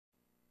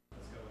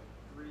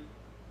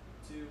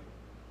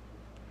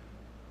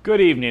Good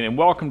evening and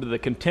welcome to the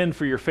Contend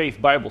for Your Faith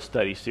Bible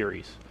Study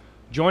series.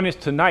 Join us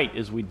tonight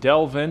as we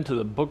delve into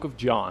the book of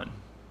John.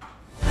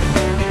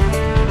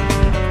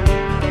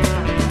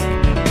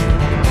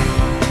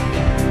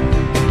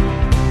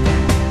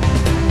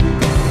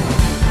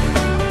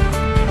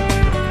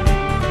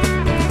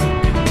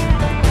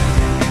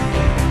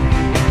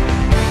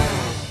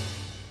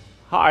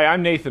 Hi,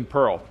 I'm Nathan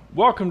Pearl.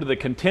 Welcome to the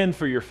Contend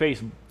for Your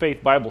Faith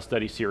Bible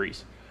Study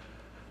series.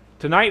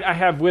 Tonight I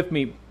have with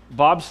me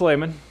Bob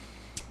Slayman.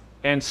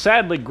 And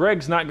sadly,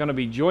 Greg's not going to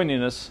be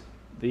joining us.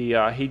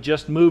 He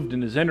just moved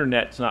and his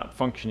internet's not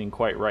functioning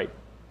quite right.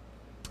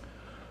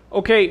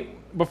 Okay,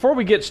 before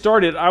we get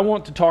started, I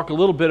want to talk a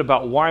little bit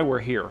about why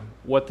we're here,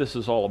 what this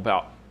is all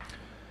about.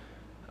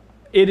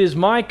 It is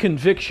my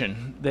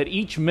conviction that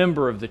each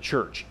member of the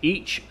church,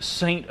 each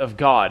saint of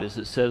God, as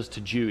it says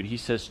to Jude, he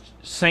says,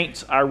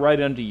 "Saints, I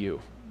write unto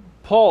you."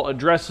 Paul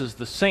addresses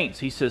the saints.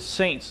 He says,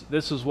 "Saints,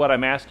 this is what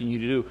I'm asking you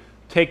to do.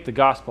 Take the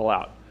gospel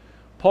out."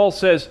 Paul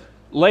says,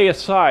 "Lay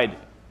aside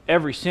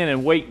every sin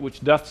and weight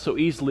which doth so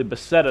easily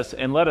beset us,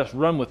 and let us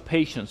run with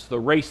patience the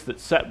race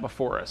that's set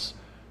before us."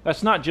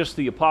 That's not just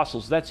the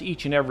apostles, that's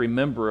each and every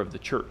member of the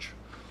church.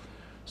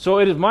 So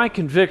it is my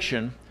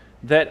conviction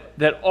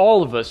that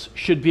all of us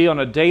should be on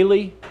a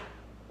daily,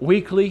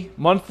 weekly,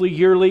 monthly,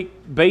 yearly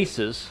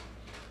basis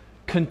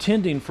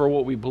contending for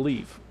what we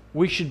believe.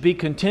 We should be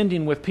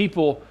contending with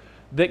people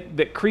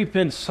that creep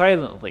in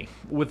silently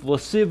with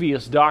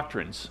lascivious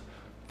doctrines,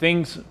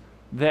 things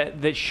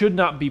that should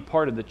not be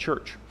part of the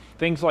church.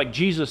 Things like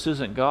Jesus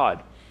isn't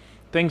God.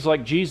 Things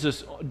like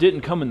Jesus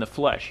didn't come in the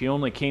flesh. He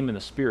only came in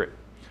the spirit.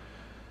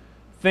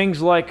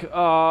 Things like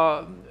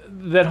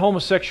that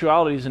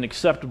homosexuality is an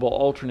acceptable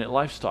alternate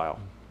lifestyle.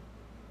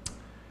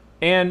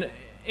 And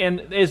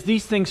as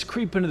these things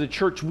creep into the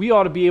church, we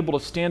ought to be able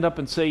to stand up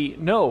and say,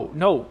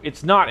 no,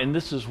 it's not, and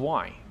this is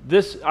why.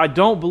 I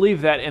don't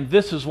believe that, and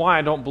this is why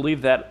I don't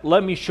believe that.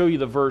 Let me show you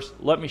the verse.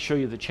 Let me show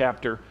you the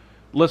chapter.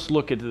 Let's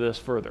look into this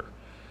further.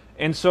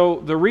 And so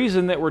the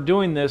reason that we're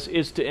doing this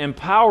is to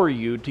empower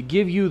you, to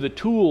give you the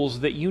tools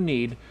that you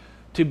need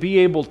to be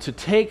able to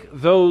take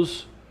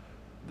those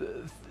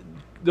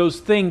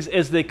things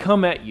as they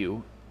come at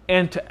you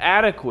and to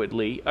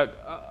adequately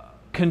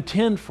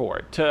contend for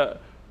it, to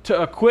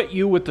equip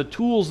you with the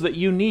tools that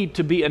you need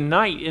to be a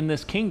knight in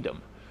this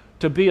kingdom,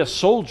 to be a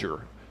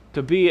soldier,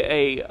 to be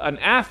an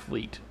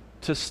athlete,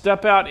 to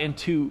step out and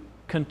to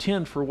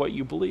contend for what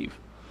you believe.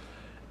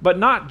 But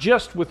not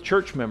just with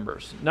church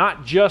members,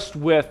 not just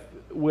with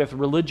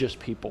religious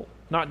people,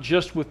 not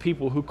just with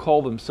people who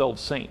call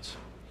themselves saints.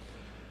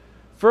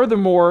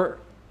 Furthermore,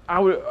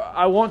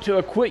 I want to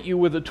equip you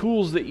with the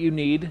tools that you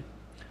need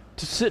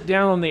to sit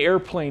down on the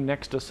airplane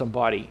next to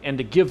somebody and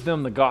to give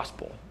them the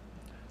gospel,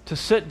 to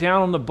sit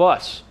down on the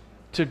bus,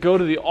 to go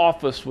to the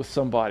office with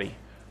somebody,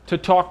 to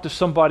talk to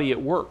somebody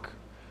at work,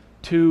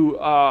 to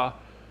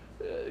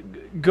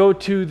go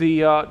to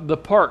the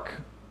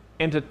park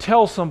and to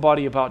tell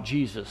somebody about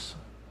Jesus,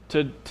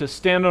 to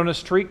stand on a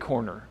street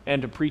corner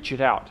and to preach it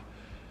out.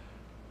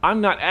 I'm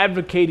not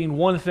advocating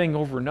one thing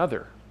over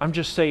another. I'm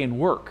just saying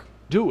work.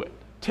 Do it.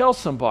 Tell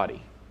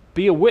somebody.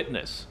 Be a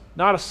witness,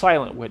 not a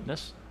silent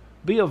witness.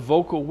 Be a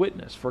vocal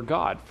witness for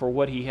God, for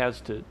what He has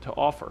to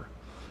offer.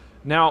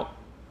 Now,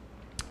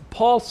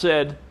 Paul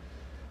said,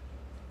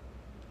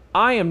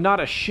 "I am not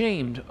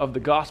ashamed of the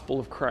gospel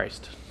of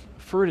Christ,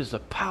 for it is a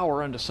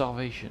power unto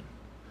salvation."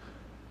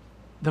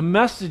 The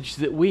message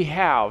that we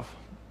have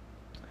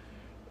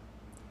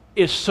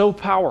is so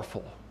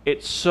powerful.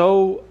 It's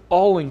so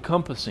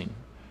all-encompassing.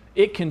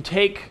 It can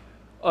take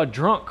a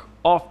drunk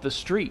off the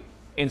street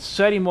and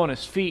set him on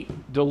his feet,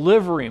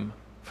 deliver him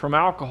from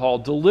alcohol,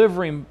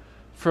 deliver him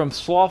from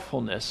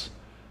slothfulness,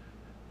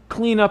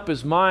 clean up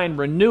his mind,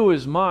 renew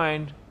his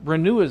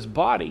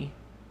body,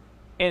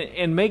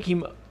 and make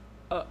him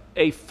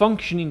a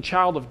functioning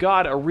child of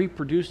God, a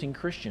reproducing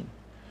Christian.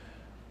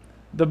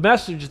 The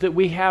message that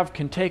we have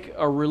can take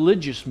a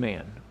religious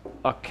man,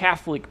 a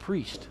Catholic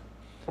priest,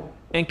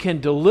 and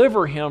can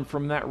deliver him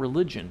from that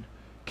religion,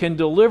 can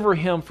deliver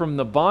him from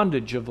the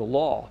bondage of the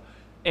law,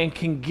 and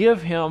can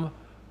give him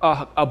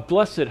a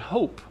blessed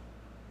hope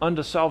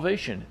unto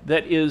salvation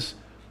that is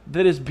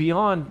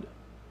beyond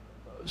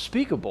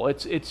speakable.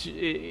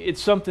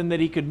 It's something that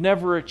he could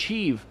never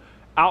achieve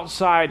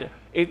outside.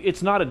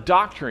 It's not a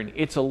doctrine.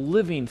 It's a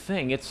living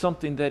thing. It's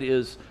something that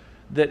is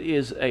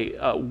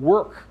a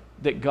work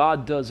that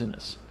God does in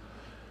us.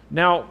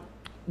 Now,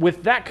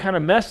 with that kind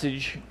of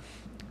message,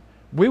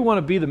 we want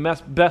to be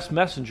the best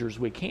messengers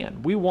we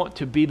can. We want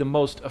to be the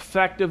most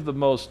effective, the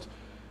most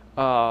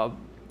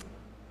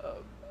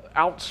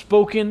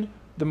outspoken,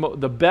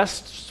 the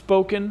best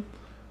spoken,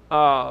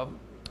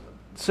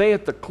 say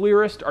it the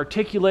clearest,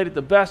 articulate it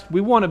the best.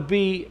 We want to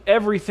be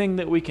everything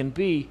that we can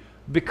be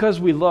because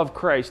we love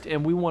Christ,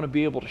 and we want to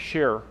be able to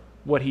share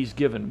what He's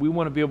given. We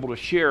want to be able to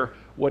share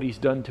what He's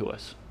done to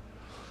us.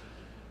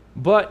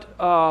 But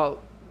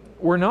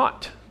we're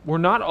not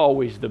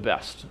always the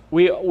best.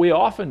 We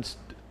often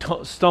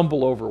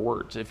stumble over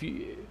words,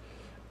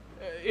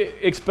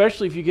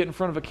 especially if you get in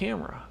front of a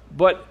camera.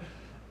 But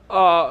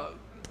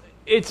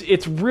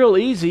it's real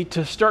easy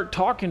to start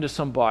talking to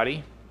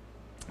somebody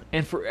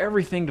and for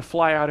everything to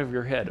fly out of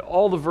your head.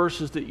 All the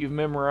verses that you've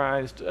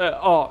memorized,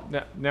 now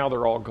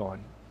they're all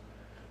gone.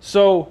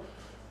 So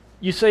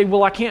you say,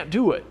 well, I can't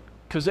do it,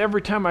 because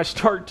every time I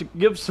start to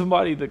give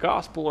somebody the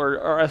gospel,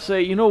 or I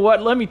say, you know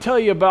what, let me tell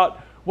you about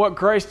what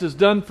Christ has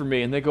done for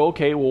me, and they go,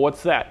 okay, well,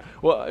 what's that?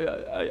 Well,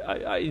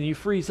 and you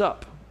freeze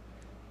up.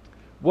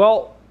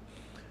 Well,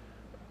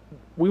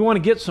 we want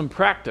to get some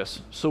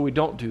practice so we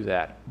don't do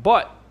that.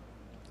 But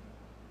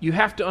you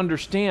have to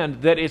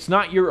understand that it's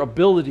not your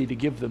ability to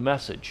give the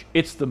message.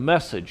 It's the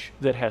message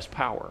that has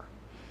power.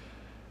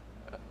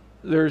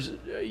 There's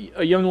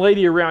a young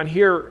lady around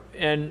here,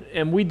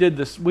 and we did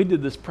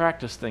this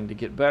practice thing to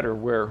get better,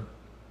 where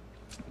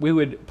we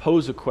would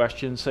pose a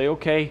question and say,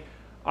 okay,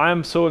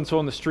 I'm so-and-so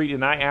on the street,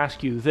 and I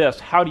ask you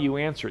this. How do you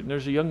answer it? And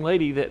there's a young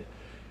lady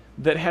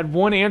that had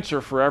one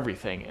answer for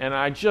everything, and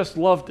I just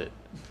loved it.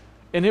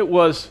 And it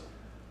was,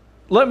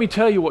 let me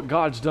tell you what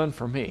God's done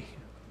for me.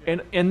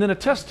 And then a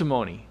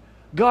testimony.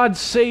 God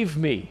saved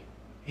me.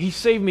 He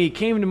saved me. He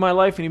came into my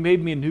life and He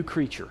made me a new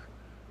creature.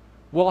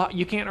 Well,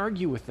 you can't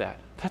argue with that.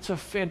 That's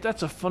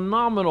a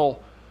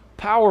phenomenal,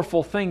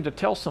 powerful thing to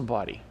tell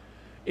somebody.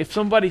 If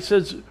somebody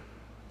says,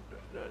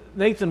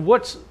 Nathan,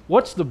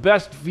 what's the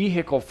best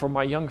vehicle for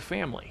my young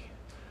family?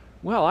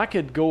 Well, I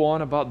could go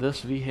on about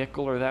this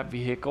vehicle or that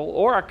vehicle,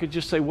 or I could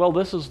just say, well,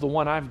 this is the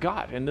one I've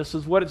got, and this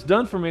is what it's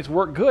done for me. It's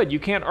worked good. You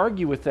can't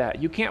argue with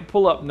that. You can't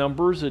pull up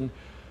numbers and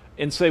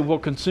say, well,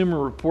 Consumer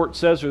Report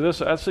says, or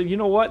this. I say, you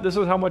know what? This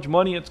is how much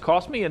money it's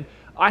cost me, and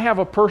I have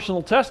a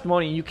personal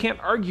testimony, and you can't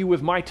argue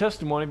with my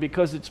testimony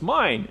because it's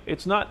mine.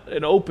 It's not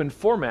an open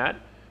format.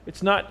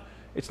 It's not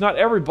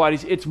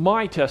everybody's. It's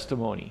my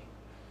testimony.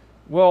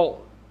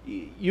 Well,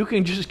 you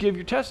can just give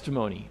your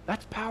testimony.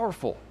 That's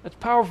powerful. That's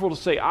powerful to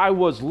say, I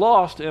was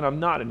lost and I'm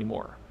not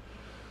anymore.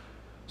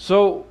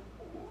 So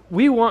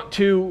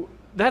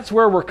that's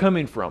where we're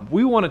coming from.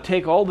 We want to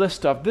take all this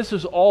stuff. This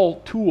is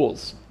all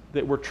tools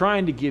that we're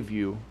trying to give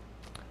you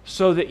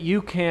so that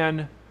you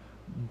can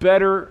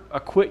better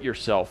acquit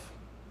yourself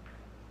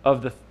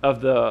of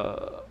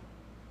the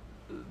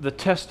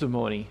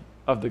testimony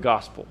of the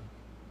gospel.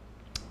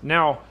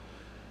 Now,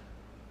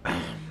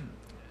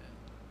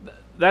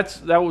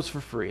 that was for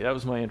free. That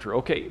was my intro.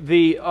 Okay,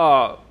 the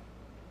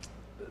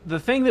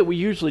thing that we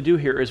usually do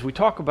here is we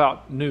talk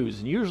about news,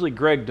 and usually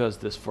Greg does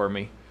this for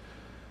me.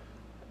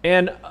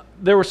 And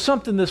there was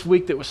something this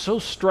week that was so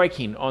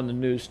striking on the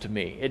news to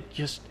me.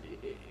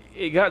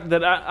 It got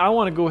that I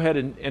want to go ahead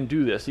and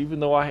do this, even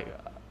though I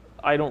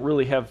don't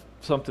really have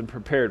something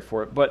prepared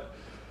for it. But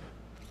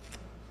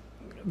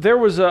there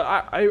was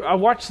I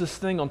watched this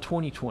thing on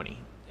 2020,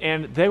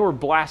 and they were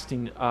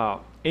blasting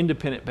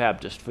Independent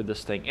Baptist for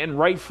this thing, and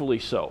rightfully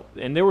so.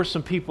 And there were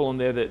some people in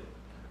there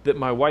that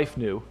my wife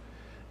knew,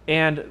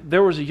 and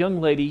there was a young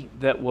lady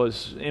that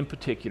was, in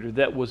particular,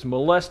 that was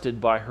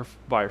molested by her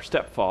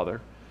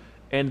stepfather,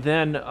 and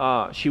then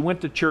she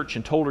went to church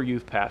and told her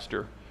youth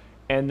pastor,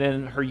 and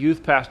then her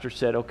youth pastor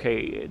said,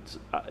 okay,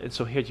 and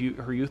so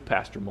her youth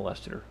pastor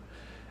molested her,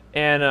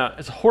 and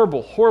it's a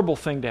horrible, horrible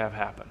thing to have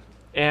happen,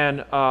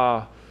 and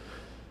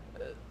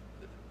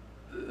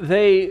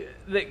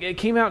it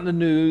came out in the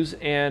news,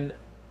 and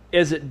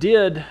as it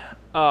did,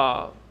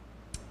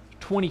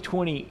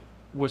 2020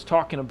 was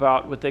talking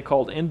about what they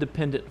called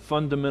independent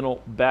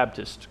fundamental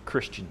Baptist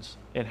Christians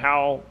and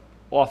how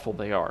awful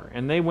they are.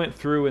 And they went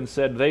through and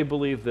said they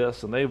believe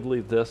this and they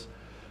believe this,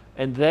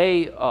 and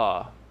they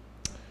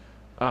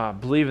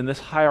believe in this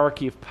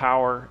hierarchy of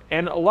power.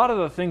 And a lot of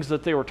the things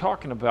that they were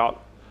talking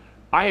about,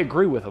 I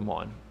agree with them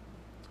on.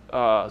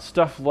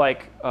 Stuff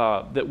like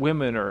that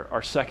women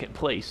are second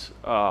place.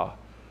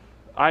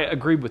 I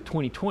agreed with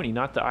 2020,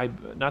 not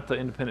the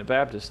Independent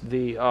Baptist.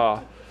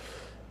 The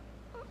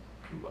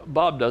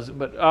Bob doesn't,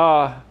 but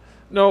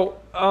no.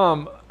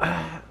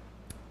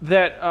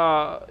 That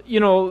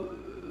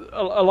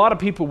a lot of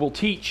people will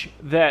teach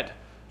that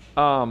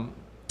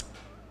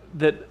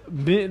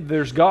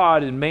there's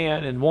God and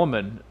man and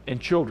woman and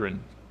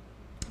children,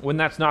 when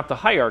that's not the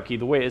hierarchy.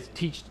 The way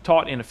it's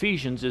taught in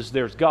Ephesians is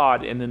there's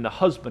God and then the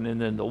husband and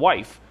then the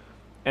wife,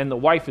 and the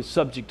wife is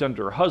subject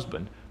under her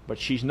husband. But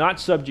she's not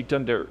subject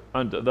under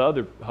the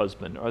other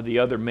husband or the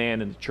other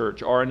man in the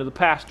church or under the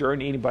pastor or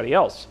anybody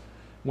else.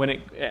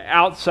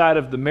 Outside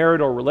of the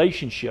marital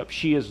relationship,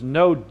 she is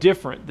no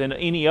different than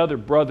any other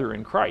brother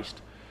in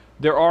Christ.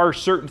 There are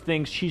certain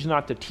things she's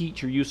not to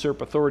teach or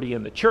usurp authority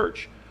in the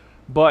church,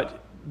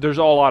 but there's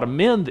a lot of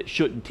men that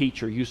shouldn't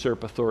teach or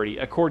usurp authority,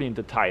 according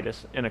to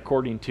Titus and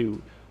according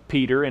to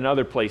Peter and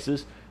other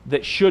places,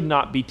 that should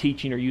not be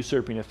teaching or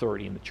usurping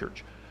authority in the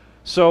church.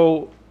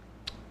 So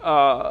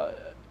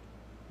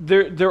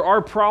there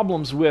are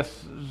problems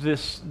with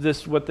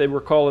this what they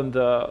were calling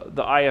the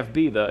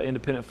IFB, the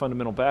Independent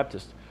Fundamental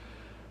Baptist.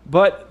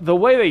 But the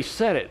way they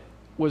said it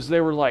was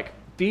they were like,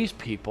 these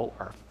people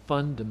are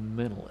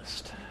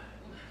fundamentalist.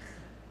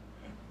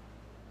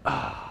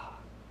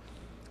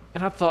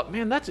 And I thought,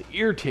 man, that's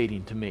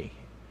irritating to me.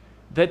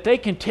 That they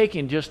can take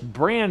and just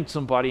brand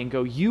somebody and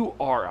go, you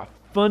are a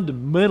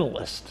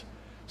fundamentalist.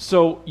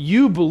 So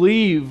you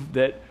believe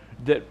that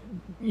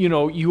you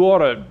ought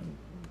to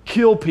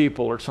kill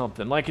people or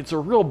something. Like it's a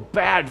real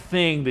bad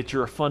thing that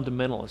you're a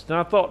fundamentalist. And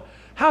I thought,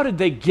 how did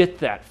they get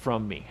that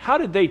from me? How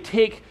did they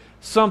take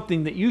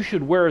something that you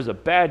should wear as a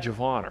badge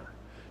of honor?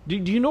 Do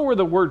you know where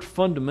the word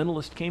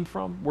fundamentalist came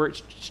from? Where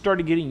it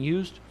started getting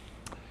used?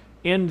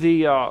 In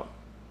the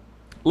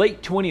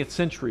late 20th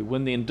century,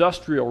 when the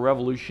Industrial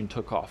Revolution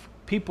took off,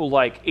 people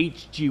like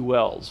H.G.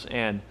 Wells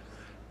and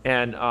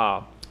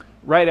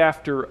right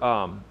after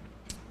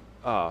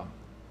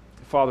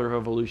Father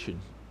of Evolution,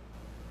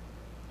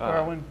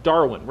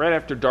 Darwin, right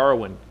after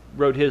Darwin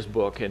wrote his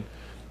book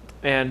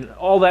and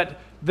all that,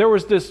 there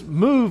was this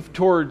move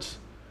towards,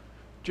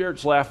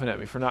 Jared's laughing at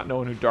me for not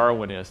knowing who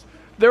Darwin is.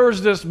 There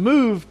was this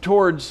move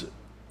towards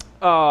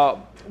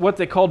what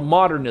they called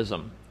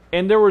modernism.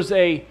 And there was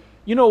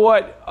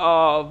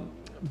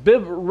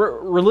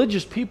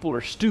religious people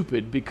are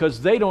stupid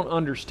because they don't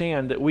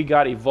understand that we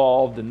got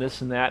evolved and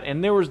this and that.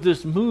 And there was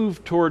this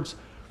move towards,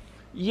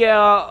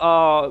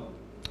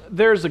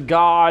 there's a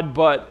God,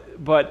 but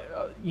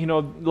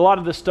a lot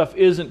of this stuff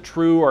isn't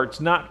true or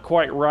it's not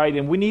quite right,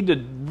 and we need to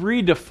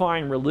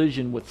redefine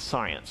religion with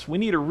science. We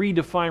need to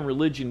redefine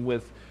religion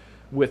with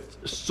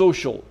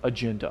social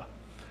agenda.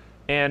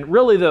 And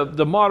really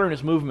the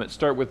modernist movement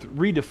start with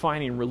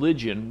redefining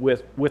religion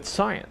with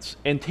science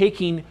and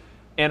taking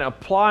and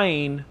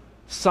applying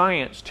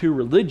science to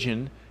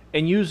religion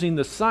and using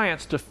the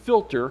science to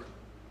filter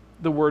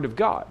the Word of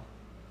God.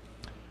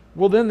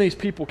 Well, then these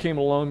people came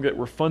along that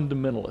were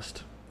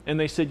fundamentalist, and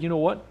they said, you know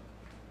what?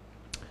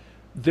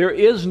 There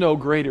is no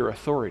greater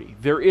authority.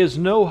 There is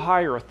no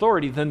higher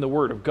authority than the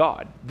Word of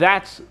God.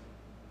 That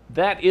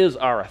is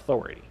our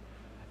authority.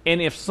 And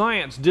if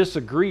science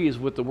disagrees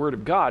with the Word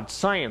of God,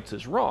 science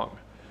is wrong.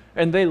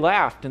 And they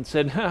laughed and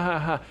said,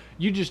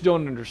 you just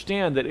don't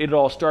understand that it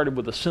all started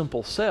with a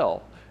simple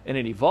cell and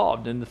it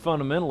evolved. And the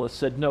fundamentalists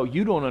said, no,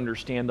 you don't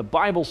understand. The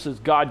Bible says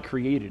God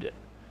created it.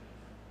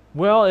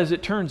 Well, as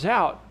it turns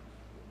out,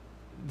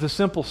 the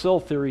simple cell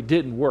theory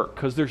didn't work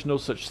because there's no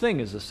such thing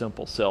as a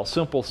simple cell.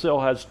 Simple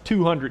cell has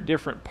 200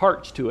 different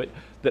parts to it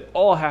that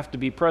all have to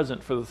be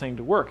present for the thing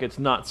to work. It's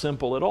not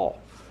simple at all.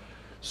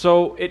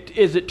 So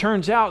as it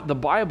turns out, the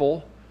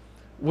Bible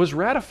was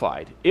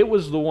ratified. It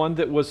was the one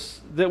that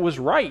was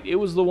right. It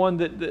was the one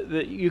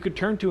that you could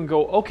turn to and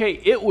go,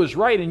 okay, it was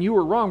right and you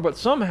were wrong, but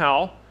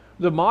somehow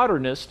the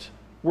modernists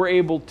were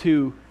able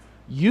to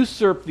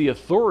usurp the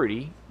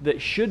authority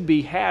that should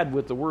be had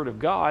with the Word of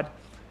God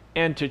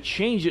and to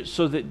change it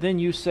so that then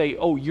you say,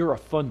 oh, you're a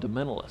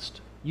fundamentalist.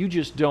 You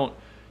just don't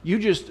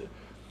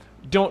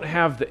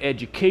have the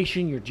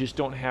education,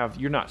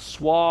 you're not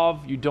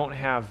suave, you don't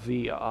have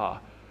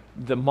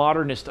the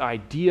modernist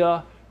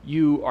idea.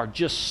 You are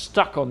just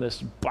stuck on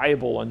this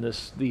Bible and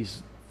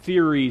these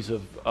theories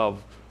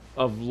of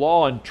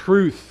law and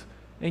truth,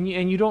 and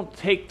you don't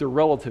take the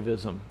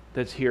relativism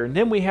that's here. And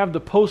then we have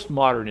the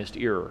postmodernist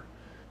era.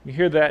 You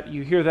hear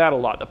that a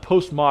lot, the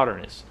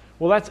postmodernists.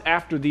 Well, that's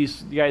after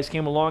these guys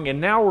came along,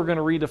 and now we're going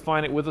to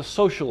redefine it with a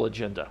social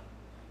agenda.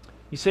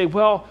 You say,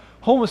 well,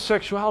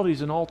 homosexuality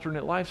is an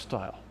alternate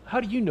lifestyle. How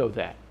do you know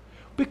that?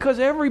 Because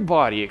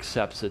everybody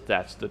accepts that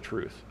that's the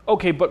truth.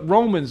 Okay, but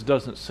Romans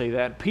doesn't say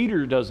that.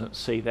 Peter doesn't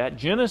say that.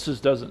 Genesis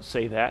doesn't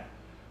say that.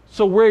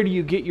 So where do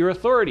you get your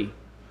authority?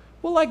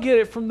 Well, I get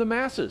it from the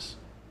masses.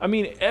 I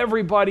mean,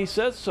 everybody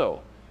says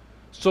so.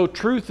 So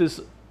truth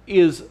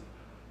is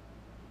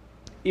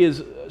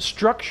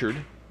structured,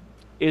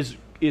 is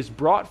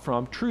brought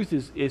from, truth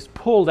is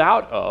pulled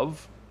out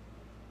of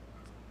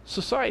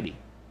society.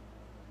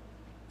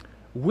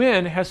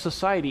 When has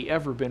society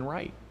ever been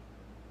right?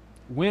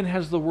 When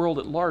has the world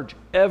at large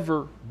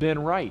ever been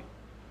right?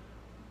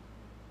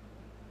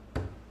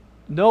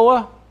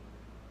 Noah,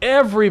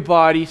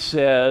 everybody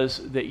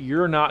says that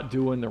you're not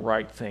doing the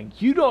right thing.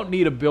 You don't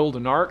need to build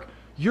an ark.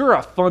 You're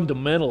a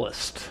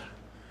fundamentalist.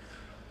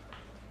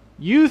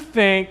 You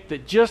think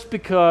that just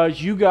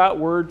because you got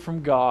word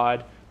from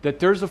God that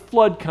there's a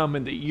flood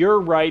coming, that you're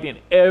right and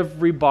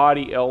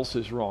everybody else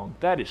is wrong.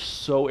 That is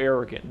so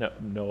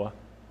arrogant, Noah.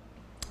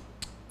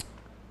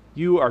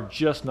 You are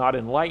just not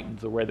enlightened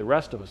the way the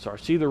rest of us are.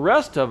 See, the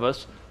rest of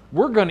us,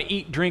 we're going to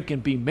eat, drink,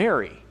 and be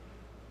merry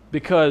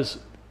because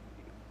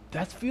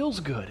that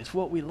feels good. It's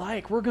what we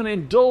like. We're going to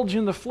indulge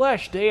in the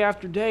flesh day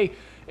after day.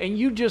 And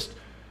you just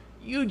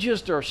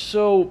are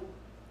so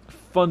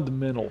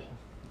fundamental.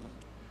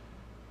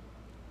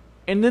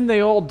 And then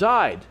they all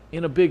died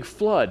in a big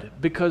flood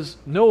because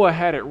Noah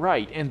had it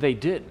right and they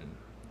didn't.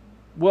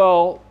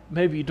 Well,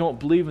 maybe you don't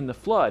believe in the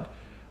flood.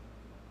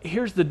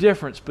 Here's the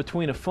difference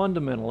between a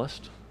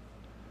fundamentalist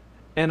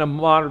and a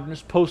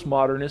modernist,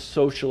 postmodernist,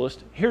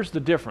 socialist. Here's the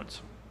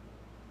difference.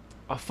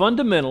 A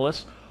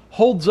fundamentalist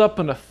holds up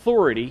an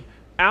authority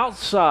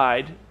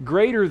outside,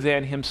 greater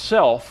than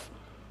himself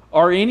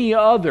or any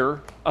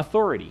other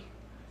authority.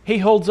 He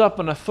holds up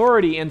an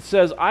authority and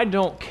says, I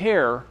don't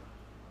care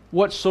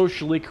what's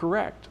socially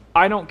correct.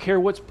 I don't care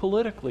what's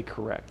politically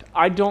correct.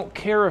 I don't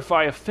care if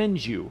I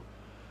offend you.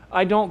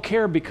 I don't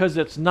care because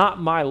it's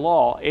not my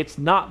law. It's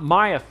not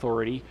my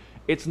authority.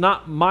 It's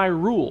not my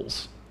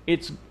rules.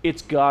 It's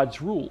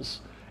God's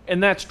rules.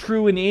 And that's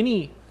true in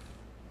any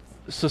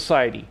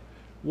society.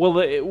 Well,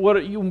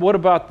 what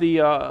about the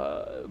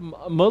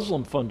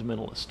Muslim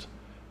fundamentalist?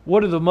 What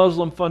do the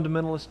Muslim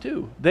fundamentalists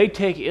do? They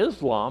take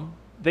Islam,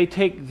 they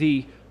take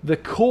the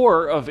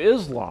core of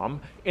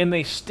Islam, and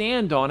they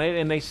stand on it,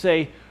 and they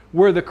say,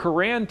 where the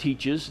Quran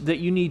teaches that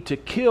you need to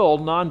kill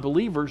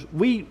non-believers,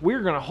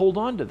 we're going to hold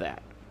on to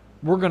that.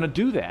 We're going to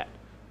do that.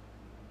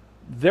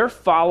 They're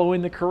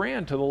following the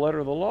Quran to the letter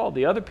of the law.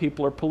 The other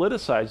people are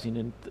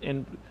politicizing,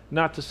 and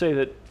not to say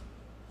that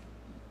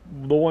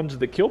the ones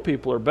that kill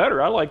people are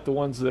better. I like the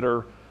ones that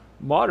are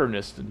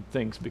modernist and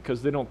things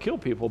because they don't kill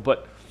people.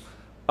 But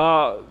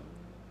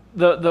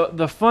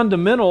the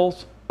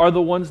fundamentals are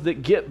the ones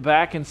that get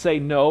back and say,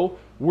 no,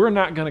 we're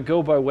not going to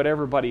go by what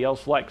everybody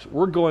else likes.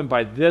 We're going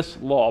by this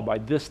law, by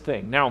this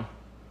thing. Now,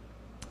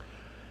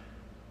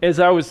 as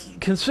I was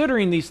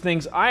considering these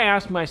things, I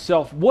asked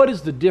myself, what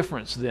is the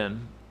difference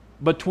then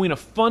between a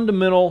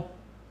fundamental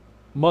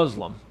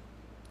Muslim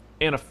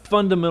and a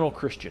fundamental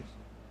Christian?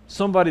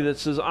 Somebody that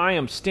says, I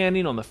am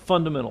standing on the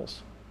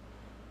fundamentals.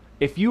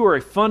 If you are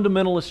a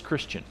fundamentalist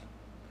Christian,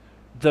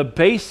 the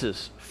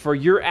basis for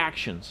your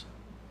actions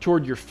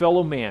toward your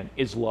fellow man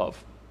is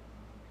love.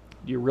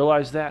 Do you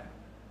realize that?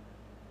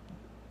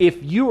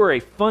 If you are a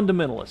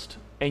fundamentalist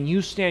and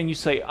you stand, you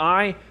say,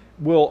 I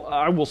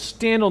will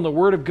stand on the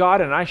Word of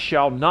God and I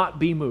shall not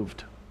be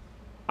moved.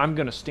 I'm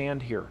going to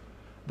stand here.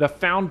 The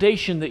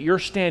foundation that you're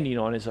standing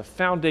on is a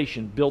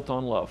foundation built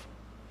on love.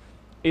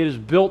 It is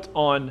built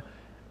on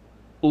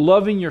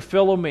loving your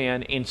fellow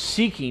man and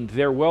seeking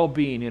their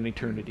well-being in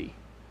eternity.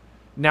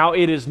 Now,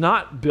 it is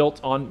not built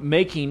on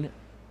making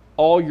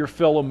all your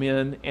fellow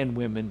men and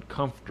women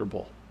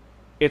comfortable.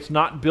 It's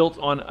not built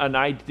on an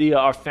idea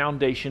or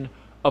foundation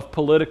of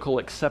political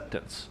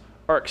acceptance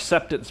or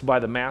acceptance by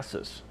the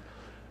masses.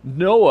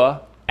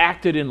 Noah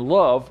acted in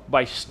love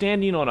by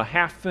standing on a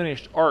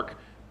half-finished ark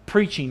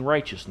preaching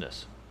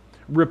righteousness.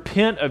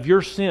 Repent of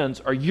your sins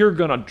or you're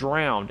going to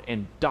drown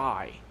and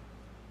die.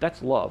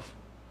 That's love.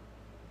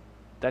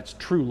 That's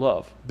true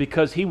love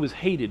because he was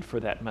hated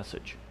for that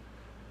message.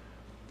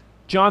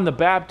 John the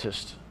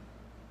Baptist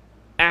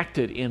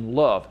acted in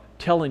love,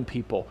 telling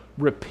people,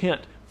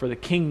 repent for the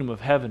kingdom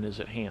of heaven is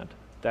at hand.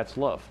 That's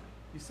love.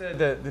 You said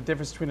that the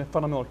difference between a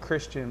fundamental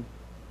Christian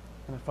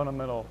and a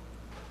fundamental,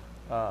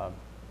 what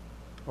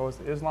was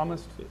it,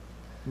 Islamist?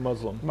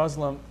 Muslim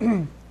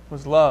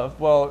was love.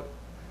 Well,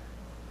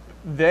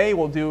 they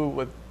will do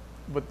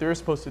what they're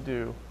supposed to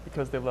do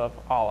because they love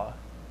Allah.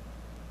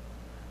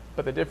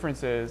 But the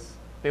difference is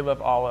they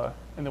love Allah,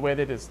 and the way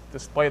they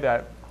display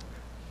that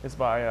is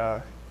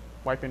by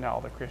wiping out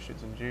all the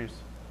Christians and Jews.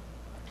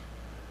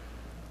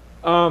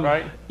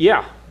 Right?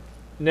 Yeah.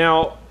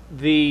 Now,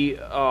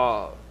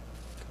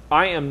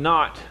 I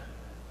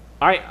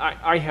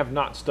have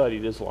not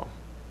studied Islam.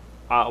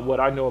 What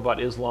I know about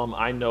Islam,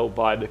 I know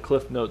by the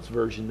Cliff Notes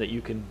version that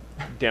you can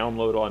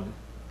download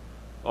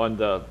on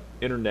the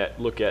internet,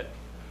 look at.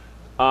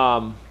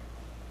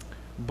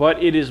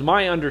 But it is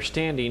my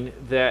understanding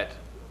that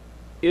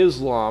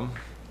Islam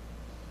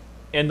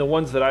and the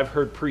ones that I've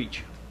heard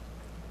preach,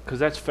 because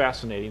that's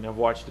fascinating. I've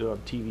watched it on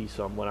TV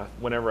some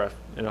whenever I'm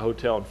in a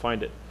hotel and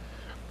find it.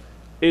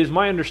 It is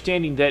my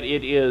understanding that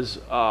it is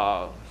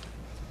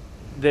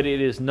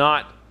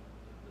not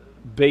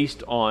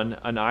based on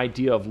an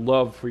idea of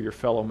love for your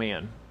fellow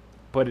man,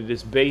 but it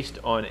is based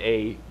on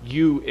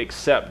you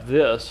accept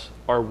this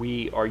or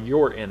we are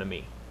your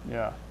enemy.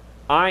 Yeah.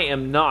 I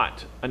am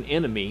not an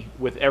enemy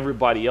with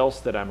everybody else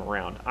that I'm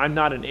around.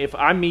 If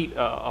I meet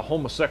a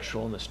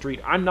homosexual in the street,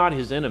 I'm not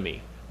his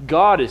enemy.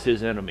 God is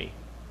his enemy.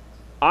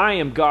 I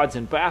am God's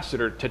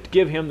ambassador to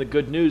give him the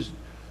good news.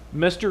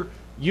 Mister,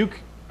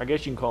 I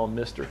guess you can call him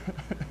Mister.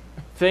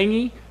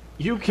 Thingy,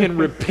 you can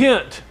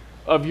repent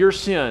of your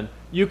sin.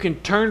 You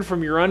can turn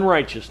from your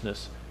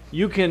unrighteousness.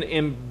 You can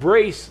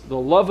embrace the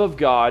love of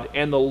God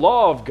and the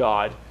law of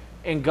God,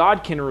 and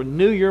God can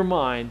renew your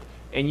mind,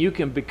 and you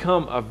can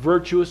become a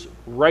virtuous,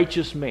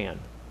 righteous man.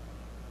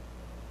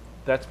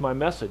 That's my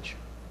message.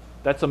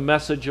 That's a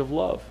message of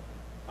love.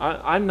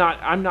 I'm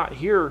not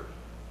here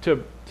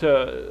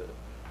to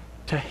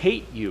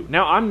hate you.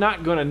 Now, I'm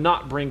not going to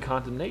not bring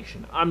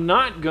condemnation. I'm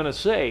not going to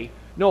say,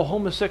 no,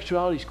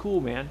 homosexuality is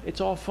cool, man.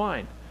 It's all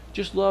fine.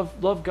 Just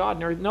love God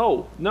and everything.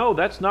 No,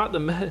 that's not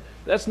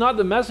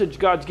the message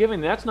God's giving.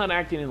 That's not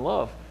acting in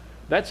love.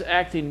 That's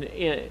acting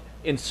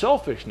in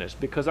selfishness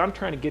because I'm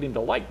trying to get him to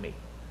like me.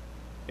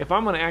 If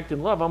I'm going to act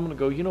in love, I'm going to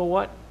go, you know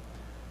what?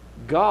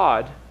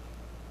 God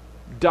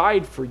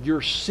died for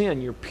your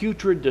sin, your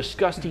putrid,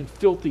 disgusting,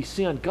 filthy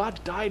sin.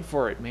 God died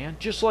for it, man.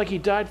 Just like he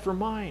died for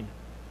mine.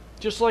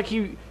 Just like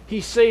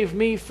he saved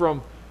me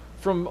from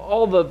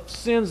all the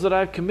sins that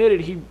I've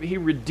committed. He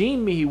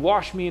redeemed me. He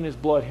washed me in his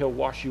blood. He'll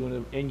wash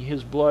you in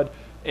his blood,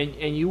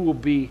 and you will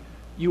be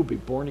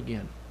born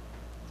again.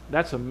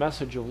 That's a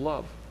message of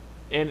love.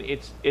 And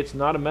it's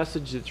not a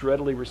message that's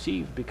readily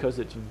received because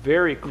it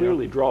very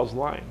clearly draws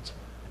lines.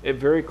 It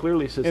very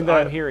clearly says,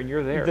 I'm here and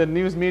you're there. The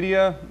news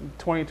media,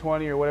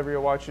 2020 or whatever you're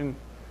watching,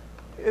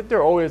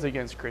 they're always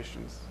against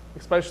Christians,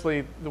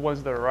 especially the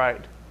ones that are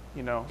right.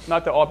 You know,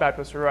 not that all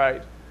Baptists are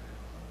right,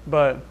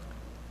 but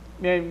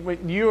man,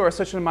 when you are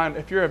such a mind,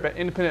 if you're an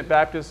independent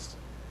Baptist,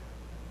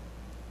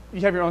 you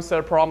have your own set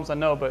of problems, I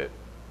know, but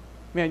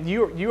man,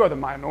 you are the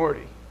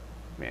minority,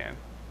 man.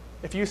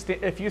 If you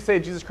say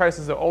Jesus Christ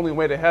is the only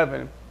way to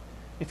heaven,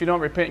 if you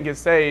don't repent and get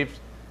saved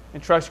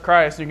and trust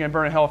Christ, you're going to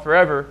burn in hell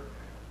forever.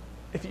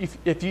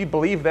 If you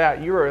believe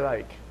that, you are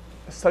like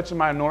such a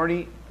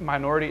minority,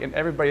 and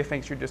everybody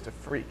thinks you're just a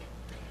freak.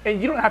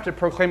 And you don't have to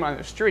proclaim it on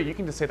the street. You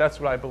can just say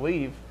that's what I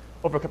believe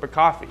over a cup of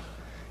coffee.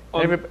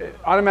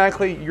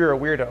 Automatically, you're a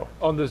weirdo.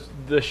 On this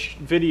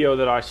video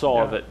that I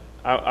saw of it,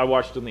 I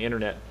watched on the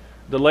internet.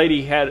 The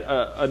lady had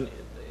an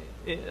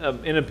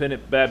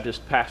independent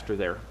Baptist pastor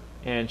there,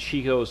 and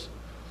she goes,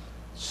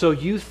 "So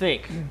you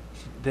think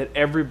that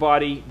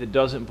everybody that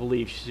doesn't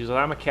believe," she says,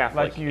 "I'm a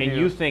Catholic,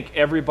 you think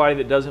everybody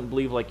that doesn't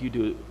believe like you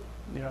do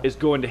is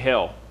going to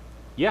hell?"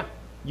 "Yeah."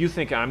 "You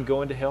think I'm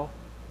going to hell?"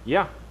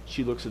 "Yeah."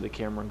 She looks at the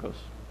camera and goes,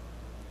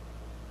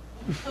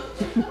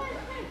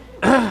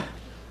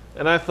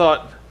 and I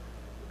thought,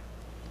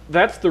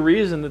 that's the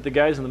reason that the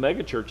guys in the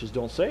mega churches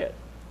don't say it.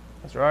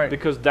 That's right.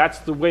 Because that's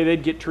the way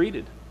they'd get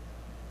treated.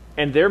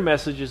 And their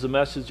message is a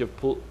message of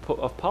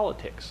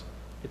politics.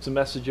 It's a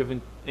message of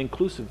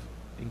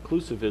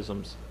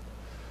inclusivisms.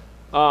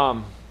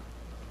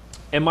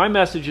 And my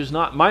message is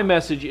not. My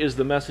message is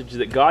the message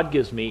that God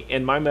gives me,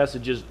 and my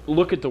message is,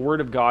 look at the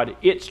Word of God.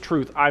 It's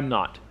truth. I'm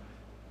not.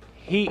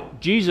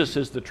 Jesus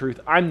is the truth.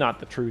 I'm not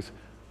the truth.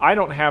 I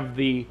don't have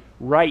the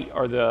right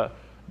or the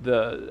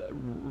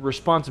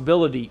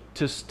responsibility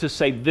to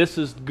say this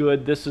is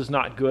good, this is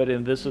not good,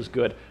 and this is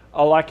good.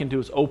 All I can do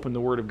is open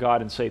the Word of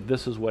God and say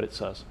this is what it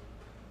says.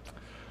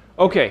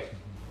 Okay.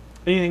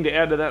 Anything to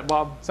add to that,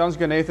 Bob? Sounds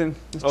good, Nathan.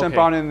 Let's jump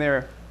on in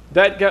there.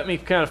 That got me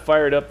kind of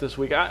fired up this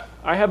week. I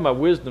have my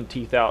wisdom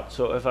teeth out,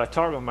 so if I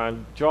talk with my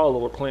jaw a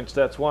little clenched,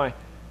 that's why.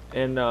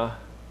 And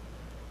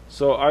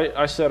so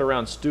I sat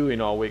around stewing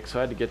all week, so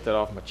I had to get that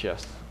off my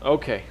chest.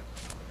 Okay.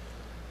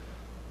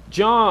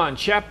 John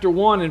chapter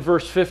 1 and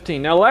verse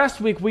 15. Now last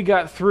week we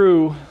got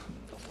through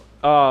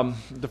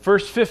the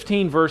first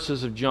 15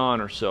 verses of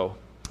John or so.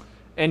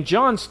 And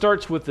John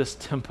starts with this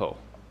tempo.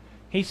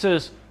 He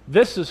says,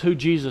 this is who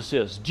Jesus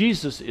is.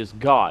 Jesus is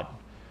God.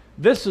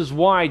 This is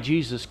why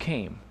Jesus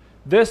came.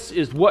 This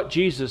is what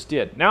Jesus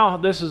did. Now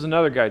this is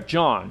another guy,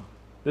 John.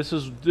 This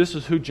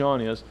is who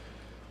John is.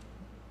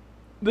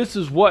 This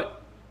is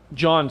what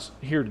John's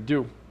here to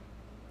do.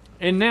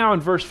 And now in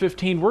verse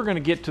 15, we're going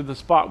to get to the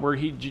spot where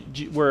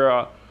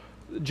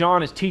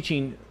John is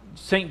teaching,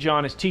 St.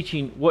 John is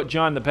teaching what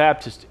John the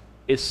Baptist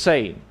is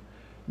saying.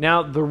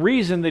 Now, the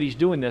reason that he's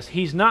doing this,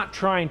 he's not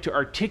trying to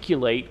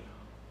articulate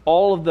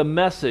all of the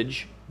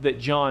message that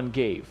John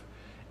gave.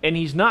 And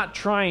he's not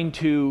trying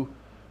to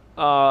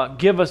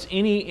give us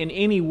in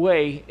any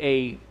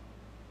way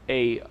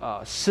a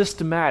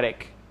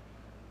systematic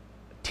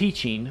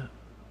teaching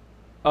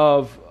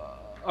of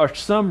a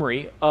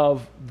summary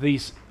of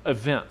these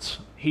events.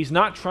 He's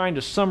not trying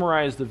to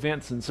summarize the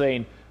events and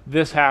saying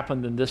this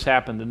happened and this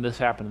happened and this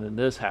happened and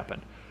this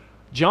happened.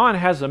 John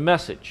has a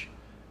message,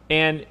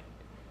 and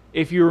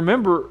if you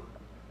remember,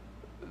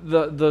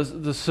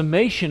 the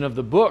summation of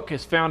the book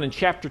is found in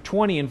chapter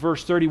 20 and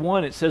verse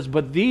 31. It says,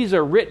 "But these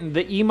are written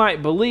that ye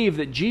might believe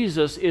that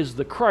Jesus is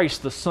the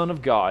Christ, the Son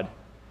of God,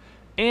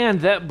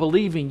 and that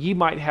believing ye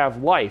might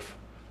have life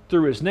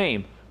through his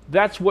name."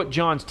 That's what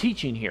John's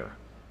teaching here.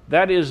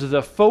 That is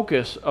the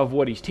focus of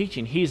what he's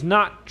teaching. He's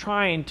not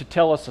trying to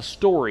tell us a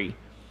story.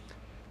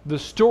 The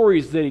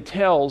stories that he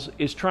tells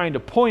is trying to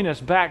point us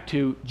back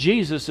to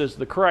Jesus as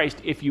the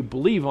Christ. If you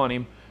believe on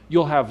him,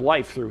 you'll have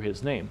life through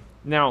his name.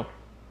 Now,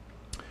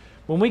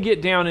 when we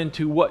get down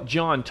into what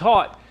John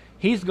taught,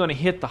 he's going to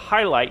hit the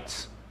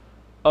highlights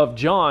of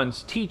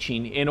John's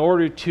teaching in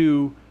order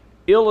to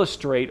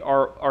illustrate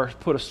or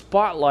put a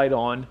spotlight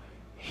on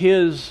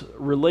his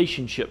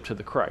relationship to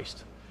the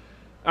Christ.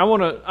 I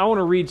want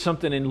to read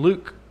something in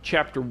Luke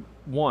chapter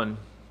 1,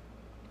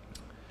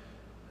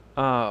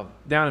 down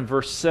in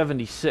verse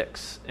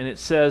 76, and it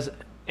says,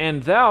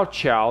 "And thou,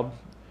 child,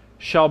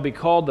 shall be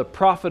called the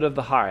prophet of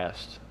the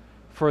highest.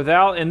 For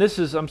thou," and this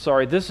is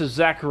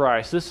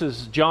Zacharias, this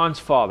is John's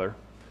father,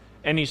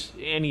 and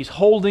he's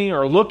holding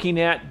or looking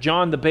at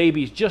John the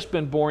baby. He's just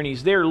been born.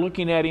 He's there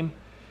looking at him,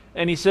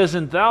 and he says,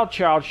 "And thou,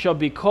 child, shall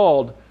be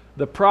called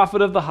the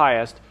prophet of the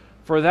highest,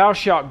 for thou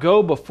shalt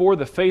go before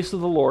the face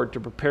of the Lord to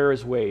prepare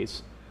his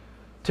ways,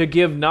 to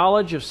give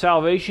knowledge of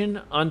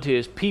salvation unto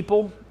his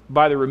people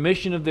by the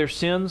remission of their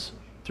sins,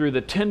 through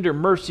the tender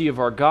mercy of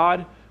our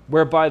God,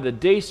 whereby the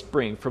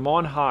dayspring from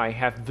on high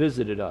hath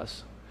visited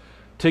us,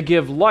 to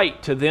give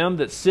light to them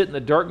that sit in the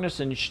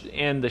darkness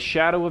and the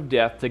shadow of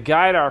death, to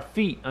guide our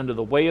feet unto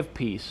the way of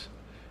peace.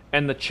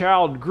 And the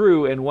child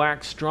grew and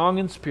waxed strong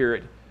in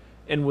spirit,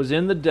 and was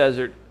in the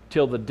desert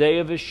till the day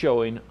of his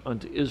showing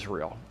unto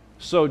Israel."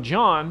 So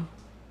John,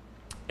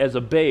 as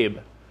a babe,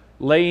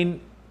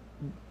 laying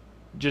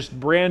just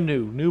brand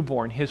new,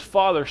 newborn, his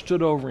father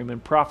stood over him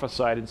and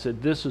prophesied and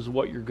said, this is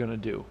what you're going to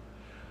do.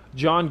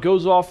 John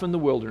goes off in the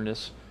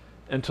wilderness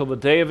until the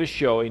day of his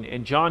showing,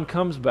 and John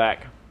comes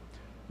back.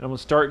 And I'm going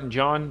to start in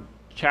John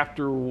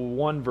chapter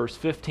 1, verse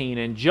 15.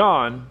 And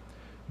John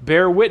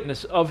bare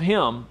witness of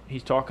him,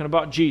 he's talking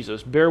about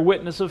Jesus, bare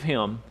witness of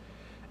him,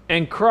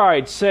 and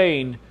cried,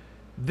 saying,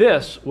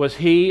 this was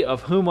he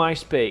of whom I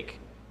spake.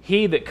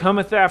 He that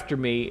cometh after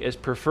me is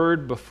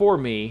preferred before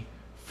me,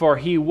 for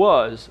he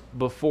was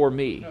before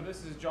me. No,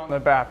 this is John the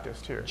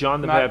Baptist here.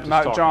 John the Baptist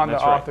not talking. John the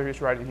That's author right.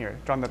 who's writing here.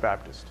 John the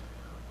Baptist.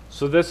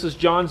 So this is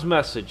John's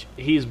message.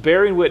 He's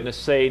bearing witness,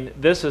 saying,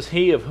 this is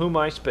he of whom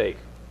I spake.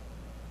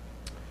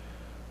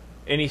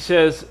 And he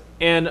says,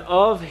 and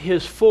of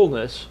his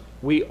fullness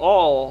we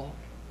all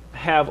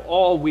have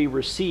all we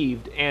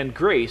received, and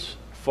grace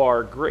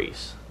for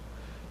grace.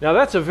 Now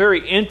that's a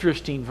very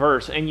interesting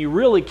verse, and you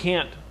really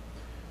can't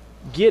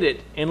get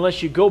it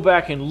unless you go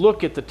back and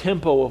look at the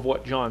tempo of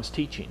what John's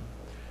teaching.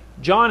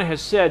 John has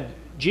said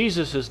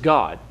Jesus is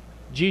God.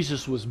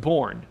 Jesus was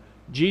born.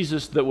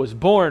 Jesus that was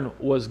born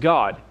was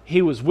God.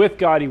 He was with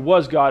God. He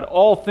was God.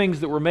 All things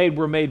that were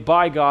made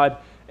by God,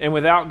 and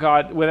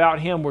without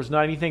him was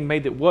not anything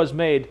made that was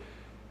made.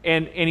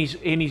 And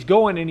he's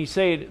going and he's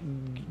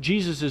saying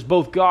Jesus is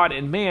both God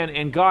and man,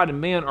 and God and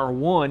man are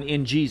one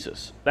in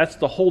Jesus. That's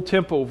the whole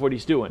tempo of what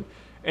he's doing.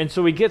 And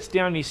so he gets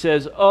down and he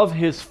says, of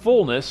his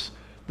fullness,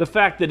 the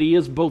fact that he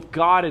is both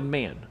God and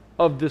man,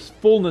 of this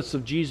fullness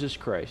of Jesus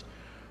Christ,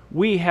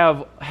 we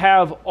have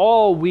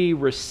all we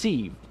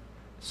received.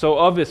 So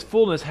of his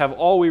fullness have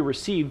all we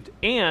received,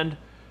 and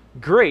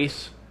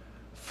grace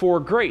for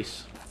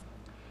grace.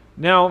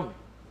 Now,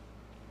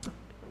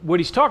 what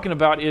he's talking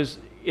about is,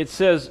 it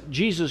says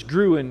Jesus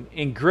grew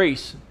in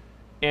grace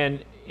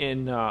and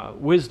in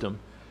wisdom.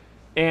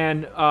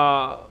 And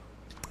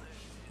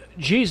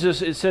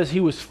Jesus, it says he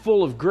was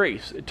full of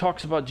grace. It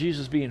talks about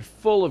Jesus being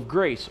full of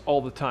grace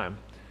all the time.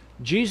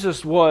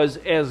 Jesus was,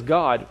 as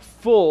God,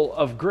 full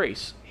of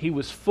grace. He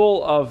was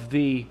full of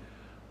the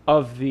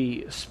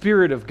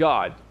Spirit of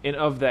God and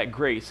of that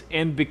grace.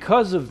 And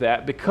because of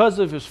that, because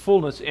of his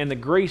fullness and the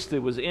grace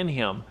that was in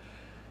him,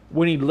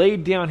 when he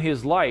laid down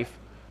his life,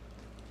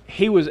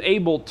 he was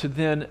able to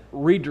then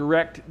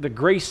redirect the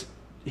grace,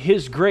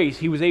 his grace,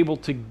 he was able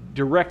to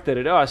direct that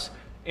at us.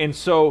 And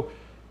so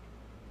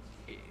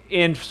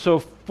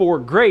for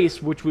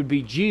grace, which would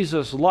be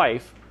Jesus'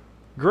 life,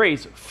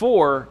 grace,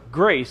 for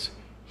grace,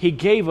 he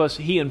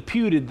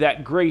imputed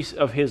that grace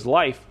of his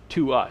life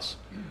to us.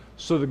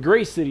 So the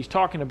grace that he's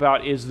talking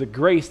about is the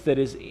grace that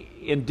is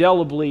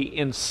indelibly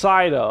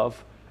inside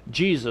of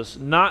Jesus,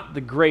 not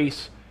the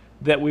grace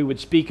that we would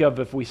speak of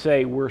if we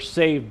say we're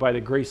saved by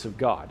the grace of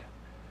God.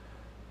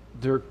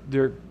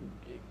 They're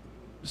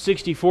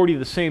 60-40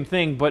 the same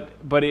thing,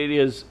 but it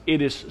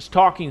is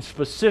talking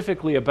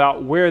specifically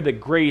about where the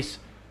grace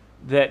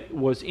that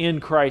was in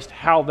Christ,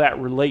 how that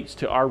relates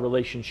to our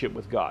relationship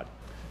with God.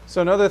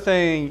 So another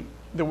thing,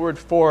 the word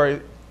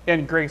for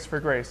and grace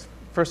for grace.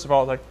 First of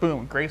all, like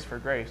boom, grace for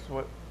grace.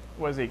 What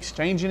was he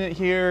exchanging it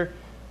here?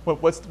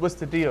 What's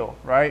the deal,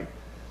 right?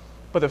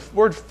 But the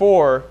word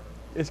for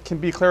can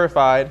be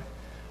clarified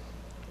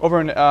over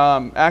in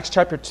Acts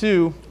chapter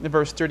 2, in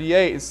verse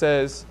 38. It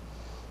says,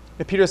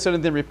 and Peter said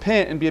unto them,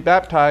 repent and be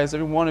baptized,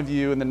 every one of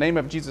you, in the name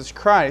of Jesus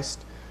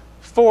Christ,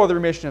 for the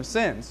remission of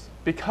sins.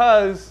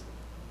 Because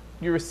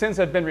your sins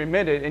have been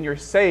remitted and you're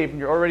saved and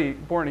you're already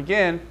born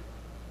again,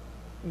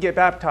 get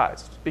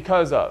baptized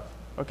because of.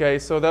 Okay,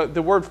 so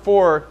the word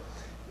for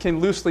can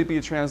loosely be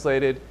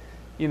translated,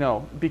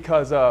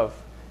 because of,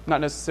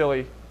 not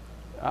necessarily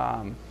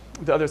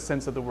the other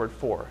sense of the word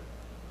for.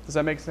 Does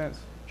that make sense?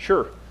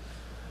 Sure.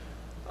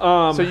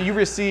 So you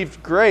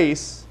received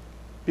grace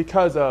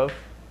because of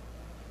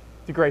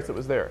the grace that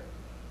was there.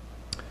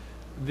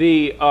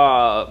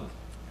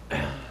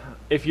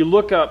 If you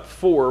look up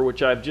for,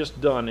 which I've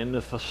just done in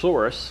the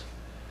thesaurus,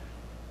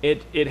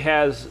 it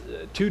has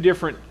two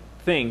different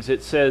things.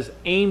 It says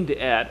aimed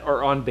at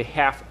or on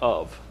behalf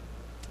of,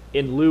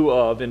 in lieu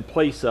of, in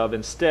place of,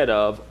 instead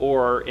of,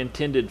 or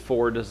intended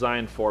for,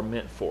 designed for,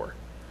 meant for.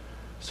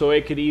 So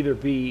it could either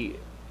be,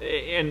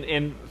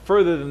 and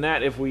further than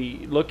that, if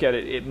we look at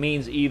it, it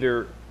means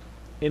either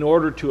in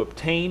order to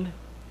obtain,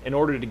 in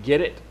order to get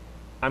it.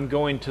 I'm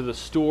going to the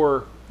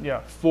store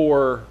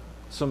for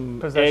some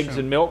possession, eggs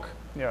and milk.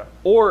 Yeah.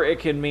 Or it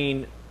can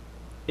mean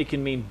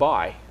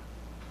buy.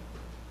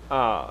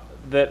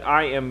 That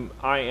I am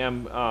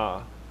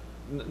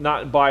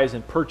not buy as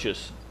in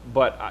purchase,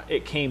 but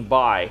it came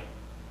by.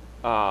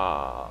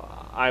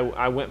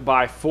 I went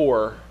by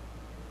for.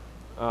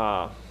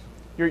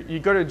 You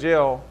go to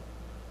jail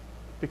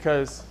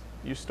because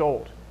you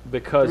stole.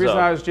 Because the reason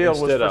of, I was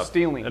jailed was for of,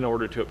 stealing. In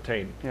order to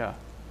obtain. Yeah.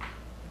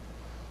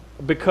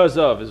 Because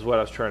of is what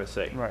I was trying to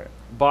say. Right.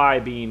 By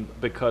being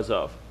because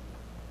of.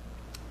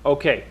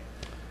 Okay.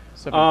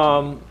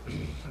 17.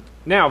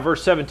 Now,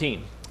 verse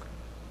 17.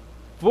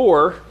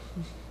 For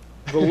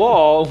the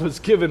law was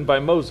given by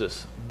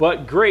Moses,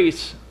 but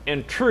grace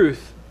and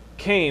truth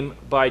came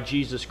by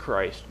Jesus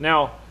Christ.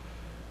 Now,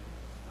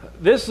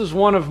 This is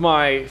one of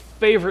my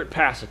favorite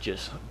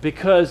passages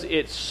because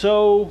it's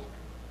so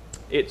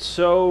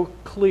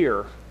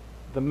clear.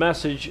 The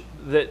message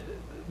that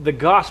the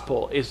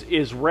gospel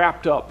is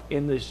wrapped up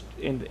in this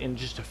in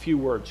just a few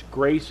words: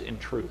 grace and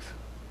truth.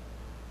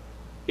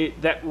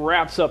 That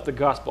wraps up the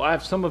gospel. I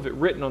have some of it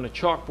written on a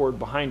chalkboard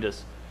behind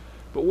us.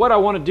 But what I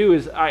want to do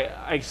is we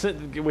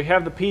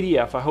have the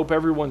PDF. I hope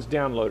everyone's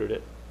downloaded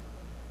it.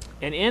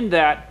 And in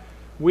that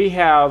we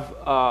have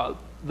in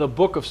the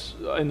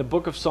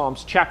book of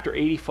Psalms, chapter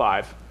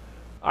 85.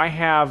 I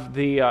have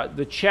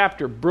the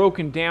chapter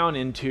broken down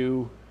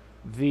into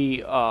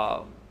the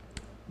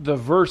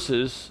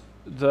verses,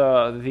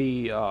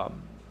 the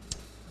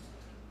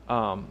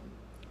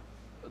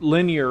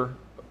linear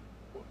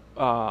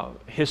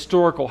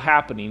historical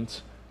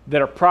happenings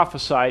that are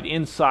prophesied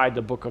inside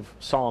the book of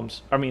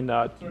Psalms. I mean,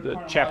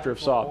 the chapter of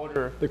Psalms.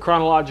 The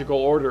chronological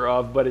order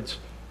of, but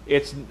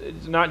it's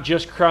not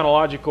just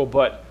chronological,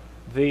 but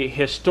the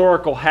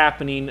historical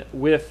happening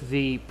with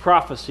the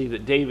prophecy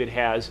that David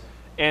has.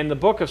 And the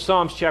book of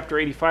Psalms, chapter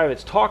 85,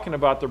 it's talking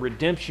about the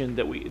redemption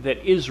that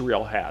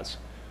Israel has.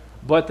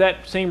 But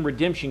that same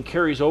redemption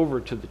carries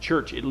over to the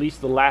church, at least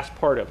the last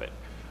part of it.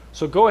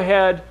 So go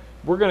ahead.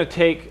 We're going to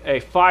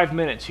take 5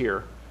 minutes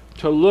here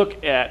to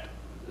look at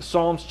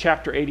Psalms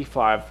chapter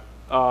 85.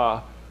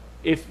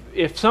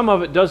 If some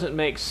of it doesn't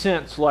make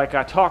sense, like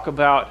I talk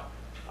about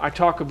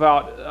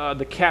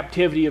the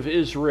captivity of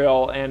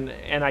Israel,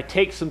 and I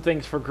take some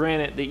things for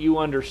granted that you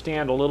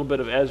understand a little bit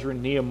of Ezra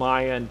and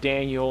Nehemiah and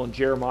Daniel and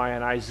Jeremiah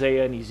and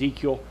Isaiah and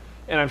Ezekiel,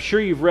 and I'm sure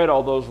you've read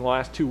all those in the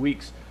last 2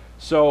 weeks.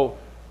 So,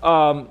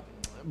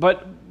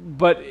 but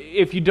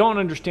if you don't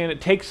understand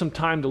it, take some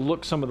time to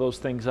look some of those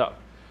things up.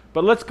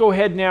 But let's go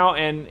ahead now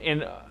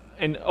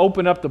and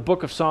open up the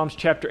book of Psalms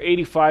chapter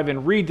 85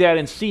 and read that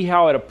and see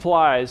how it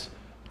applies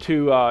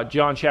to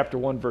John chapter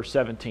 1 verse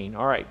 17.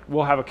 All right,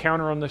 we'll have a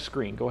counter on the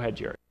screen. Go ahead,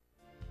 Jared.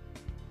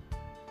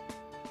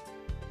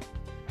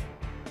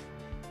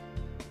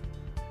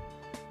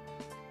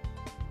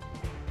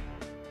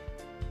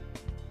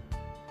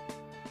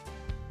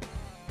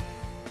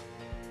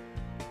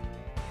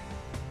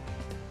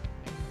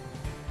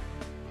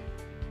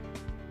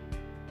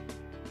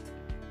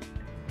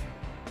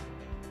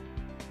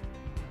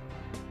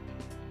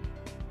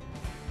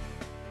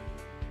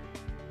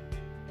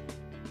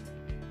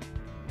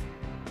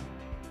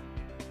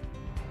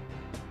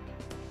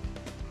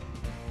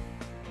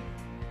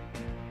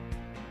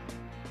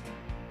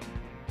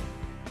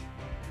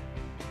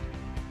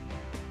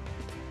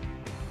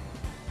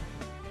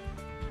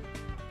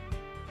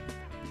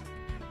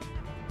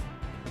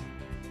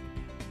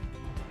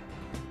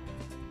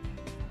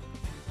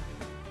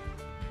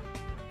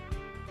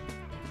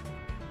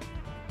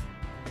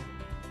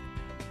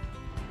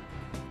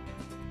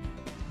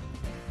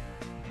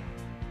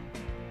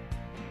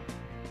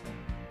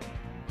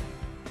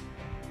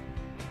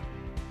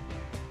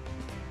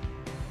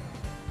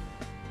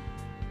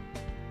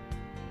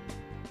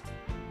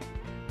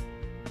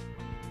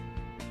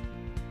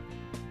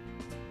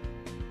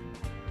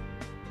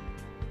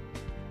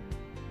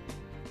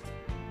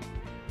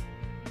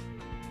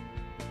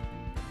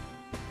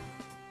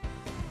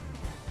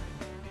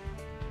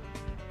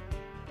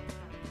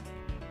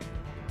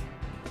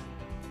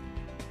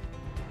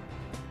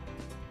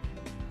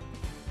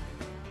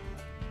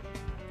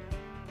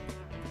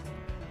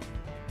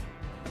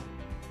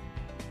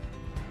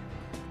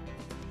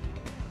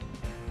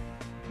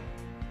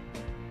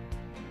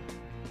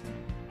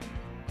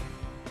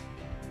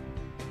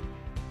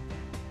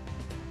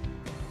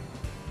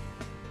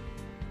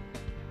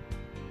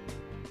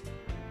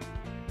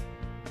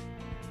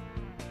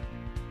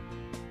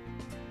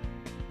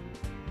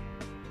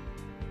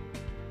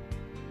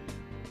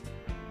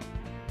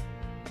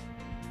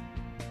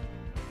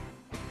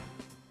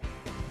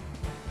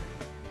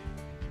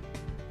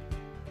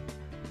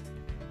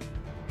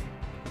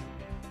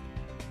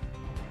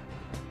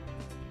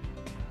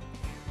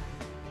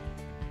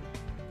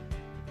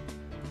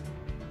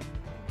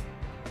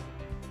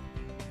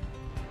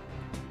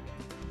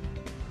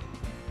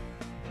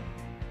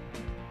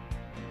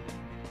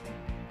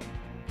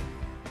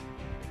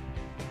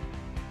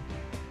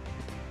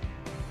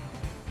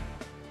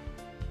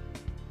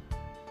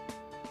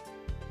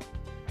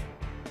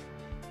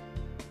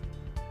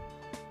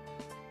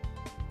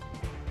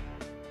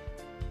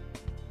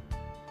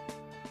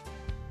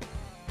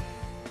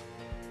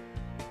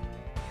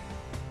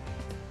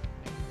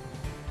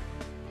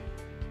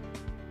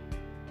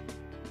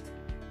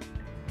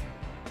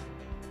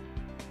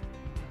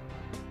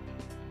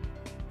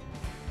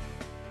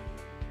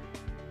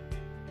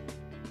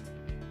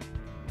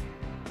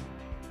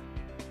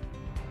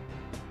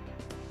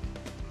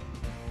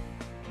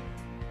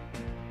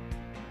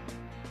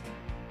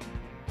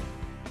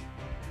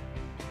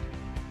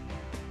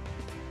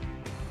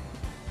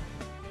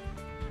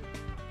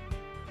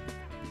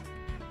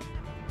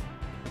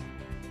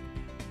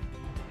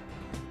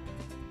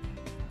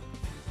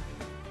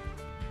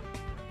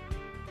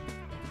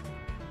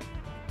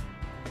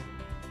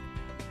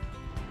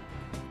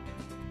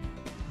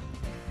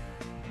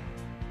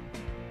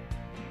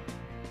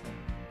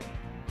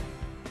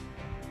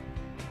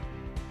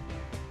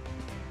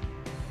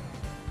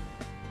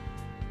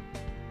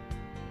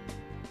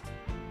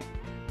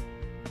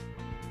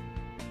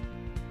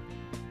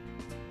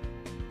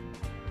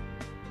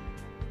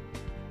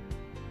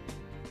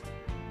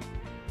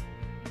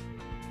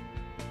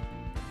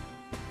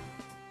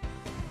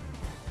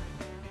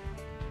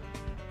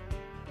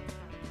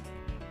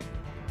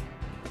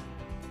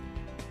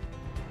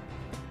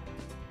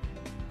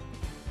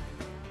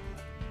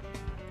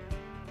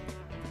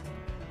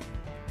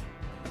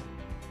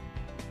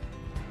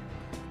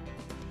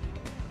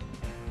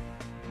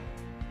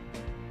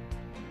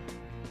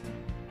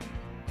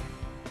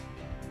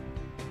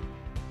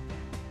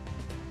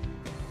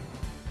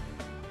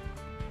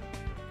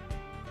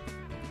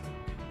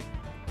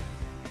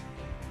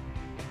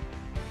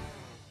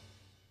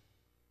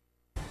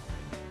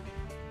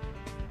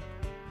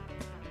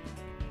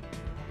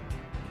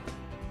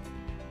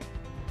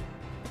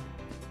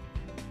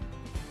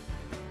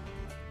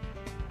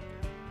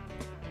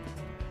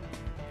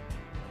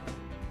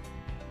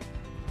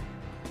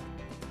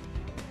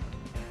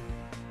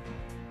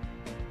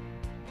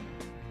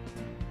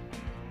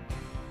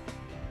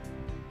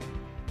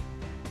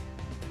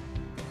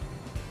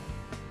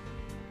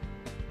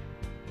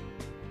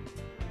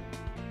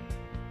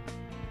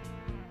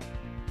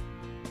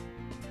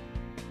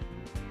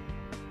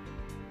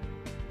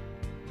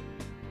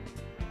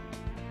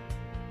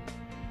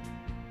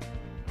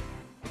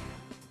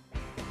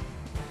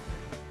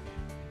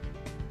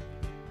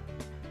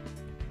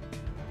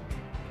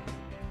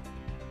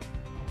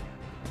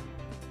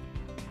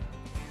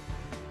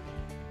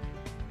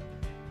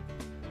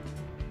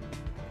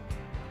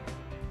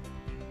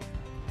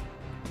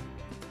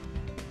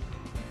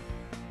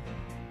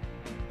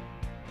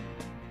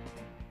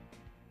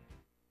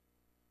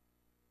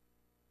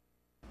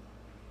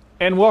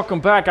 And welcome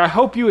back. I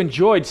hope you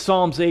enjoyed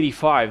Psalms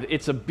 85.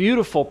 It's a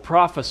beautiful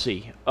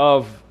prophecy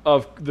of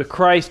the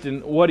Christ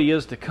and what He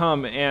is to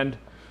come. And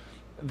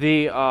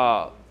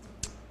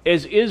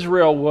as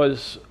Israel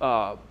was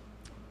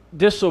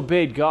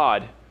disobeyed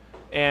God,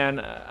 and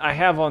I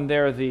have on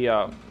there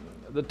the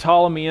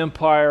Ptolemy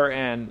Empire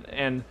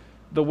and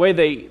the way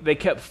they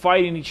kept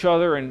fighting each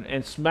other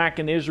and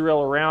smacking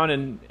Israel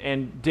around,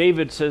 and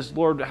David says,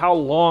 Lord, how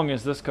long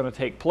is this going to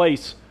take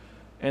place?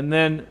 And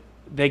then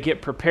they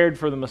get prepared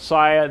for the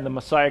Messiah, and the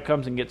Messiah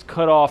comes and gets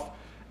cut off.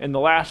 And the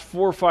last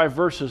 4 or 5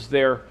 verses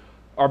there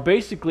are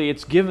basically,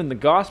 it's given the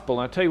gospel.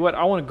 And I tell you what,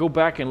 I want to go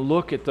back and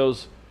look at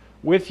those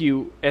with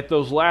you, at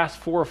those last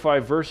 4 or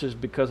 5 verses,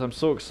 because I'm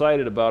so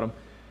excited about them.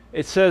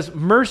 It says,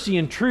 mercy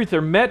and truth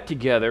are met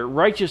together,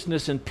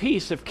 righteousness and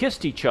peace have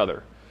kissed each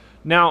other.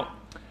 Now,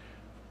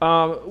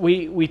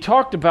 we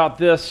talked about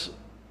this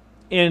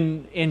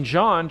in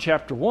John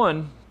chapter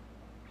 1,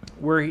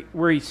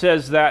 where he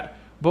says that.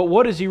 But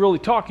what is he really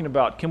talking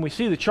about? Can we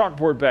see the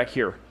chalkboard back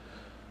here?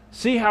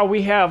 See how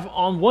we have,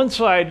 on one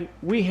side,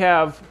 we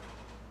have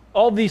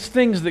all these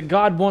things that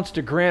God wants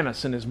to grant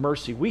us in His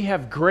mercy. We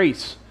have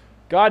grace.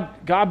 God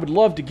would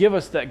love to give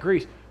us that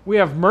grace. We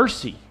have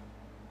mercy.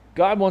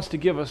 God wants to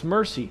give us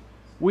mercy.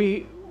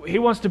 He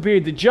wants to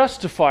be the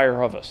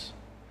justifier of us.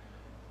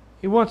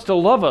 He wants to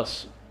love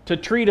us, to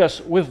treat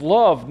us with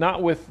love,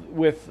 not with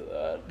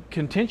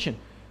contention.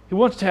 He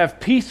wants to have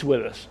peace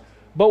with us.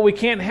 But we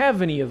can't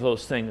have any of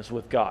those things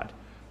with God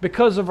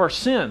because of our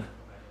sin.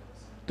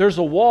 There's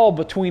a wall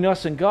between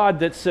us and God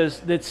that says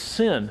that's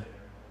sin.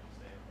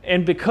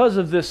 And because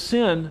of this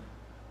sin,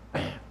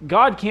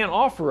 God can't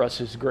offer us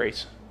His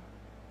grace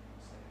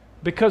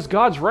because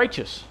God's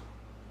righteous.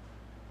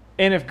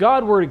 And if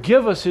God were to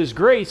give us His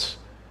grace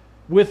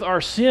with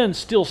our sin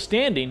still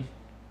standing,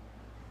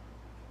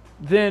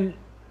 then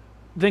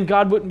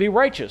God wouldn't be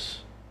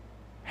righteous.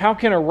 How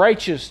can a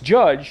righteous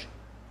judge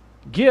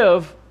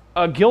give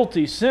a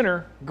guilty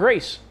sinner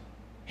grace?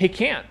 He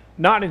can't,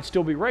 not and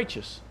still be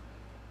righteous.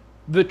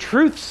 The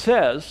truth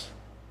says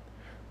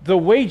the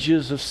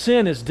wages of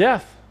sin is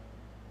death.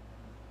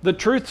 The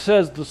truth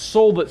says the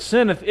soul that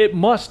sinneth, it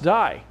must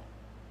die.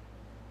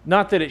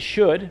 Not that it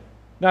should,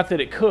 not that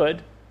it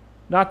could,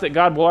 not that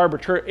God will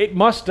arbitrate. It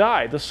must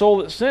die. The soul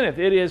that sinneth,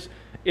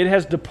 it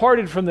has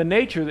departed from the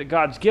nature that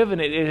God's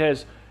given it.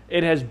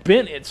 It has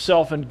bent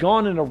itself and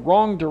gone in a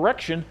wrong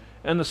direction,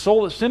 and the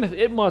soul that sinneth,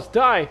 it must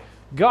die.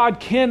 God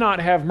cannot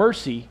have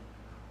mercy,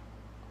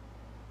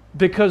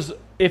 because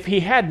if He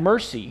had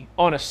mercy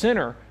on a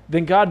sinner,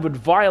 then God would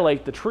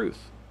violate the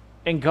truth.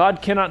 And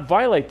God cannot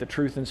violate the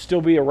truth and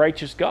still be a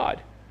righteous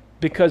God,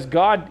 because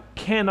God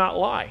cannot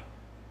lie.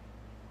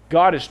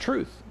 God is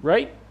truth,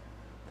 right?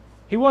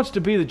 He wants to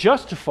be the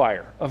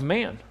justifier of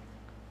man.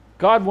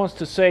 God wants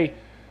to say,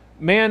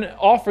 man,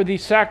 offer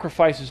these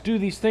sacrifices, do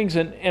these things,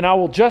 and I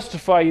will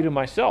justify you to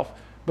myself.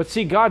 But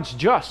see, God's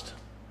just.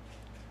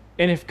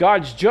 And if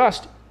God's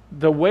just,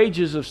 the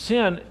wages of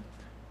sin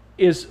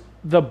is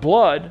the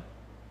blood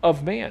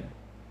of man.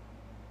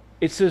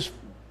 It says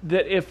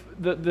that if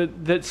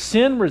that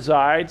sin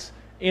resides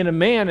in a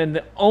man, and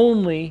the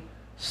only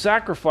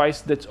sacrifice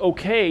that's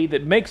okay,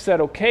 that makes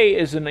that okay,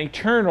 is an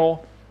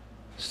eternal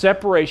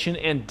separation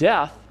and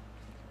death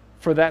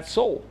for that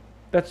soul.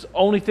 That's the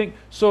only thing.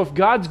 So if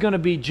God's going to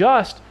be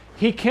just,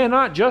 He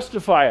cannot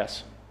justify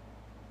us.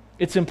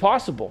 It's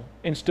impossible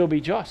and still be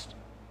just.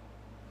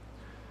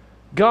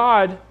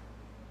 God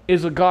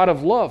is a God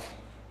of love.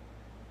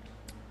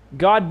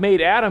 God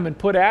made Adam and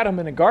put Adam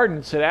in a garden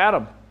and said,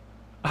 Adam,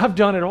 I've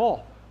done it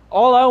all.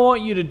 All I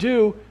want you to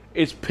do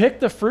is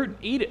pick the fruit and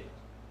eat it.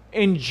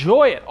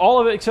 Enjoy it, all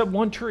of it except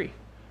one tree.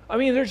 I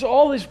mean, there's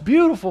all this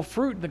beautiful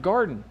fruit in the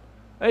garden.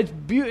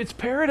 It's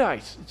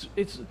paradise.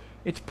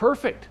 It's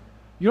perfect.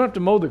 You don't have to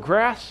mow the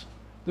grass.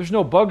 There's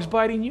no bugs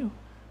biting you.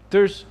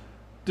 There's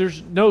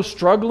no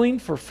struggling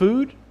for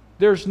food.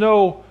 There's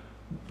no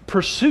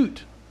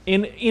pursuit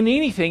in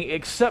anything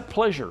except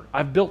pleasure.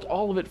 I've built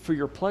all of it for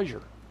your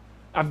pleasure.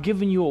 I've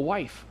given you a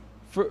wife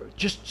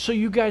just so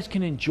you guys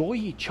can enjoy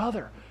each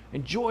other,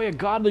 enjoy a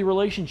godly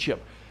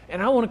relationship.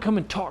 And I want to come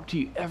and talk to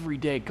you every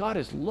day. God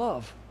is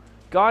love.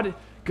 God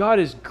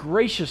is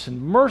gracious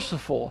and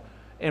merciful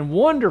and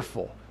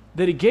wonderful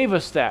that He gave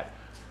us that.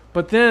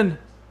 But then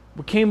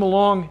we came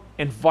along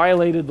and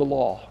violated the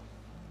law.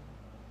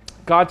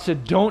 God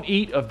said, don't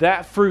eat of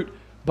that fruit,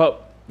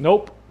 but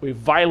nope, we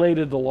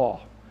violated the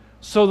law.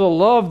 So the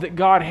love that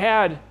God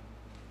had,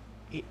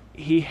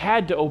 He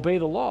had to obey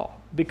the law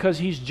because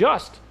He's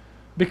just,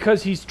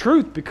 because He's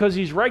truth, because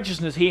He's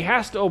righteousness. He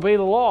has to obey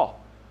the law.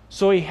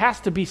 So He has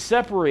to be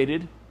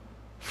separated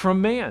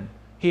from man.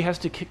 He has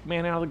to kick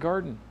man out of the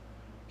garden.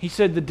 He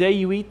said, the day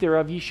you eat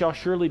thereof, ye shall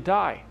surely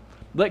die.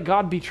 Let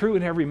God be true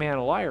and every man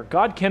a liar.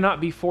 God cannot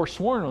be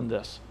forsworn on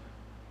this.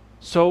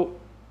 So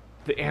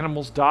the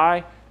animals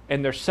die,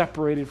 and they're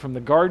separated from the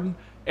garden,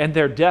 and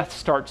their death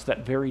starts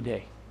that very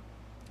day.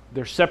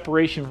 Their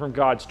separation from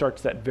God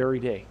starts that very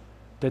day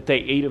that they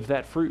ate of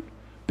that fruit.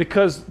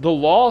 Because the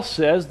law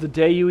says, the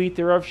day you eat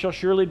thereof shall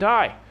surely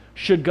die.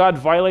 Should God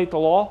violate the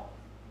law?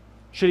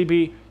 Should he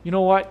be, you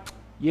know what?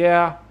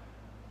 Yeah,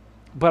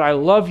 but I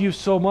love you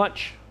so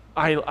much.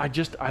 I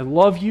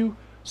love you,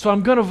 so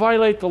I'm going to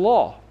violate the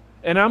law.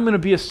 And I'm going to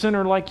be a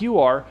sinner like you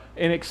are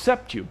and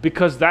accept you,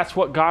 because that's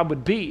what God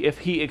would be if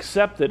he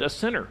accepted a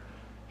sinner.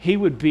 He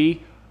would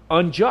be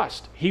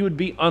unjust. He would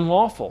be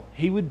unlawful.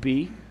 He would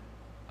be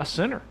a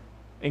sinner.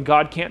 And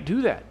God can't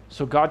do that.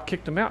 So God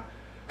kicked him out.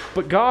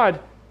 But God,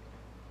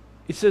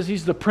 it says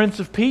he's the Prince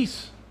of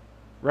Peace,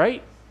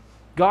 right?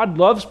 God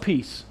loves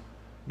peace.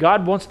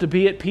 God wants to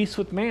be at peace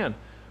with man.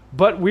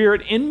 But we're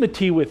at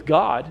enmity with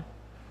God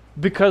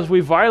because we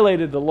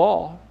violated the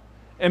law.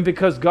 And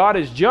because God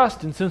is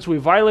just, and since we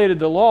violated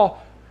the law,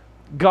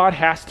 God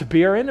has to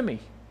be our enemy.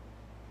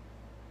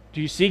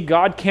 Do you see?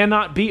 God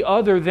cannot be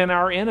other than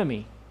our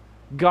enemy.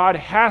 God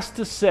has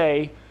to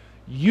say,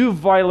 you've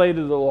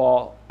violated the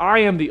law. I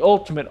am the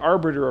ultimate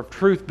arbiter of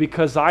truth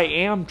because I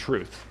am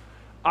truth.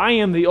 I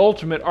am the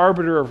ultimate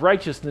arbiter of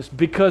righteousness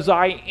because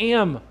I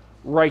am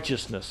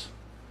righteousness.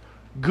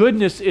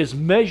 Goodness is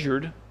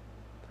measured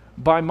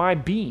by my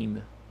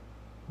being,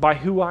 by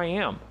who I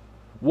am.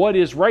 What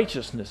is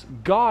righteousness?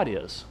 God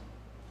is.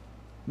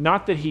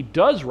 Not that he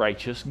does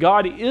righteous.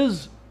 God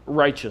is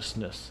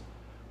righteousness.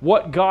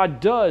 What God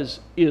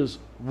does is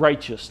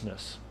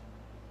righteousness.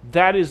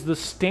 That is the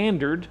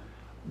standard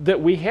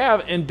that we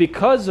have. And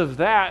because of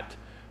that,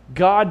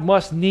 God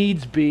must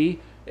needs be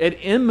at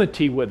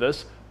enmity with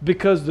us,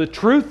 because the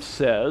truth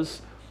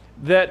says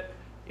that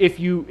if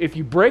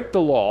you break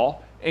the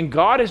law and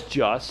God is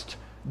just,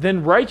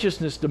 then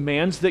righteousness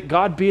demands that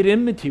God be at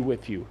enmity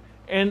with you.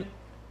 And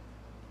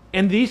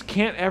these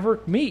can't ever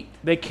meet.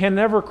 They can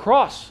never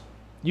cross.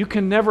 You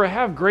can never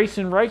have grace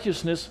and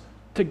righteousness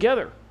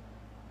together.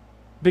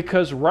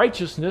 Because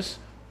righteousness,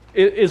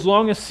 as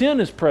long as sin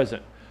is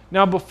present.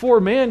 Now, before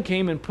man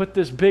came and put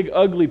this big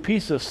ugly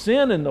piece of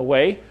sin in the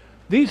way,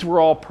 these were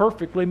all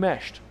perfectly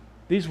meshed.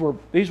 These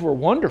were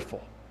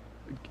wonderful.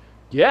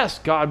 Yes,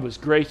 God was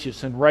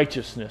gracious and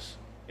righteousness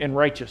and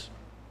righteous.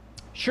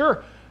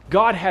 Sure,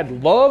 God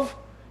had love.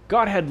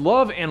 God had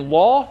love and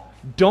law.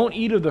 Don't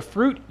eat of the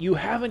fruit. You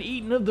haven't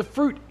eaten of the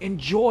fruit.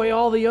 Enjoy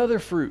all the other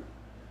fruit.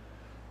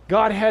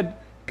 God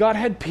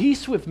had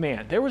peace with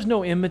man. There was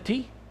no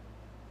enmity.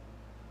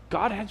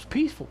 God had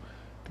peaceful.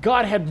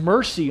 God had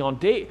mercy on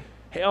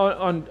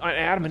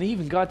Adam and Eve,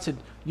 and God said,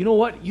 you know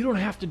what? You don't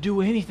have to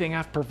do anything.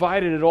 I've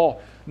provided it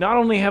all. Not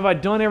only have I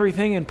done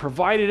everything and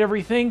provided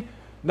everything,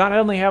 not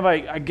only have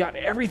I got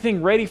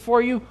everything ready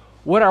for you,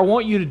 what I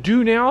want you to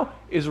do now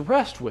is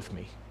rest with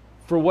me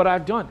for what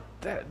I've done.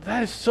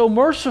 That is so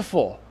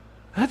merciful.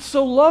 That's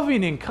so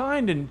loving and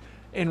kind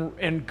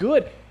and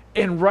good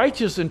and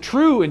righteous and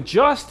true and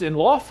just and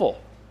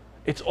lawful.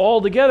 It's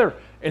all together.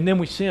 And then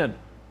we sin.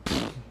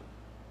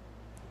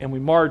 And we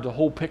marred the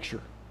whole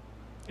picture.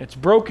 It's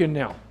broken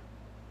now.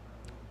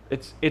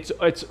 It's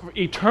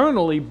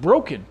eternally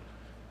broken.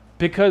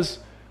 Because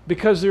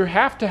you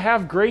have to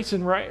have grace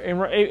and right.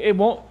 And it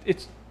won't.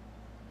 It's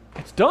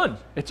done.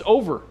 It's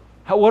over.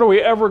 What are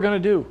we ever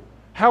going to do?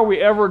 How are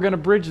we ever going to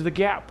bridge the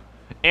gap?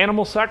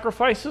 Animal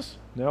sacrifices?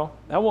 No,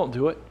 that won't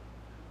do it.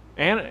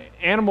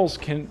 Animals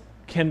can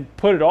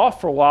put it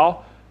off for a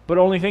while, but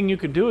the only thing you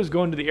can do is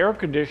go into the air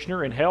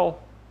conditioner in hell.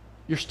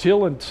 You're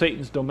still in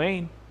Satan's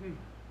domain.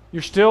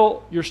 You're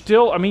still,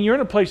 I mean, you're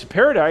in a place of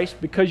paradise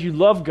because you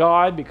love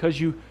God, because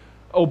you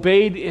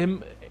obeyed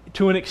him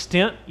to an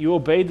extent. You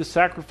obeyed the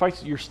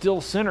sacrifice. You're still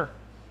a sinner.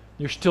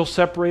 You're still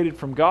separated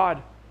from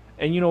God.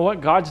 And you know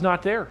what? God's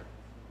not there.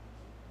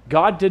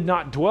 God did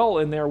not dwell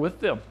in there with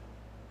them.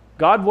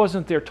 God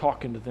wasn't there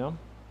talking to them.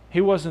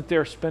 He wasn't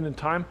there spending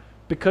time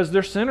because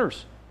they're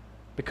sinners,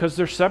 because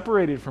they're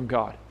separated from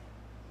God.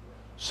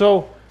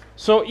 So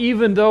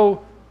even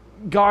though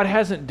God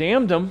hasn't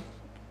damned them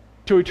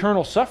to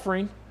eternal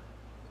suffering,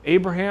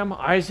 Abraham,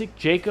 Isaac,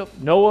 Jacob,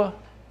 Noah,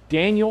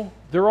 Daniel,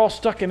 they're all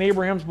stuck in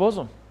Abraham's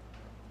bosom.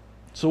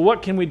 So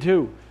what can we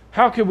do?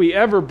 How can we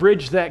ever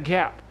bridge that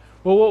gap?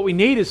 Well, what we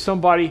need is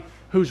somebody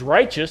who's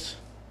righteous,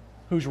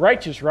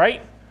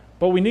 right?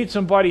 But we need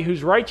somebody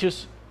who's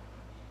righteous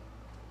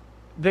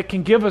that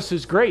can give us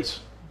his grace,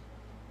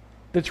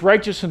 that's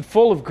righteous and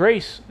full of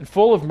grace and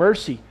full of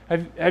mercy.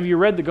 Have you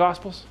read the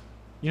Gospels?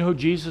 You know who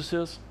Jesus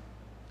is?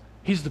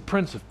 He's the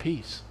Prince of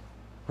Peace,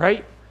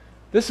 right?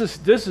 This is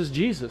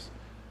Jesus.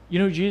 You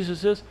know who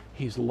Jesus is?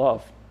 He's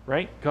love,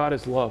 right? God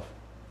is love.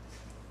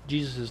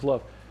 Jesus is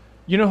love.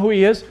 You know who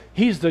he is?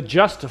 He's the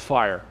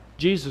justifier.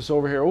 Jesus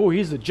over here, oh,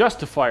 he's the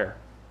justifier.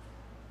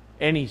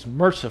 And he's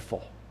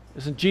merciful.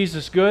 Isn't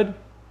Jesus good?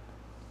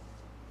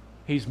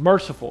 He's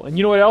merciful. And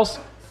you know what else?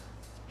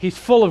 He's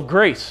full of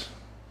grace.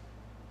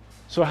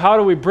 So how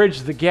do we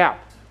bridge the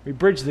gap? We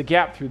bridge the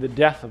gap through the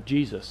death of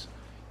Jesus.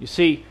 You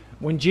see,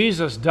 when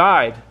Jesus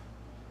died,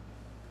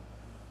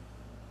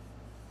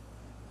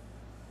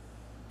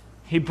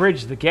 he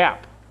bridged the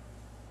gap.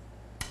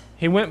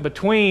 He went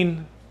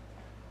between,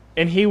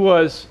 and he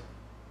was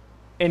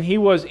in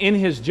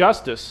his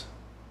justice,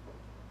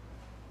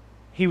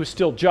 he was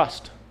still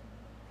just.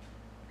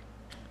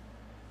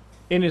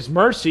 In his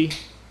mercy,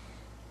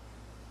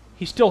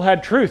 he still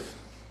had truth.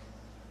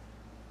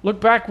 Look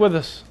back with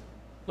us.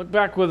 Look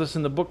back with us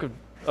in the book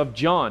of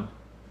John.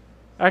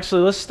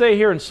 Actually, let's stay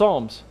here in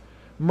Psalms.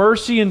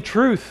 Mercy and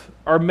truth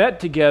are met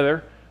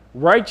together.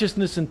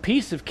 Righteousness and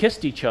peace have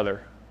kissed each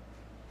other.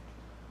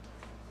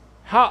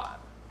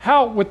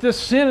 How with this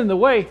sin in the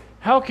way,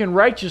 how can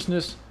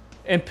righteousness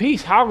and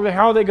peace, how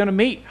are they going to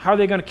meet? How are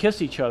they going to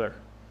kiss each other?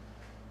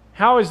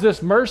 How is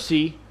this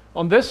mercy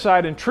on this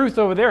side and truth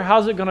over there,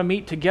 how's it going to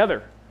meet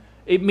together?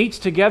 It meets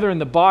together in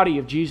the body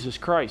of Jesus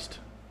Christ.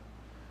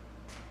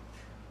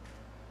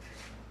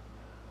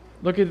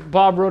 Look at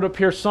Bob wrote up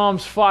here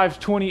Psalms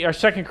 5:20 or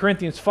 2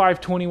 Corinthians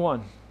 5:21.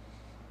 It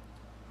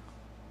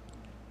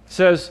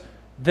says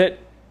that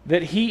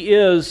he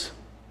is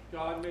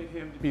God made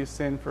him to be a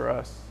sin for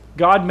us.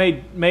 God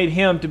made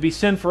him to be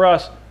sin for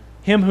us,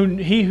 he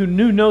who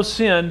knew no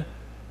sin,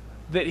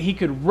 that he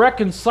could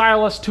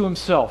reconcile us to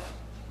himself.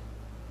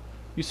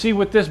 You see,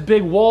 with this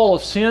big wall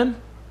of sin,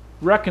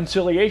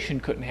 reconciliation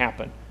couldn't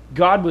happen.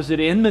 God was at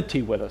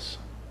enmity with us.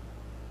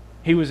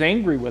 He was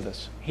angry with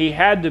us. He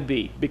had to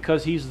be,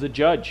 because he's the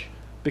judge,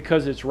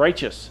 because it's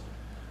righteous.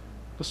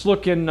 Let's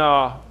look in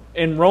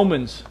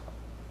Romans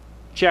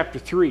chapter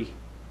 3.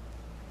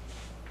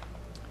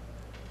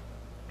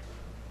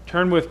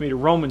 Turn with me to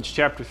Romans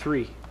chapter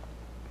 3.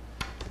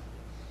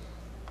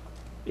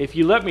 If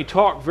you let me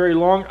talk very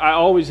long, I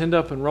always end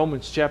up in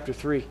Romans chapter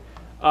 3.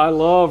 I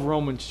love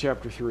Romans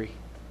chapter 3.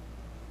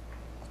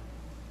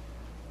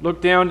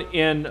 Look down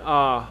in,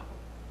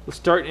 let's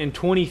start in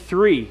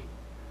 23.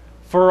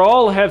 For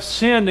all have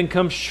sinned and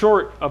come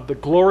short of the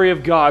glory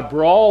of God.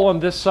 We're all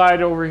on this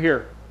side over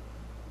here.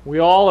 We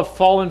all have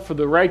fallen for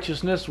the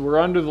righteousness. We're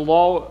under the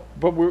law,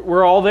 but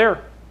we're all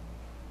there.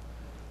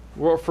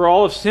 For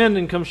all have sinned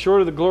and come short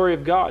of the glory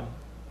of God.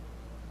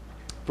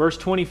 Verse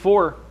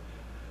 24.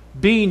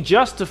 Being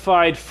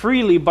justified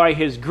freely by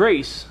his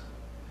grace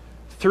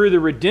through the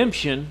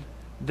redemption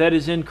that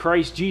is in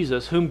Christ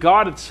Jesus, whom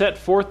God hath set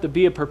forth to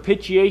be a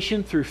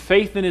propitiation through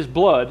faith in his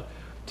blood,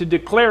 to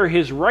declare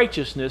his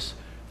righteousness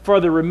for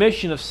the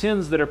remission of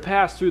sins that are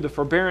past through the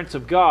forbearance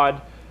of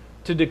God,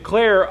 to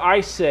declare,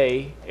 I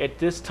say, at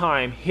this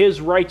time,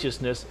 his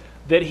righteousness,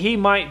 that he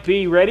might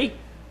be, ready,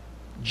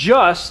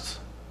 just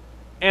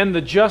and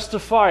the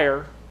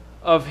justifier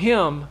of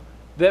him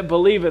that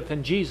believeth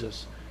in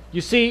Jesus.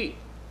 You see,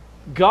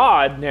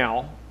 God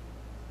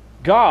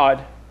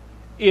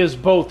is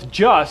both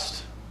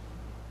just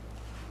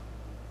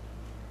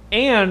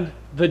and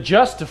the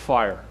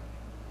justifier.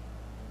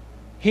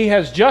 He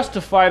has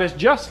justified us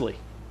justly.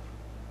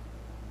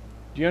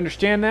 Do you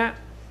understand that?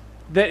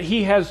 That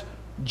he has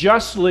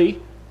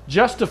justly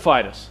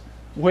justified us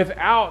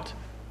without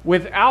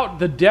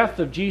the death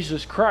of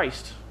Jesus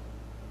Christ.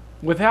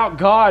 Without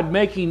God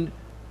making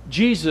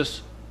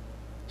Jesus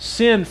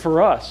sin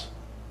for us,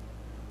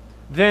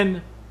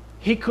 then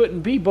he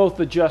couldn't be both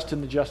the just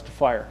and the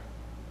justifier.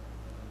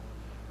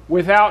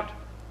 Without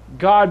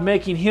God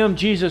making him,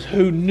 Jesus,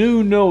 who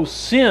knew no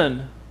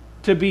sin,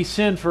 to be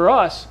sin for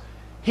us,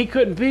 he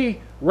couldn't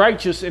be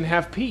righteous and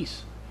have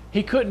peace.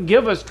 He couldn't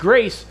give us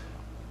grace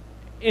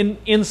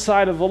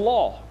inside of the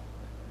law.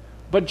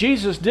 But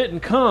Jesus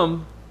didn't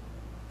come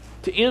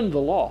to end the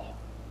law.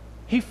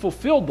 He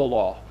fulfilled the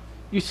law.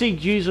 You see,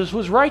 Jesus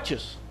was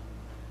righteous.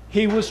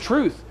 He was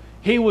truth.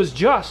 He was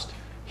just.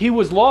 He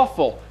was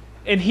lawful.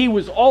 And he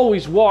was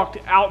always walked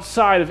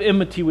outside of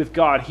enmity with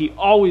God. He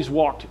always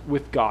walked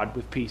with God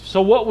with peace.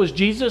 So what was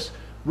Jesus?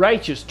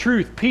 Righteous,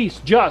 truth,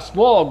 peace, just,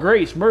 law,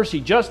 grace, mercy,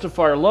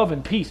 justifier, love,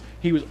 and peace.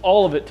 He was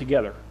all of it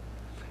together.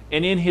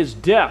 And in his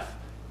death,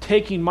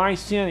 taking my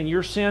sin and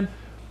your sin,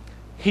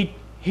 he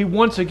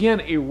once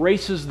again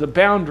erases the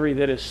boundary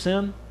that is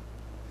sin.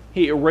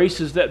 He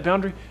erases that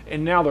boundary,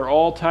 and now they're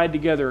all tied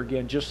together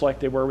again, just like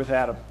they were with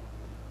Adam.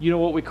 You know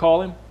what we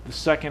call him? The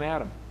second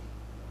Adam.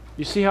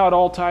 You see how it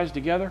all ties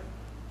together?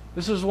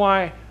 This is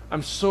why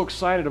I'm so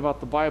excited about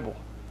the Bible.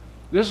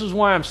 This is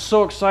why I'm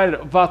so excited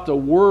about the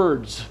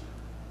words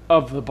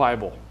of the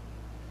Bible.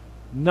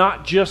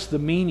 Not just the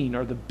meaning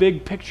or the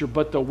big picture,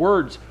 but the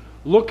words.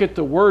 Look at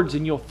the words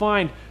and you'll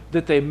find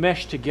that they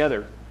mesh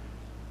together.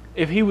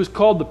 If he was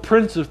called the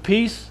Prince of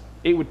Peace,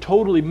 it would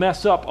totally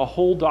mess up a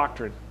whole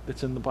doctrine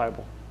that's in the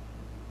Bible.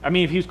 I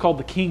mean, if he was called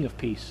the King of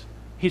Peace,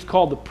 he's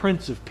called the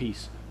Prince of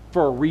Peace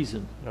for a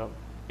reason. Yep.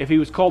 If he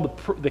was called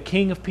the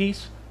King of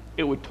Peace,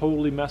 it would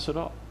totally mess it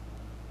up.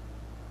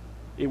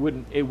 It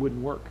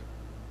wouldn't work.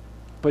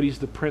 But he's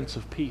the Prince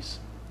of Peace.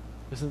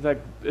 Isn't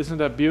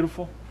that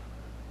beautiful?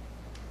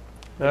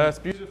 That's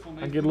beautiful.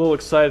 I get a little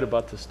excited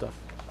about this stuff.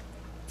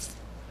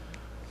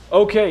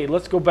 Okay,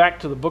 let's go back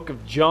to the book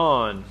of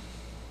John.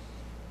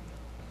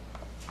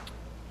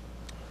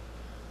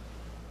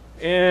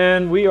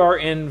 And we are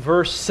in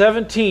verse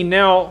 17.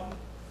 Now,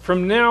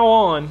 from now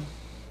on,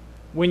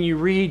 when you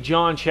read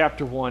John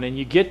chapter 1 and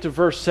you get to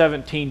verse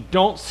 17,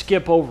 don't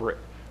skip over it.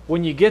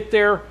 When you get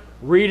there,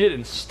 read it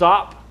and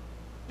stop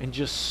and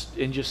just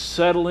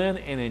settle in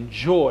and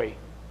enjoy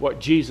what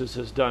Jesus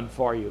has done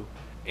for you.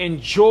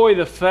 Enjoy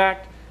the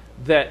fact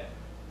that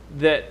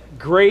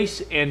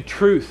grace and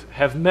truth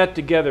have met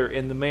together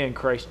in the man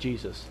Christ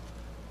Jesus.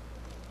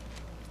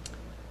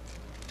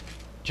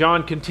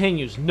 John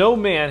continues, "No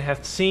man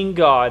hath seen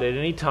God at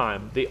any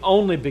time, the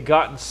only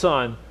begotten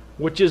Son,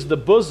 which is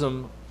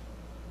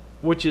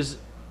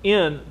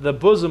in the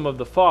bosom of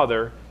the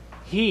Father,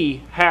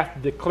 he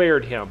hath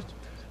declared him."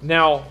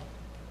 Now,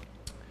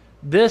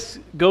 this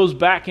goes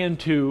back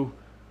into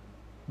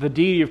the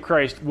deity of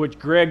Christ, which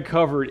Greg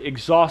covered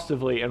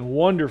exhaustively and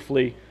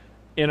wonderfully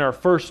in our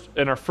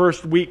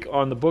first week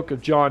on the book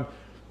of John.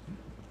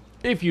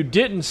 If you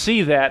didn't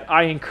see that,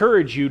 I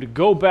encourage you to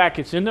go back.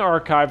 It's in the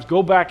archives.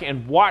 Go back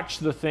and watch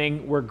the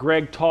thing where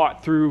Greg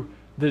taught through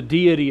the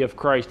deity of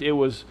Christ. It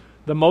was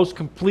the most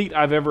complete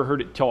I've ever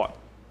heard it taught.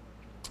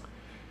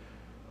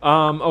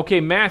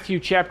 Okay, Matthew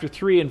chapter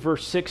 3 and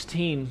verse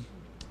 16.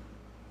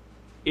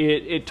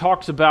 It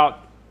talks about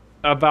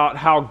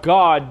how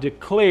God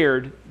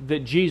declared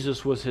that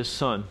Jesus was his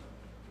Son.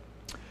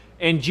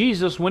 "And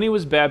Jesus, when he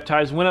was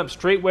baptized, went up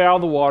straightway out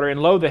of the water,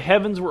 and lo, the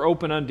heavens were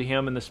opened unto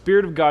him, and the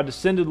Spirit of God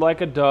descended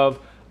like a dove,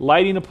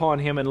 lighting upon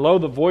him. And lo,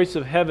 the voice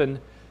from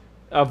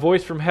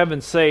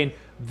heaven, saying,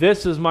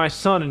 This is my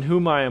Son, in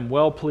whom I am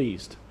well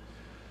pleased."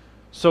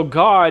 So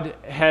God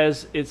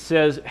has, it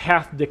says,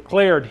 hath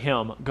declared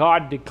him.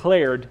 God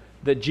declared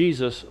that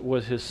Jesus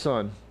was his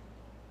Son.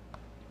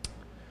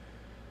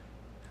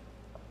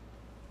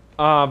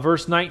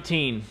 Verse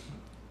 19.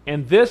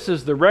 "And this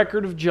is the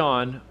record of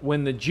John,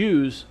 when the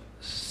Jews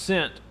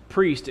sent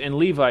priests and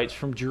Levites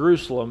from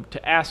Jerusalem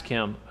to ask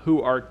him,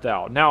 Who art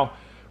thou?" Now,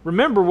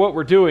 remember what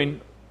we're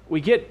doing.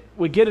 We get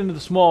into the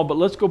small, but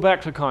let's go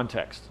back to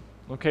context.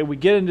 Okay, we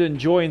get into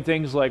enjoying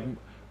things like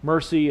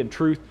mercy and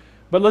truth,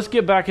 but let's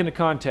get back into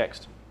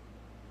context.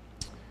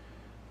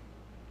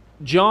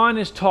 John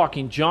is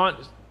talking.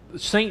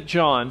 St.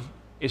 John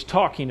is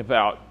talking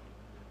about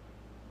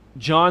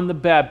John the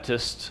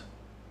Baptist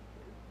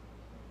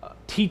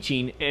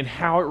teaching and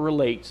how it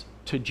relates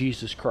to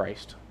Jesus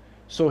Christ.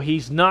 So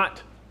he's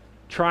not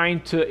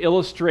trying to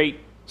illustrate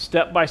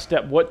step by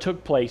step what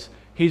took place.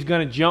 He's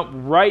going to jump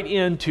right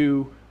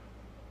into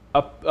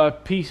a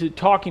piece of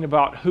talking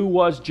about who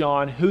was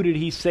John, who did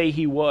he say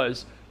he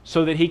was,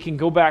 so that he can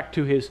go back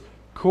to his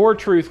core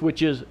truth,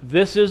 which is,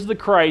 this is the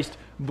Christ,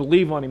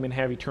 believe on him and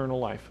have eternal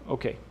life.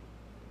 Okay.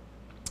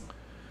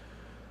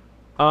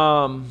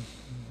 So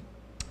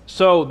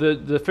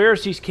the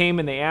Pharisees came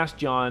and they asked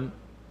John,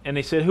 and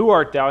they said, "Who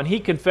art thou?" And he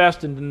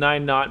confessed and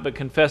denied not, but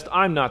confessed,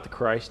 "I'm not the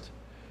Christ."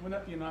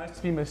 Wouldn't that be nice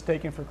to be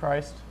mistaken for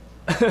Christ?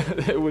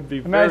 It would be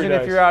Imagine very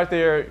nice. if you're out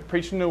there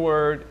preaching the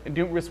word and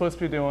doing what you're supposed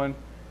to be doing,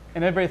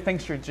 and everybody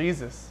thinks you're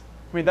Jesus.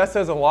 I mean, that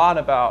says a lot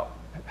about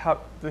how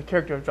the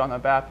character of John the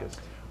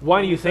Baptist.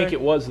 Why do you think it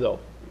was, though?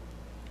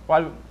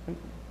 Why do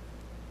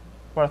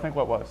I think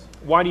what was?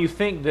 Why do you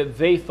think that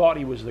they thought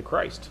he was the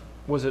Christ?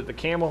 Was it the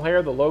camel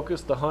hair, the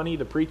locust, the honey,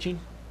 the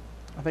preaching?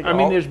 I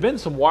mean, there's been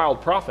some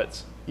wild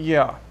prophets.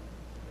 Yeah.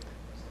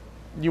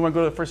 You want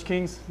to go to 1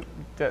 Kings?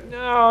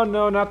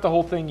 No, not the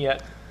whole thing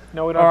yet.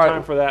 No, we don't have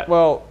time for that.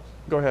 Well,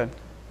 go ahead.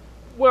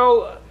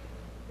 Well,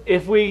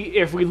 if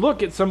we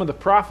look at some of the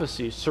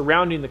prophecies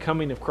surrounding the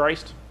coming of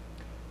Christ,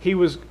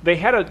 they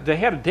had a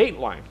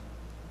dateline,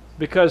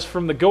 because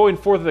from the going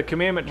forth of the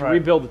commandment to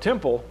rebuild the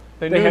temple,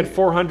 they had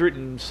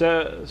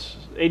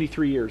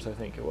 483 years, I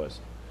think it was.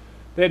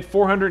 They had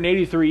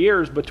 483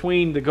 years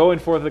between the going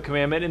forth of the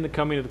commandment and the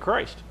coming of the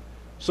Christ.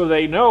 So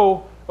they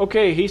know,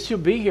 okay, he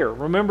should be here.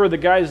 Remember the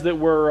guys that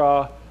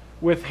were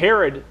with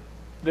Herod,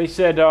 they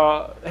said,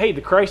 hey,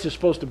 the Christ is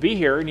supposed to be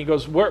here. And he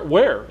goes,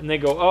 where? And they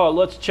go, oh,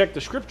 let's check the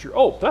scripture.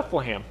 Oh,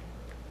 Bethlehem.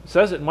 It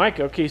says it in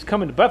Micah. Okay, he's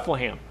coming to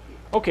Bethlehem.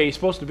 Okay, he's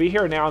supposed to be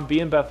here now and be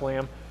in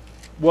Bethlehem.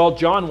 Well,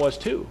 John was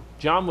too.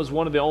 John was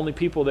one of the only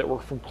people that were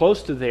from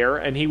close to there,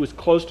 and he was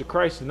close to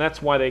Christ, and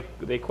that's why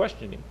they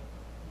questioned him.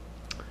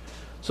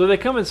 So they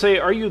come and say,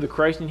 are you the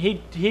Christ? And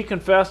he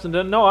confessed and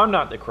said, no, I'm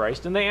not the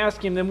Christ. And they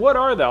ask him, then what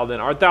art thou then?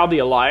 Art thou the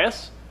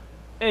Elias?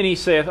 And he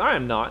saith, I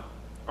am not.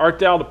 Art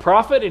thou the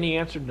prophet? And he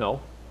answered,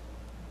 no.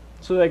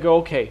 So they go,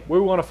 okay,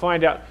 we want to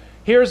find out.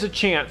 Here's a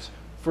chance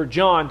for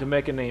John to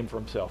make a name for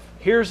himself.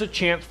 Here's a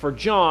chance for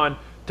John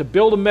to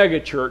build a mega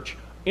church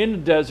in the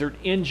desert,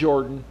 in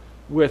Jordan,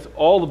 with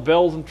all the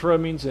bells and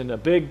trimmings and a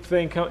big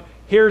thing coming.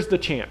 Here's the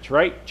chance,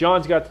 right?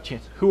 John's got the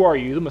chance. Who are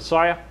you, the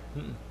Messiah?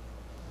 Mm-mm.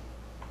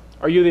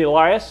 Are you the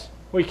Elias?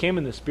 Well, he came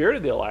in the spirit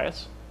of the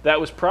Elias. That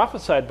was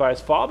prophesied by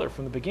his father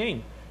from the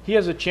beginning. He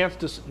has a chance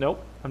to...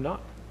 Nope, I'm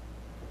not.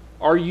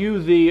 Are you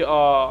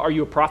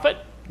a prophet?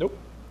 Nope.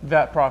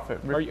 That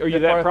prophet. Are you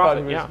that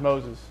prophet? Yeah.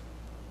 Moses.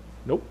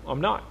 Nope, I'm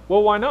not.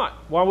 Well, why not?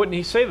 Why wouldn't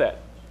he say that?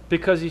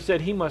 Because he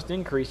said he must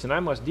increase and I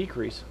must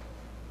decrease.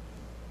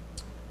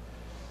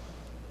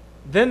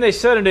 Then they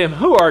said unto him,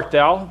 who art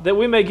thou, that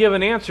we may give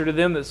an answer to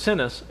them that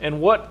sent us?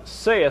 And what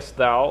sayest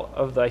thou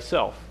of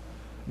thyself?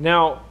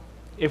 Now,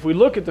 if we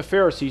look at the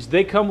Pharisees,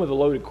 they come with a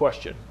loaded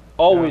question.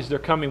 Always they're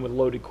coming with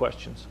loaded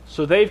questions.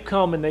 So they've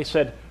come and they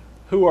said,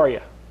 who are you?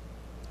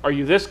 Are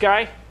you this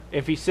guy?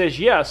 If he says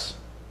yes,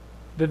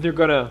 then they're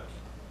going to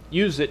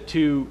use it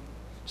to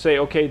say,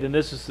 okay, then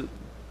this is...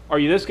 Are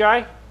you this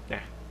guy? Nah.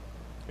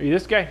 Are you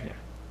this guy? Nah.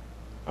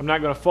 I'm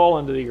not going to fall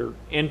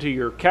into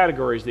your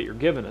categories that you're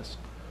giving us.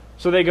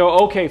 So they go,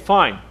 okay,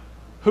 fine.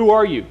 Who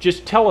are you?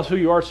 Just tell us who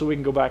you are so we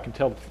can go back and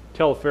tell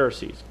the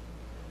Pharisees.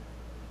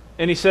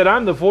 And he said,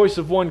 I'm the voice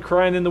of one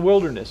crying in the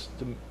wilderness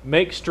to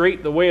make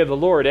straight the way of the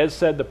Lord, as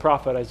said the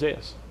prophet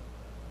Isaiah.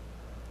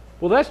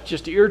 Well, that's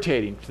just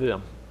irritating to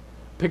them,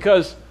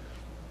 because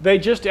they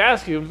just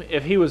asked him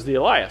if he was the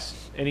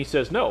Elias. And he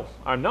says, no,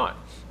 I'm not.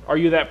 Are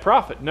you that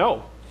prophet?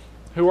 No.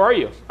 Who are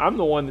you? I'm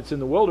the one that's in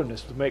the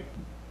wilderness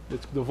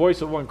it's the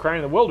voice of one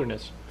crying in the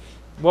wilderness.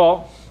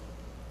 Well,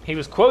 he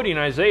was quoting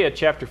Isaiah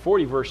chapter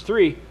 40, verse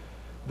 3,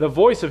 the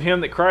voice of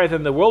him that crieth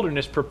in the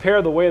wilderness,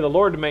 prepare the way of the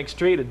Lord to make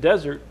straight a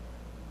desert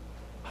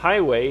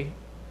highway,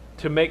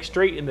 to make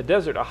straight in the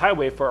desert a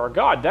highway for our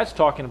God. That's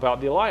talking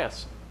about the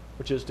Elias,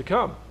 which is to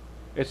come.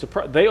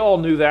 They all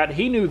knew that.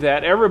 He knew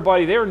that.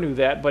 Everybody there knew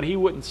that, but he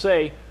wouldn't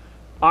say,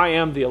 I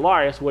am the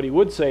Elias. What he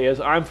would say is,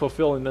 I'm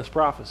fulfilling this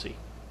prophecy.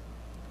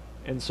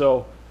 And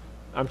so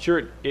I'm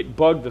sure it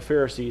bugged the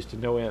Pharisees to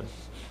no end.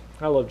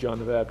 I love John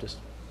the Baptist.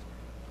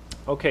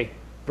 Okay,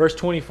 verse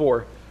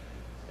 24.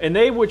 And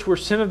they which were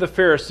sent of the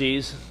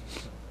Pharisees,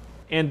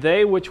 and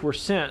they which were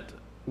sent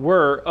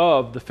were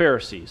of the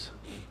Pharisees.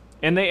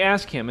 And they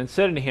asked him, and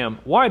said unto him,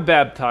 Why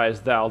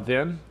baptize thou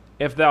then,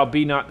 if thou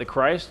be not the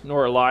Christ,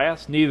 nor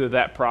Elias, neither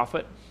that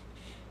prophet?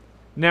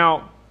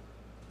 Now,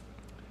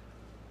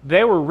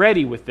 they were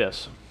ready with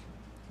this.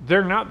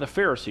 They're not the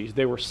Pharisees.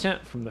 They were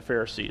sent from the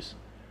Pharisees.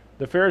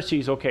 The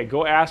Pharisees, okay,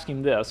 go ask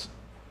him this,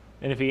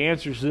 and if he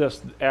answers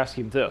this, ask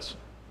him this.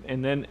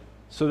 And then,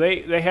 so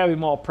they have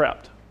him all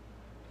prepped.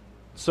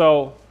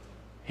 So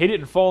he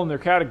didn't fall in their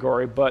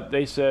category, but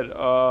they said,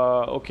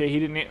 okay, he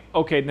didn't,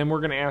 okay, then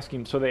we're going to ask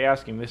him. So they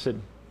asked him,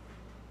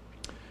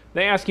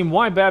 they asked him,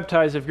 why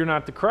baptize if you're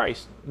not the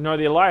Christ, nor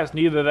the Elias,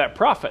 neither that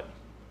prophet?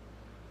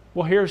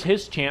 Well, here's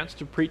his chance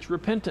to preach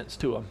repentance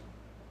to them,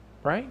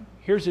 right?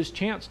 Here's his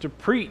chance to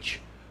preach,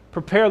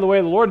 prepare the way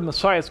of the Lord, the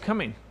Messiah is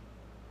coming.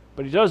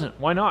 But he doesn't.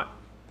 Why not?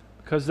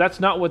 Because that's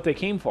not what they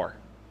came for.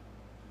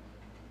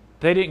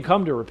 They didn't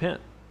come to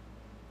repent.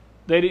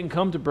 They didn't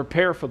come to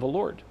prepare for the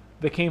Lord.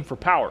 They came for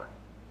power.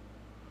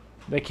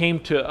 They came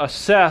to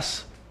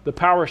assess the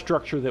power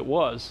structure that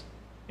was,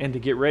 and to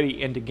get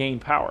ready and to gain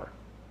power.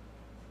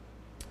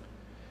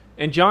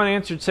 And John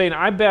answered, saying,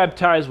 I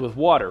baptize with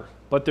water,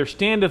 but there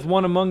standeth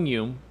one among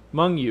you,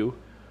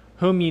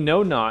 whom ye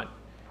know not.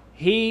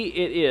 He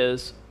it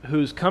is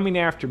whose coming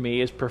after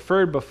me is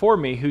preferred before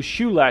me, whose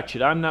shoe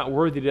latchet I'm not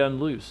worthy to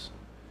unloose.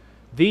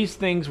 These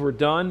things were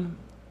done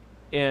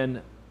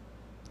in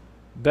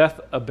Beth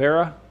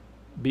Abara,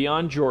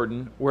 beyond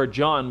Jordan, where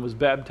John was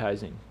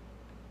baptizing.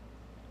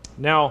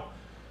 Now,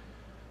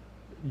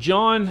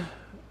 John,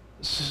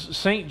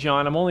 St.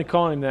 John, I'm only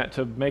calling him that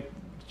to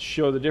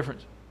show the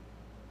difference.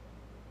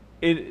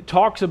 It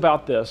talks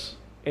about this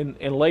and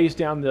lays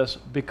down this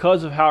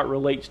because of how it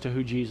relates to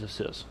who Jesus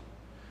is.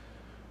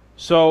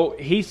 So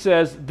he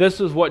says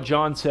this is what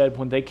John said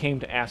when they came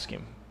to ask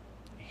him.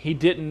 He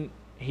didn't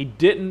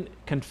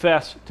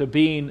confess to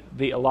being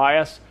the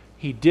Elias.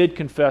 He did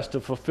confess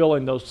to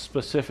fulfilling those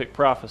specific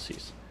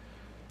prophecies.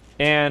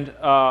 And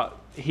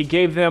he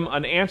gave them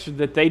an answer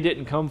that they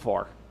didn't come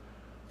for.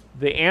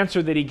 The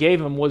answer that he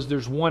gave them was,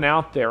 there's one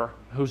out there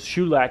whose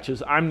shoe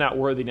latches I'm not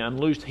worthy to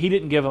unloose. He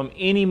didn't give them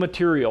any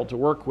material to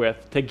work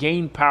with, to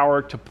gain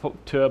power,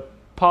 to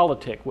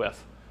politic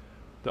with.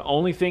 The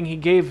only thing he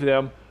gave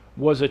them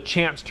was a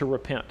chance to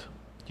repent.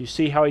 Do you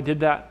see how he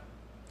did that?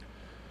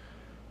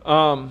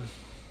 And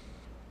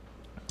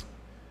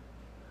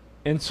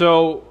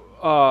so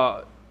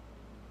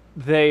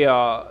they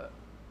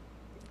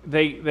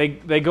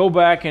go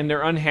back and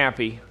they're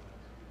unhappy,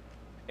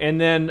 and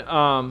then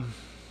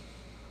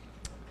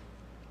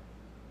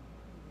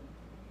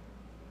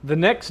the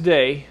next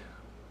day,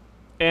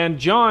 and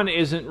John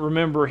isn't,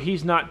 remember,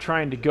 he's not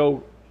trying to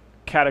go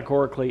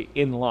categorically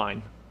in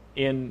line,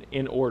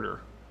 in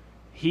order.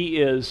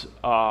 He is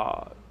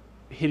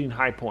hitting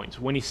high points.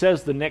 When he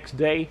says the next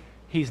day,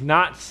 he's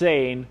not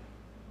saying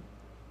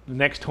the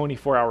next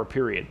 24-hour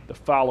period, the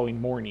following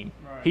morning.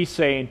 Right. He's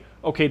saying,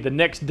 okay, the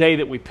next day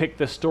that we pick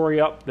this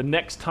story up, the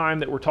next time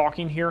that we're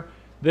talking here,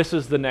 this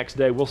is the next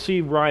day. We'll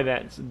see why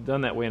that's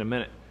done that way in a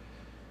minute.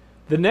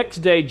 The next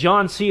day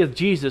John seeth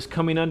Jesus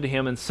coming unto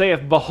him, and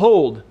saith,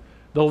 Behold,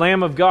 the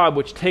Lamb of God,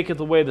 which taketh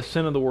away the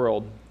sin of the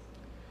world.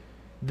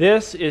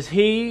 This is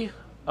he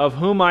of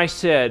whom I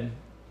said,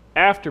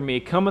 After me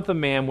cometh a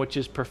man which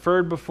is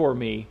preferred before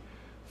me,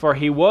 for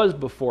he was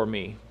before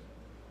me.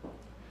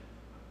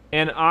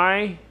 And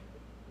I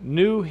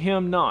knew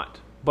him not,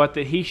 but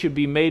that he should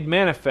be made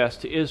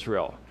manifest to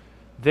Israel.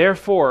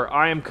 Therefore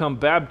I am come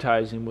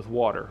baptizing with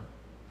water.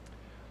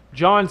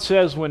 John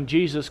says when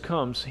Jesus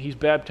comes, he's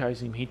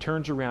baptizing him. He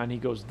turns around, he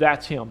goes,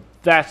 that's him.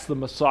 That's the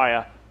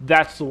Messiah.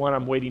 That's the one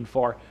I'm waiting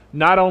for.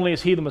 Not only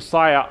is he the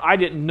Messiah, I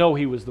didn't know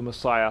he was the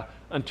Messiah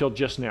until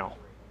just now.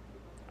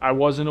 I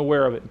wasn't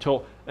aware of it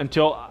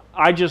until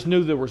I just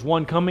knew there was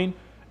one coming,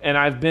 and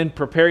I've been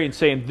preparing and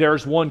saying,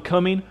 there's one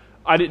coming.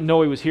 I didn't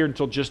know he was here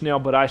until just now,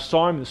 but I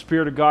saw him. The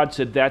Spirit of God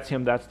said, that's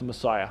him. That's the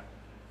Messiah.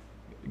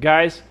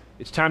 Guys,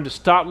 it's time to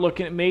stop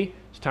looking at me.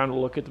 It's time to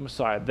look at the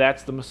Messiah.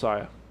 That's the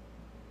Messiah.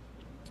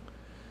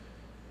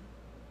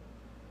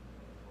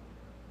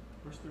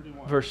 Verse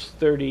 31. Verse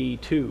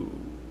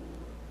 32.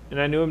 And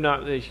I knew him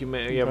not.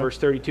 Verse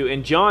 32.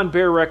 And John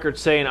bare record,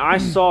 saying, I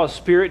saw a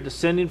spirit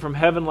descending from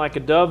heaven like a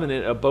dove, and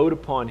it abode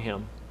upon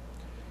him.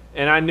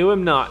 And I knew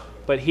him not,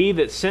 but he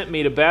that sent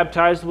me to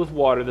baptize with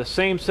water, the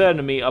same said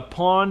unto me,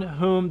 Upon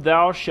whom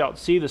thou shalt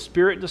see the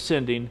Spirit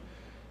descending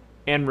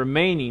and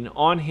remaining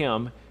on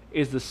him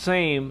is the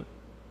same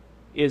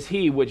is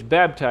he which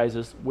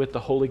baptizes with the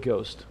Holy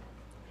Ghost.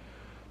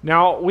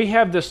 Now, we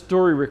have this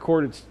story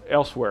recorded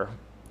elsewhere.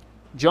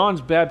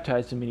 John's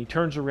baptized him, and he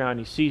turns around,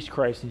 he sees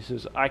Christ, and he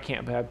says, I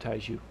can't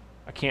baptize you.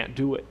 I can't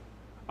do it.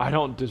 I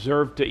don't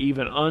deserve to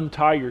even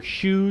untie your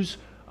shoes.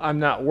 I'm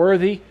not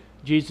worthy.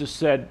 Jesus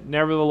said,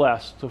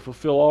 nevertheless, to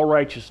fulfill all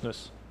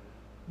righteousness,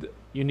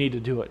 you need to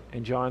do it.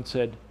 And John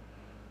said,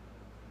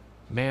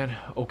 man,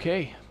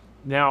 okay.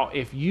 Now,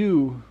 if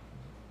you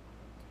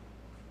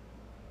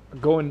are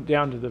going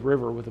down to the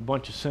river with a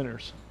bunch of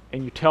sinners,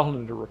 and you're telling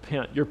them to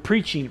repent, you're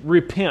preaching,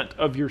 repent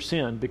of your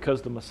sin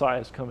because the Messiah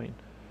is coming.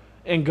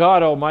 And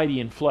God Almighty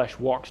in flesh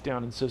walks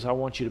down and says, I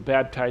want you to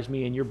baptize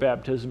me in your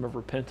baptism of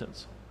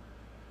repentance.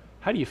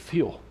 How do you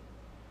feel?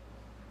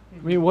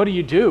 I mean, what do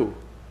you do?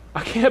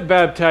 I can't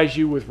baptize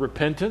you with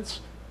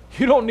repentance.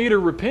 You don't need to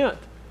repent.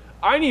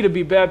 I need to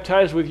be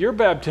baptized with your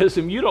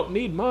baptism. You don't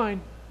need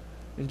mine.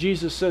 And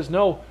Jesus says,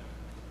 no,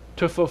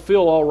 to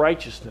fulfill all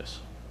righteousness.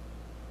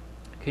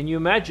 Can you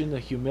imagine the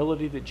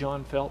humility that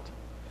John felt?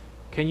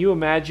 Can you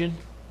imagine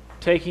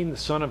taking the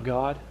Son of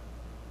God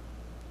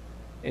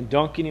and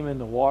dunking him in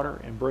the water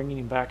and bringing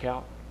him back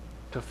out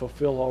to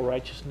fulfill all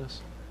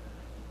righteousness?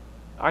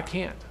 I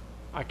can't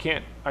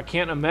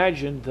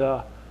imagine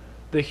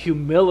the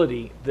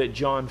humility that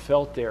John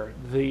felt there,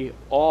 the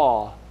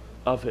awe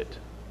of it,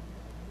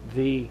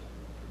 the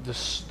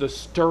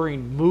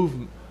stirring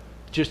movement.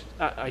 Just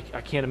I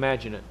can't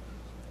imagine it.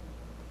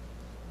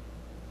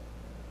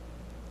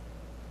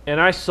 And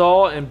I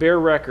saw and bear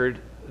record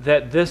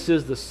that this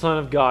is the Son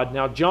of God.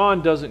 Now, St.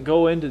 John doesn't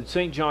go into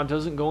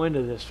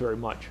this very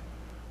much,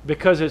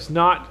 because it's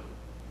not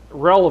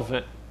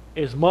relevant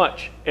as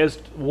much as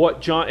what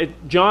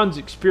John's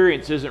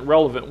experience isn't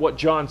relevant. What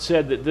John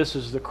said, that this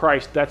is the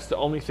Christ, that's the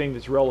only thing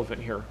that's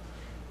relevant here.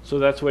 So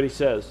that's what he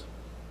says.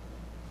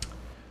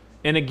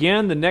 And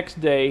again, the next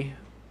day,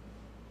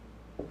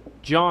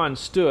 John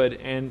stood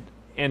and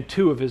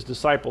two of his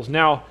disciples.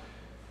 Now,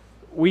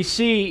 we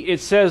see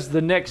it says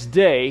the next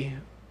day.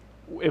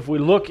 If we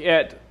look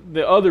at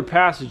the other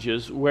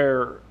passages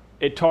where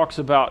it talks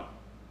about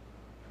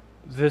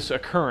this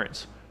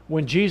occurrence,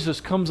 when Jesus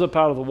comes up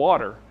out of the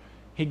water,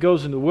 he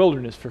goes in the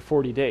wilderness for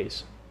 40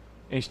 days,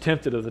 and he's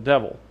tempted of the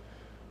devil.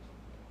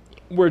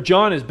 Where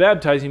John is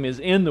baptizing him is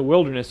in the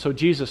wilderness, so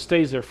Jesus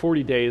stays there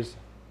 40 days.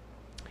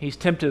 He's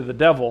tempted of the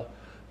devil.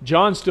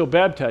 John's still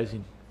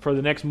baptizing. For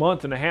the next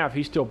month and a half,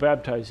 he's still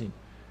baptizing.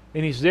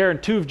 And he's there,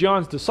 and two of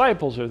John's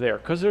disciples are there,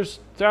 because there's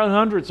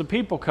hundreds of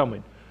people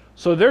coming.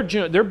 So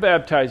they're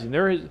baptizing.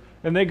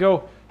 And they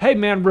go, hey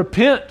man,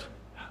 repent.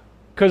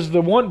 Because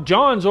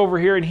John's over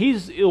here, and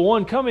he's the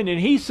one coming,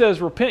 and he says,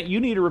 repent, you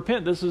need to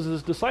repent. This is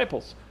his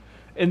disciples.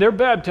 And they're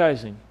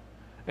baptizing.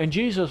 And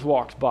Jesus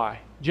walks by.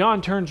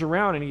 John turns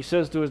around, and he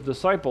says to his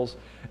disciples,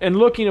 and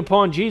looking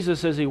upon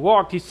Jesus as he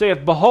walked, he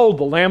saith, behold,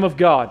 the Lamb of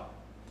God.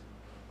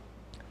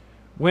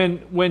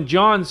 When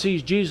John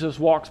sees Jesus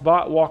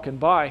walking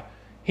by,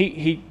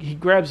 he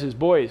grabs his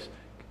boys.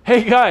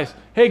 Hey guys,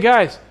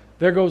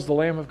 there goes the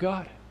Lamb of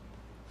God.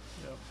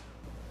 Yep.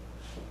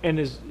 And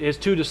his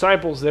two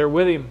disciples there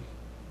with him.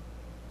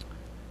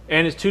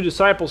 And his two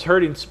disciples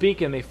heard him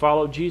speak, and they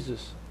followed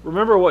Jesus.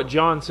 Remember what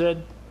John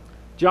said?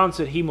 John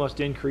said, he must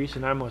increase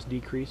and I must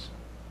decrease.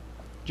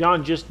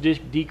 John just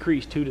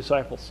decreased two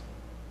disciples.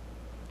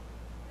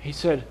 He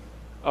said,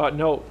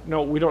 no,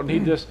 we don't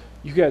need this.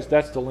 You guys,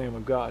 that's the Lamb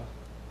of God.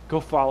 Go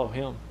follow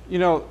him. You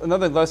know,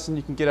 another lesson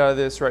you can get out of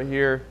this right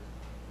here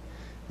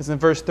is in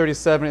verse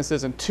 37. It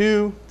says, and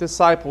two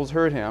disciples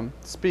heard him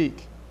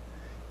speak,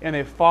 and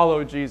they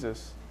followed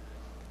Jesus.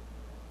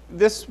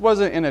 This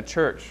wasn't in a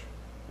church.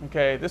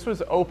 Okay, this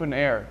was open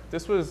air.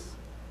 This was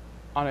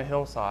on a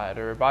hillside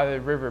or by the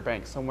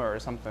riverbank somewhere or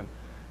something.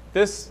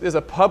 This is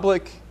a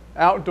public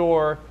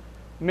outdoor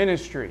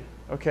ministry.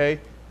 Okay,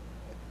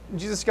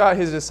 Jesus got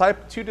his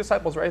two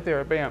disciples right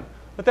there. Bam.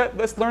 But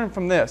let's learn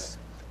from this.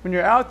 When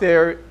you're out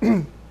there,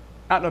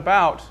 out and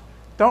about,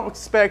 don't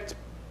expect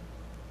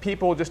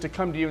people just to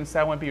come to you and say,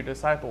 I want to be your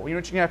disciple. You know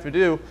what you have to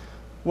do?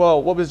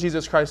 Well, what was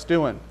Jesus Christ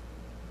doing?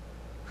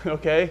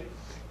 Okay,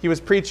 he was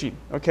preaching.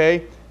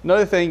 Okay,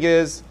 another thing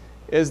is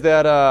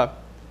that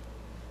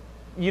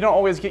you don't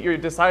always get your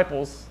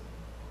disciples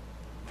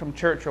from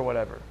church or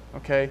whatever,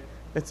 okay?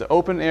 It's an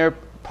open-air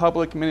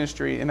public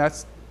ministry, and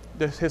that's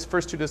his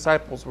first two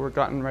disciples were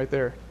gotten right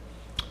there.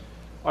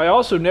 I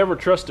also never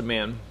trust a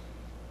man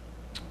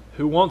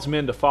who wants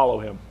men to follow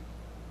him.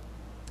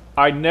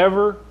 I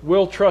never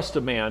will trust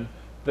a man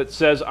that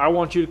says, I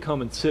want you to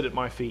come and sit at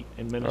my feet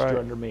and minister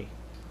under me.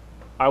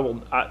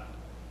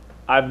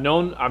 I've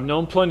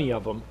known plenty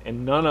of them,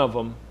 and none of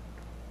them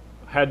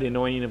had the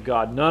anointing of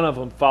God. None of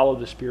them followed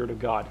the Spirit of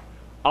God.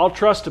 I'll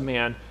trust a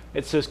man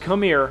that says,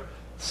 come here,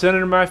 sit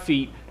under my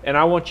feet, and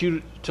I want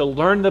you to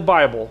learn the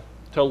Bible,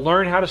 to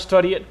learn how to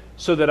study it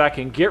so that I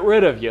can get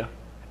rid of you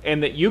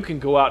and that you can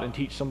go out and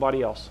teach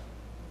somebody else.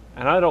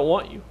 And I don't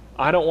want you.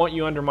 I don't want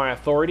you under my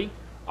authority.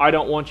 I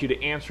don't want you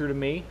to answer to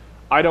me.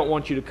 I don't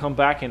want you to come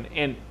back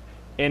and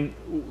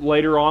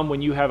later on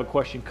when you have a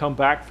question, come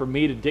back for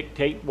me to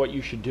dictate what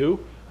you should do.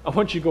 I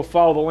want you to go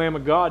follow the Lamb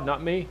of God,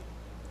 not me.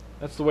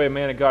 That's the way a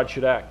man of God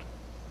should act.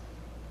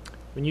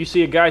 When you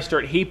see a guy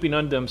start heaping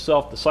unto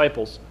himself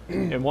disciples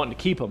and wanting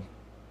to keep them,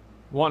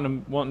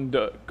 wanting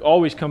to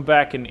always come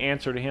back and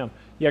answer to him.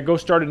 Yeah, go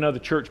start another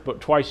church, but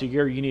twice a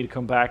year you need to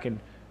come back and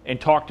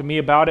talk to me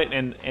about it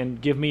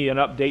and give me an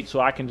update so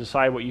I can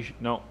decide what you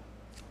should. No,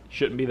 it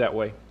shouldn't be that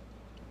way.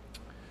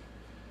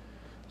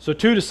 So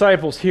 2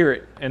 disciples hear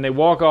it, and they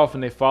walk off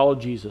and they follow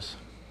Jesus.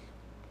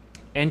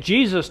 And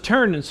Jesus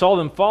turned and saw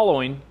them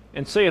following,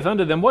 and saith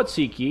unto them, What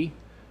seek ye?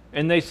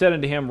 And they said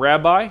unto him,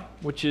 Rabbi,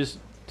 which is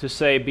to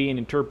say, being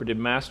interpreted,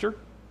 Master,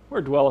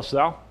 where dwellest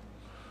thou?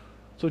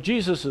 So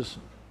Jesus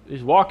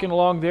is walking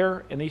along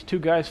there, and these 2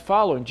 guys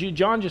follow him.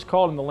 John just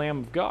called him the Lamb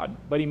of God,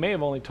 but he may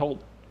have only told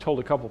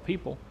a couple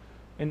people.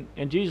 And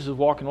Jesus is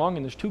walking along,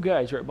 and there's 2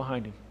 guys right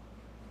behind him.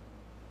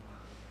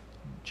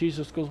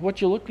 Jesus goes, What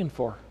you looking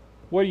for?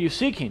 What are you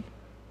seeking?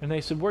 And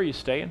they said, Where are you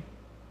staying?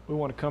 We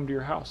want to come to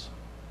your house.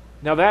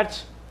 Now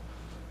that's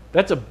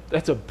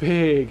a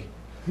big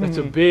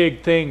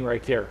thing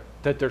right there,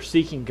 that they're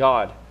seeking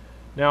God.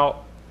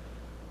 Now,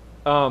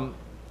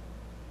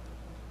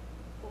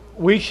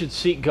 we should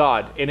seek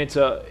God, and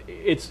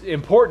it's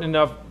important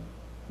enough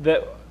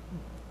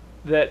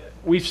that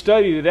we've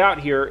studied it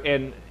out here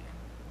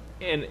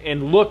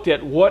and looked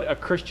at what a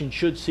Christian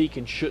should seek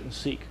and shouldn't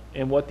seek,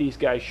 and what these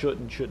guys should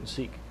and shouldn't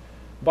seek.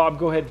 Bob,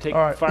 go ahead and take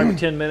 5 or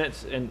 10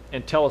 minutes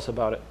and tell us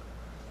about it.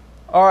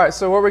 All right,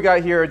 so what we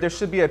got here, there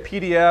should be a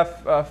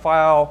PDF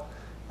file.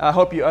 I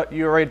hope you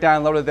already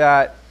downloaded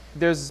that.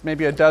 There's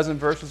maybe a dozen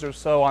verses or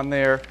so on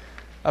there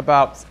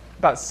about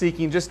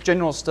seeking, just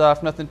general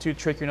stuff, nothing too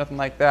tricky or nothing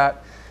like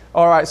that.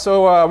 All right,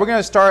 so we're going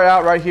to start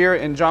out right here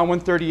in John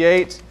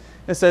 1:38.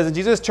 It says, And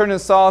Jesus turned and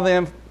saw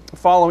them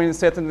following and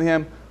said unto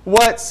him,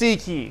 What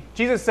seek ye?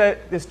 Jesus said,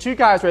 there's 2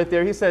 guys right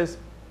there. He says,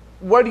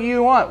 What do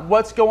you want?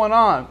 What's going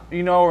on?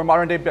 You know, or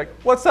modern day, be like,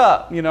 what's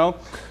up? You know,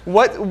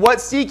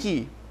 what seek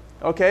ye?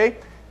 Okay?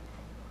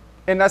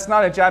 And that's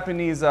not a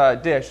Japanese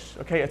dish.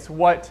 Okay? It's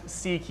what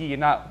seek ye,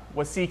 not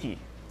what seek ye.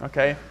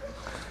 Okay?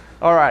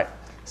 All right.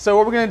 So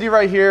what we're going to do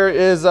right here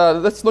is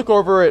let's look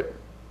over it.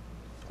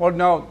 Well,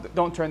 no,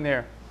 don't turn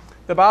there.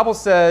 The Bible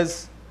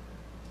says,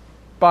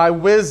 by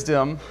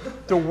wisdom,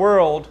 the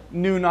world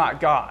knew not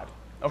God.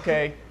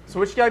 Okay? So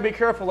what you got to be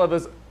careful of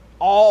is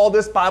all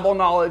this Bible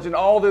knowledge and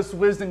all this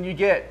wisdom you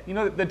get. You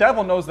know, the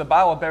devil knows the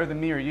Bible better than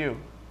me or you.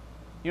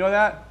 You know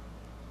that?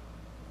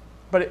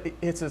 But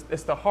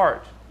it's the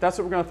heart. That's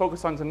what we're going to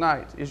focus on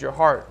tonight, is your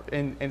heart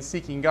and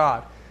seeking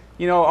God.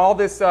 You know, all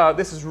this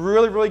this is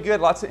really, really good,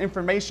 lots of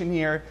information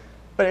here.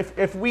 But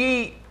if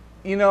we,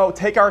 you know,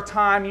 take our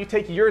time, you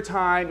take your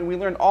time, and we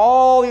learn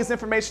all these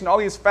information, all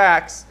these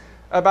facts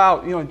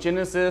about, you know,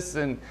 Genesis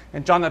and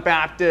John the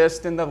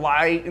Baptist and the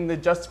light and the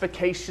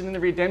justification and the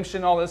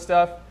redemption, all this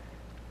stuff,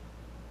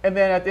 and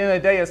then at the end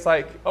of the day, it's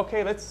like,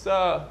 okay, let's,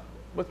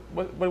 what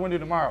do we want to do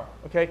tomorrow?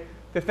 Okay?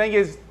 The thing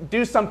is,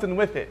 do something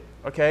with it.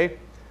 Okay?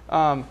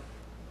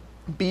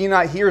 Be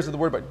not hearers of the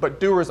word, but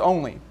doers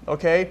only.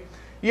 Okay?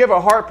 You have a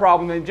heart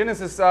problem. In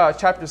Genesis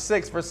chapter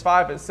 6, verse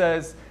 5, it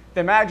says, the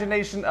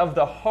imagination of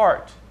the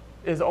heart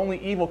is only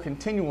evil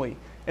continually.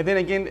 And then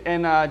again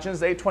in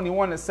Genesis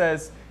 8:21, it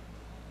says,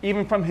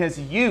 even from his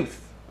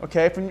youth.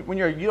 Okay? From when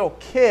you're a little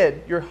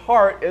kid, your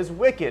heart is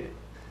wicked.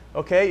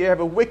 Okay, you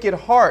have a wicked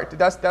heart.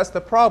 That's the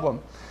problem.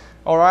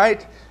 All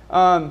right.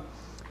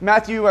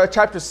 Matthew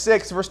chapter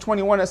 6, verse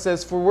 21, it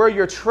says, For where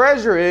your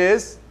treasure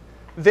is,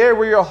 there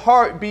will your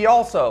heart be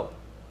also.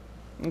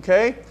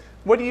 Okay?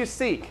 What do you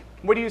seek?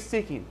 What are you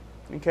seeking?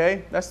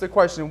 Okay? That's the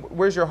question.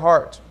 Where's your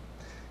heart?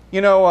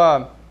 You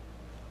know,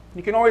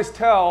 you can always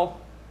tell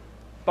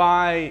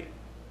by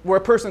where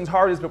a person's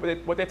heart is, but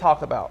what they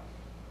talk about.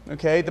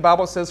 Okay? The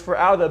Bible says, For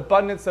out of the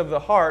abundance of the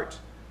heart,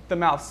 the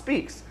mouth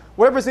speaks.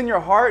 Whatever's in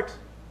your heart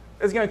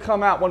is going to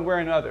come out one way or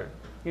another.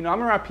 You know,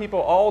 I'm around people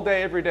all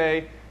day, every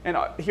day, and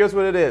here's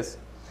what it is.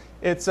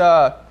 It's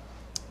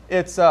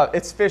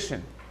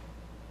fishing,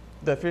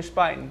 the fish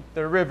biting,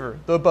 the river,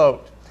 the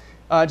boat.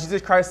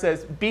 Jesus Christ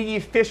says, "Be ye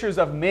fishers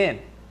of men."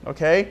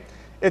 Okay,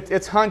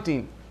 it's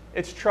hunting,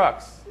 it's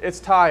trucks,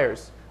 it's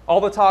tires. All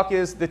the talk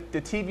is the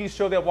TV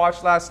show that I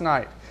watched last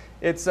night.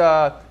 It's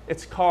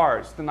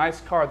cars, the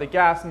nice car, the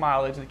gas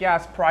mileage, the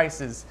gas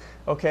prices.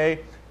 Okay,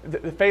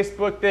 the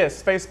Facebook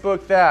this,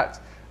 Facebook that.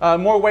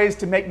 More ways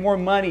to make more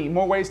money,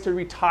 more ways to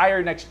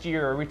retire next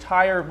year, or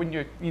retire when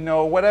you're, you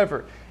know,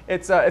 whatever.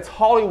 It's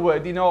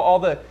Hollywood, you know, all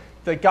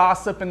the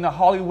gossip and the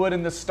Hollywood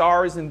and the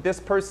stars, and this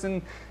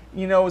person,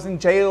 you know, was in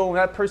jail, and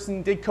that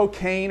person did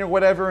cocaine or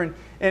whatever, and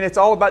it's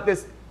all about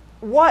this.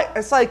 What?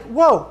 It's like,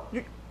 whoa,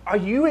 are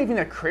you even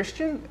a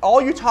Christian?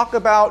 All you talk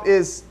about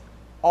is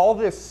all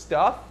this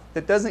stuff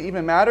that doesn't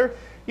even matter.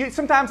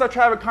 Sometimes I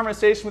try to have a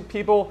conversation with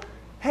people,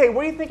 hey,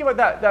 what do you think about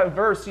that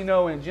verse, in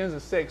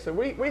Genesis 6? So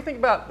what do you think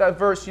about that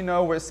verse,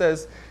 where it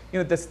says,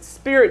 the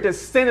Spirit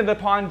descended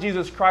upon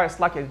Jesus Christ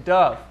like a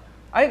dove?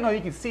 I didn't know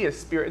you could see a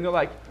spirit. And they're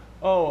like,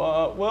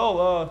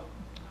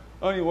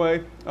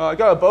 anyway, I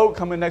got a boat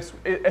coming next.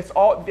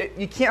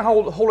 You can't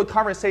hold a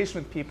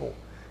conversation with people.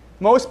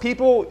 Most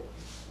people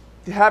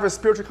have a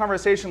spiritual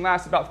conversation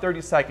lasts about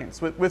 30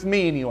 seconds, with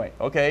me anyway,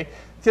 okay?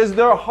 Because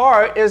their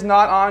heart is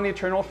not on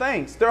eternal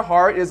things. Their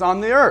heart is on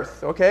the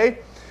earth, okay?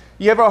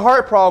 You have a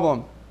heart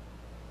problem.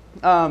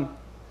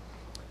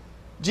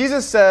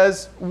 Jesus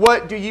says,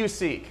 what do you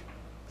seek?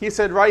 He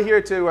said right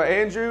here to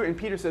Andrew, and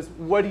Peter says,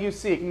 what do you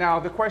seek? Now,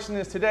 the question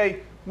is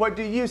today, what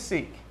do you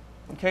seek?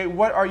 Okay,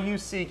 what are you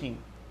seeking?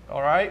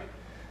 All right?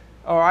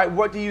 All right,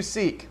 what do you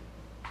seek?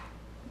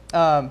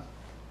 Wherever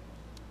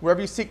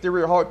you seek, there will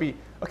your heart be.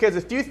 Okay,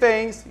 there's a few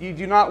things you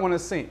do not want to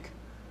seek.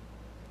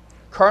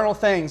 Carnal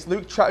things.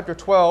 Luke chapter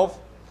 12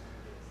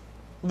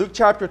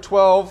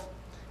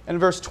 and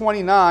verse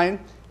 29,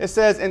 it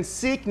says, and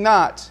seek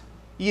not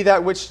ye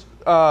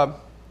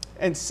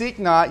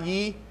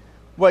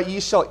what ye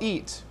shall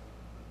eat,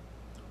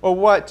 or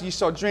what ye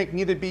shall drink,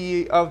 neither be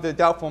ye of the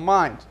doubtful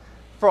mind.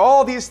 For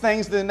all these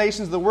things the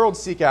nations of the world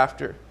seek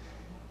after,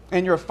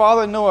 and your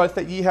Father knoweth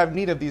that ye have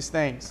need of these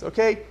things.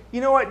 Okay?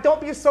 You know what?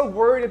 Don't be so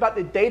worried about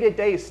the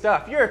day-to-day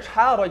stuff. You're a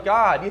child of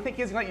God. You think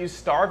He's going to let you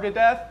starve to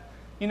death?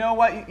 You know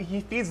what?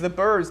 He feeds the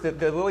birds, the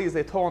lilies,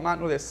 they toil not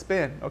nor they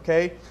spin.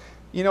 Okay?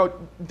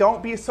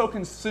 Don't be so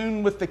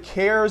consumed with the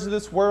cares of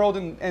this world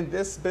and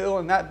this bill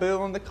and that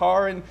bill and the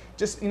car, and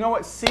just,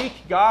 seek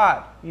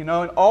God. And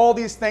all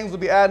these things will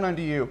be added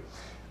unto you.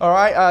 All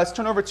right? Let's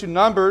turn over to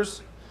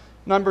Numbers.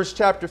 Numbers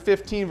chapter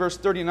 15, verse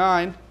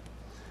 39.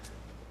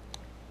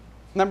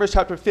 Numbers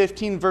chapter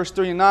 15, verse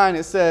 39,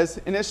 it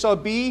says, and it shall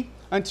be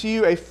unto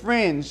you a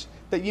fringe,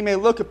 that ye may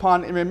look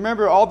upon and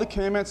remember all the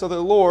commandments of the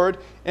Lord,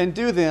 and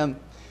do them,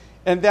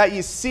 and that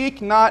ye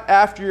seek not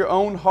after your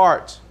own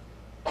heart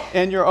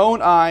and your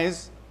own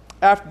eyes,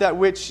 after that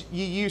which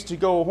ye used to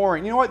go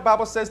a-whoring. You know what the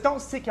Bible says? Don't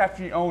seek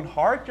after your own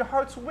heart. Your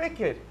heart's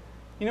wicked.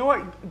 You know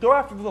what? Go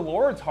after the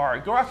Lord's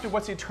heart. Go after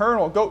what's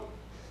eternal. Go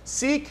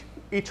seek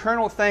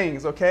eternal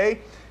things, okay?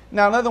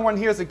 Now, another one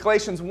here is in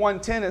Galatians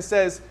 1:10. It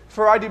says,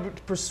 for I do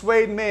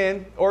persuade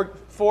men,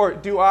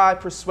 do I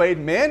persuade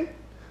men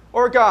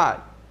or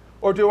God?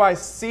 Or do I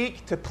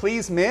seek to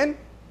please men?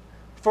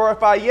 For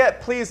if I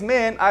yet please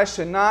men, I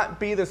should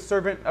not be the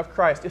servant of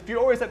Christ. If you're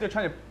always out there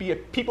trying to be a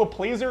people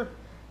pleaser,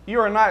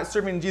 you are not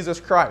serving Jesus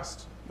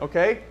Christ,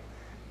 okay?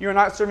 You're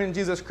not serving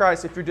Jesus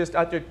Christ if you're just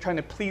out there trying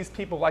to please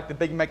people like the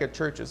big mega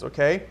churches,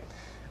 okay?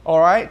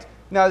 All right?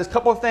 Now, there's a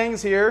couple of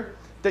things here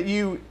that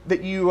you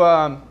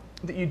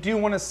do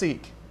want to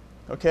seek,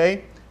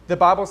 okay? The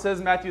Bible says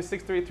in Matthew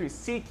 6:33,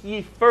 seek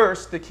ye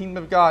first the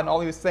kingdom of God, and all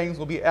these things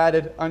will be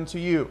added unto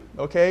you,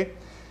 okay?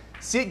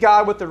 Seek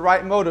God with the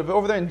right motive.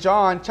 Over there in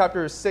John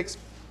chapter 6,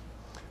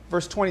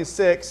 verse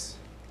 26,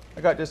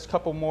 I got just a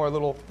couple more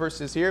little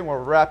verses here, and we'll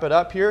wrap it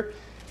up here.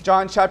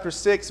 John chapter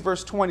 6,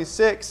 verse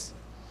 26,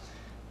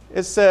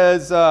 it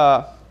says,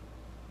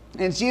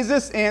 and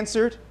Jesus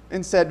answered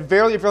and said,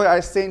 verily, verily, I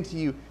say unto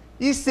you,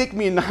 ye seek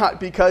me not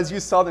because you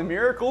saw the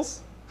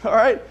miracles, all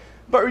right,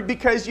 but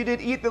because you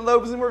did eat the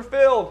loaves and were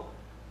filled.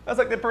 That's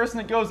like the person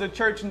that goes to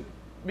church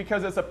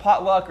because it's a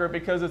potluck or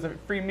because it's a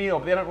free meal,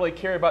 but they don't really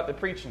care about the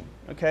preaching,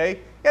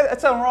 okay? Yeah,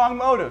 that's a wrong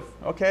motive,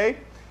 okay?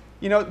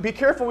 Be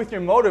careful with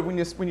your motive when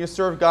you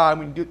serve God,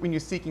 when you're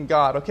seeking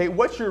God, okay?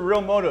 What's your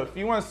real motive? If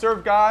you want to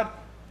serve God,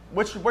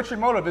 what's your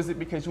motive? Is it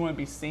because you want to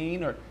be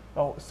seen, or,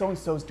 oh,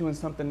 so-and-so's doing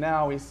something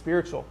now, he's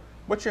spiritual?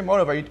 What's your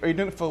motive? Are you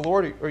doing it for the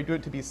Lord, or are you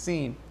doing it to be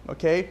seen,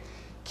 okay?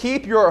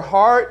 Keep your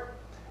heart.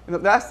 And the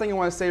last thing I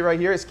want to say right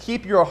here is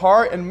keep your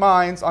heart and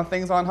minds on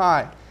things on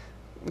high.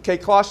 Okay,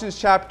 Colossians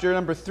chapter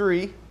number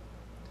 3.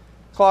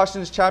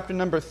 Colossians chapter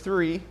number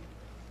 3.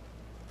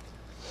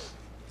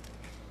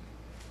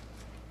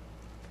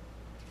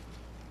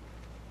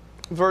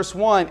 Verse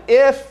 1.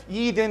 If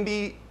ye then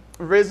be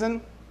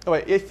risen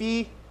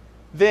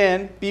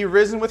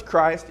with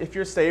Christ, if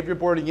you're saved, you're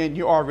born again,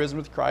 you are risen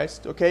with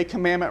Christ. Okay,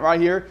 commandment right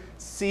here.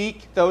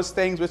 Seek those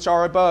things which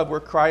are above,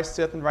 where Christ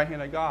sitteth in the right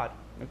hand of God.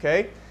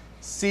 Okay?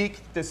 Seek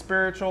the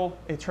spiritual,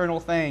 eternal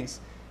things.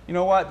 You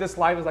know what? This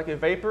life is like a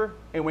vapor,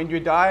 and when you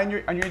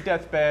die on your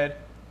deathbed,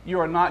 you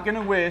are not going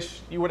to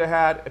wish you would have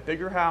had a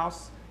bigger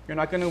house. You're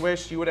not going to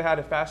wish you would have had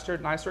a faster,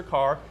 nicer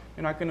car.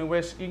 You're not going to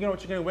wish, you know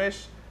what you're going to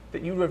wish?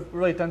 That you would have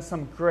really done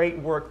some great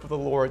work for the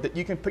Lord, that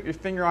you can put your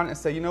finger on it and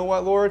say, you know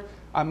what, Lord?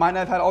 I might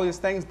not have had all these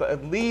things, but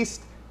at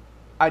least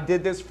I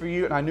did this for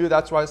you, and I knew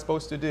that's what I was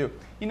supposed to do.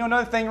 You know,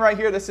 another thing right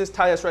here, let's just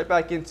tie us right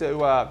back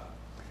into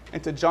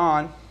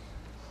John.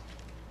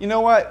 You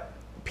know what?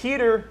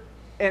 Peter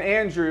and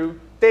Andrew,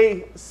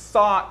 they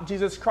sought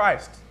Jesus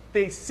Christ.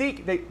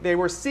 They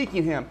were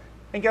seeking him.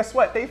 And guess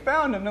what? They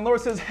found him. And the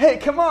Lord says, hey,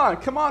 come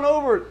on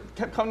over.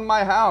 Come to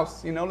my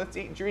house. Let's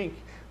eat, drink.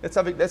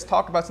 Let's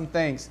talk about some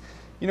things.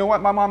 You know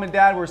what? My mom and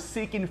dad were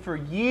seeking for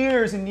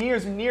years and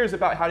years and years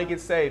about how to get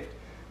saved.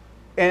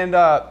 And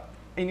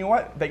you know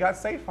what? They got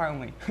saved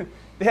finally.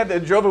 They had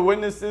the Jehovah's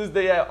Witnesses.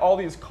 They had all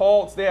these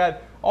cults. They had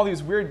all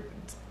these weird,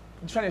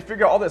 trying to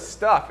figure out all this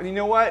stuff. And you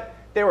know what?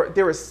 They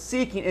were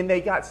seeking, and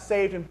they got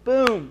saved, and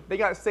boom, they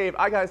got saved.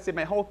 I got saved.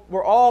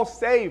 We're all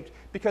saved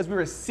because we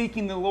were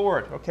seeking the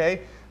Lord,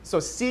 okay?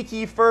 So seek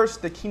ye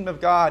first the kingdom of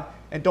God,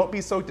 and don't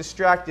be so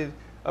distracted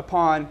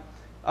upon,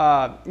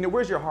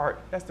 where's your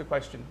heart? That's the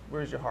question.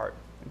 Where's your heart,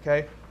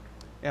 okay?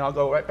 And I'll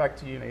go right back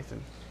to you,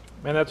 Nathan.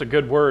 Man, that's a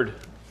good word.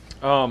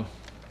 I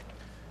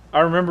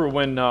remember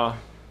when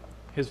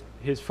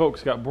his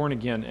folks got born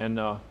again, and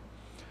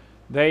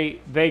they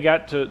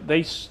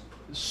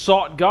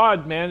sought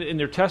God, man, in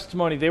their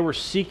testimony. They were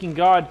seeking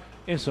God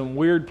in some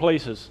weird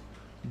places.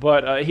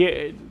 But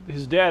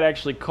his dad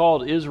actually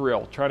called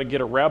Israel, trying to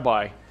get a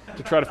rabbi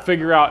to try to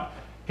figure out.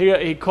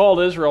 He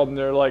called Israel, and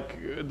they're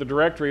like, the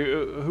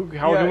directory,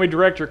 how can we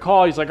direct your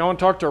call? He's like, I want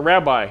to talk to a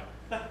rabbi.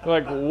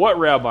 They're like, what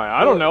rabbi?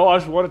 I don't know. I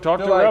just want to talk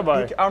to a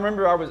rabbi. I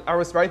remember I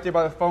was right there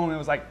by the phone. It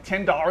was like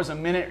 $10 a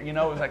minute. It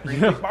was like,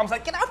 Mom's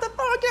like, get off the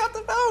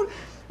phone.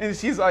 And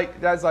she's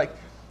like, Dad's like,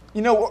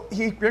 he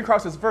ran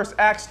across this verse,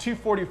 Acts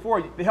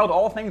 2:44. They held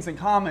all things in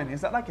common. Is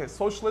that like a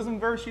socialism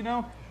verse?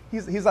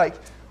 He's like,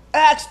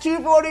 Acts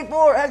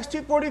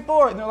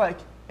 2:44. And they're like,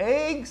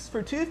 eggs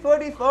for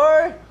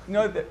 2:44.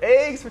 The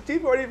eggs for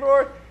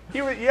 2:44.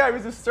 He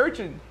was just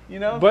searching.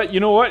 But you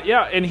know what?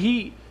 Yeah, and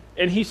he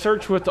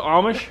searched with the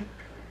Amish.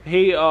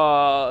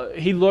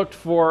 He looked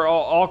for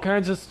all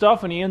kinds of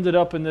stuff, and he ended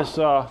up in this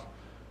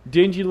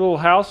dingy little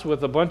house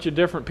with a bunch of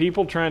different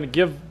people trying to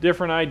give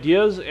different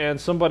ideas, and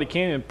somebody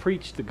came and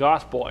preached the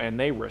gospel, and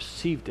they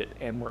received it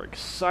and were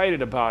excited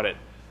about it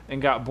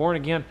and got born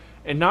again.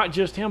 And not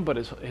just him, but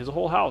his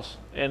whole house.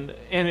 And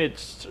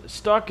it's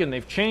stuck, and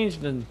they've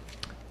changed, and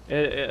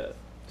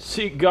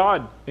seek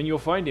God, and you'll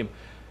find him.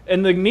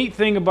 And the neat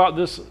thing about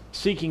this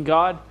seeking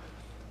God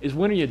is,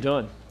 when are you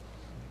done?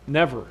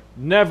 Never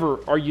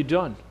are you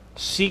done.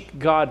 Seek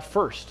God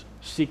first.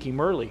 Seek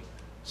him early.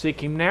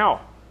 Seek him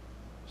now.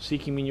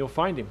 Seek him and you'll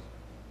find him.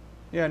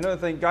 Yeah, another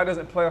thing, God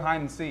doesn't play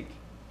hide and seek.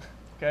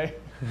 Okay?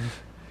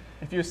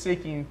 If you're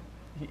seeking,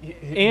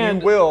 you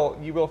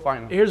will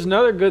find him. Here's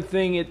another good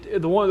thing.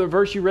 The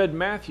verse you read in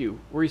Matthew,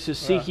 where he says,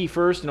 seek ye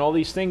first, and all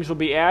these things will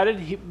be added.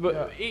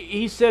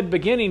 He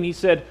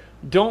said,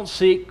 don't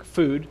seek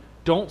food,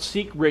 don't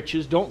seek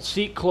riches, don't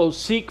seek clothes.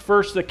 Seek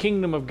first the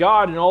kingdom of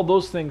God, and all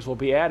those things will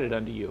be added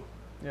unto you.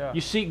 Yeah.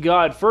 You seek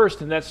God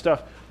first, and that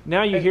stuff.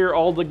 Now you hear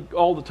all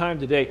the time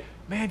today,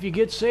 man, if you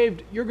get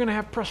saved, you're going to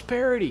have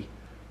prosperity.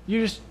 You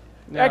just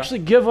actually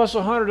give us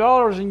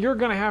 $100, and you're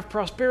going to have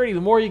prosperity.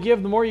 The more you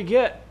give, the more you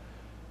get.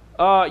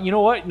 You know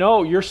what?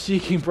 No, you're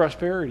seeking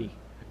prosperity.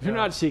 You're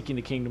not seeking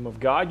the kingdom of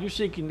God. You're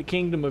seeking the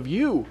kingdom of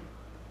you.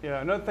 Yeah,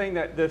 another thing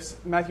that this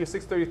Matthew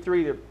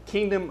 6:33, the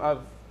kingdom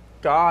of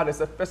God,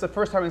 that's the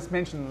first time it's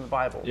mentioned in the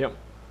Bible. Yep.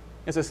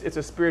 It's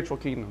a spiritual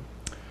kingdom.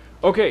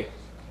 Okay.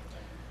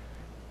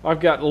 I've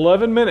got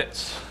 11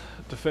 minutes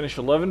to finish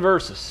 11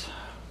 verses.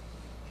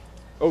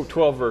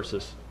 12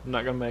 verses. I'm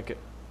not going to make it.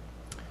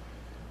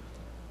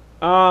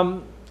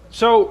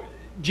 So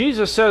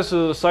Jesus says to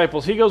the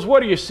disciples, he goes,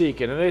 what are you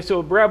seeking? And they say,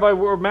 well, Rabbi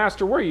or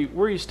Master, where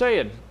are you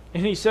staying?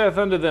 And he saith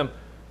unto them,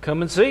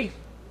 come and see.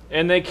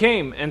 And they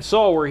came and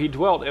saw where he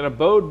dwelt, and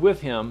abode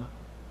with him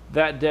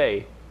that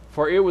day,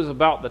 for it was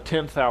about the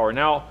 10th hour.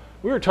 Now,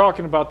 we were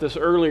talking about this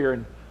earlier,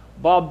 and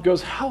Bob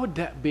goes, how would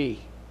that be?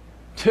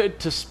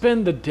 To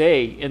spend the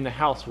day in the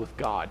house with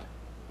God,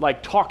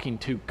 like talking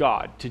to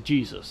God, to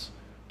Jesus.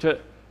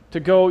 To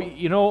go,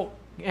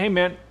 hey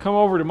man, come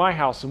over to my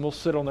house and we'll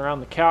sit around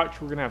the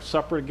couch. We're going to have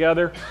supper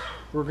together.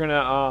 We're going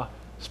to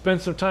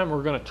spend some time.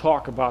 We're going to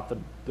talk about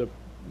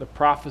the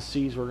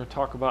prophecies. We're going to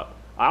talk about,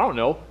 I don't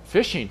know,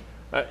 fishing.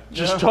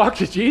 Just talk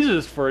to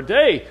Jesus for a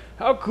day.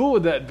 How cool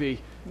would that be?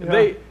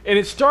 Yeah. And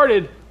it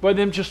started by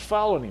them just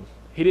following him.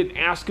 He didn't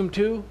ask them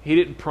to. He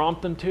didn't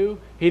prompt them to.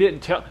 He didn't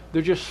tell.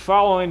 They're just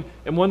following.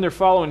 And when they're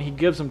following, he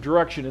gives them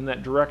direction, and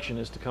that direction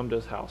is to come to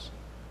his house.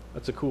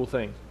 That's a cool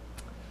thing.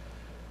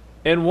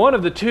 And one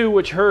of the two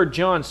which heard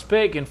John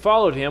spake and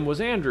followed him was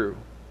Andrew,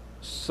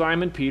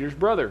 Simon Peter's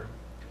brother.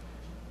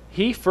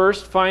 He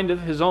first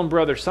findeth his own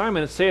brother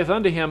Simon, and saith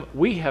unto him,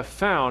 we have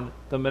found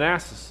the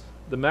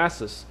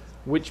Masses,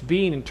 which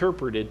being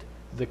interpreted,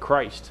 the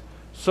Christ.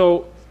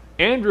 So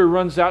Andrew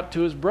runs out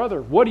to his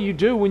brother. What do you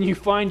do when you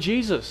find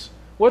Jesus?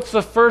 What's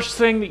the first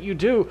thing that you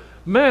do?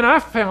 Man, I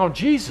found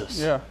Jesus.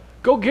 Yeah.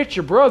 Go get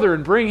your brother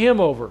and bring him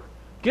over.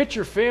 Get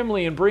your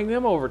family and bring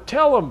them over.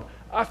 Tell them,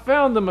 I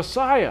found the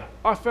Messiah.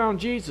 I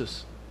found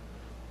Jesus.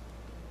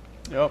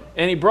 Yep.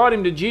 And he brought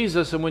him to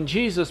Jesus, and when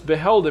Jesus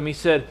beheld him, he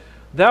said,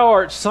 thou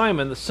art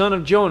Simon, the son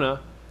of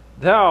Jonah.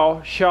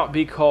 Thou shalt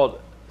be called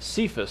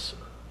Cephas.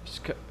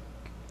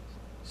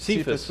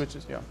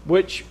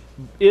 Which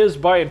is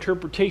by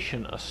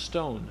interpretation a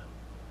stone.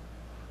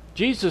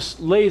 Jesus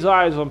lays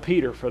eyes on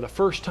Peter for the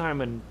first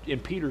time in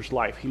Peter's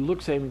life. He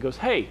looks at him and goes,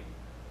 hey,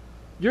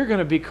 you're going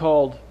to be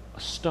called a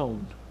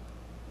stone.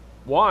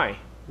 Why?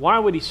 Why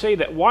would he say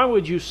that? Why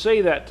would you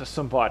say that to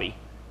somebody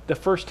the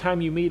first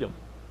time you meet them?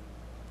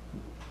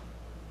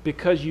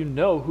 Because you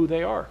know who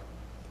they are.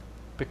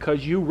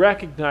 because you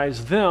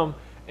recognize them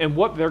and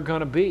what they're going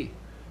to be.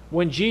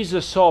 When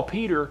Jesus saw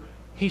Peter,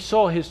 he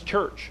saw his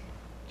church.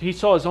 He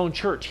saw his own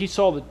church. He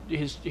saw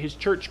his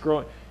church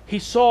growing. He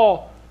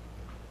saw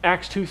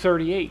Acts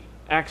 2:38,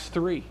 Acts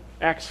 3,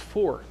 Acts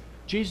 4.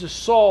 Jesus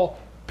saw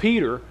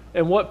Peter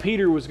and what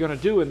Peter was going to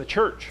do in the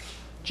church.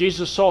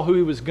 Jesus saw who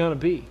he was going to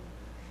be.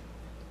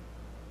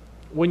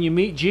 When you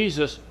meet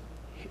Jesus,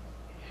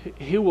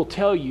 he will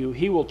tell you,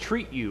 he will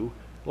treat you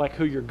like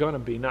who you're going to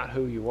be, not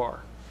who you are.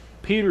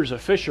 Peter's a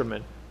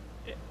fisherman.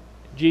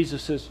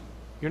 Jesus says,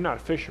 you're not a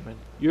fisherman.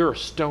 You're a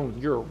stone.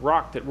 You're a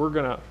rock that you're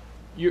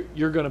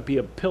going to be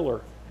a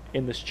pillar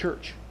in this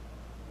church.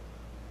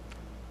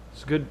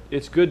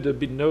 It's good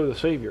to know the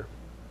Savior.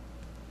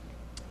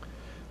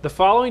 The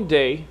following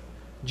day,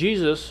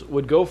 Jesus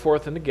would go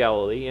forth into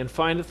Galilee, and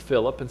findeth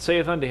Philip, and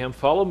saith unto him,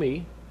 Follow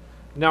me.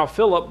 Now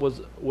Philip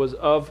was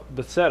of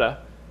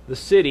Bethsaida, the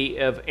city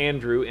of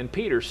Andrew and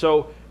Peter.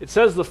 So it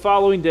says the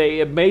following day.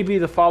 It may be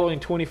the following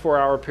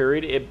 24-hour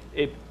period.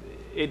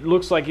 It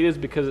looks like it is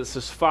because it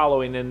says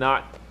following and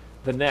not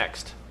the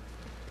next.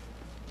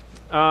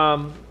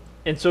 And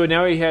so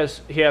now he has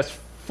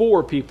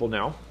 4 people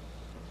now.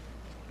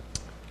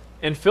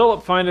 And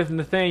Philip findeth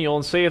Nathanael,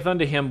 and saith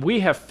unto him, We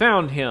have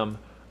found him,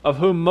 of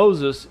whom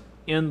Moses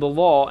in the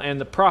law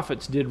and the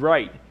prophets did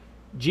write,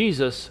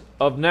 Jesus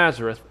of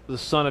Nazareth, the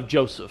son of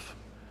Joseph.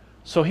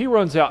 So he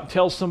runs out and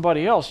tells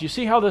somebody else. You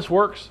see how this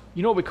works?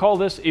 You know what we call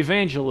this?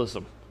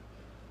 Evangelism.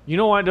 You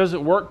know why it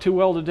doesn't work too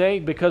well today?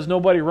 Because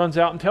nobody runs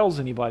out and tells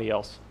anybody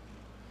else.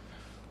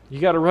 You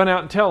got to run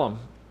out and tell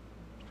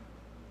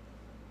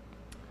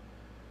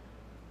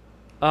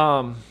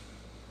them.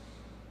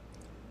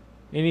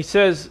 And he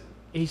says,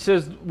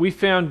 we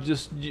found,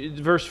 just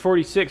verse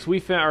 46,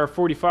 or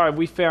 45,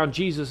 we found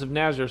Jesus of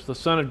Nazareth, the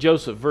son of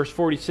Joseph. Verse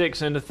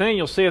 46, and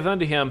Nathanael saith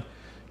unto him,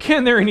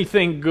 Can there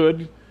anything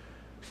good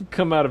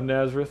come out of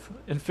Nazareth?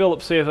 And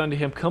Philip saith unto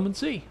him, Come and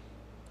see.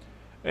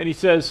 And he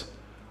says,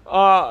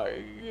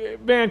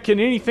 man, can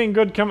anything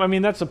good come? I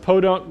mean, that's a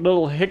podunk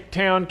little hick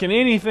town. Can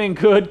anything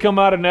good come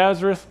out of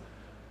Nazareth?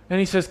 And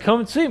he says,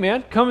 Come and see,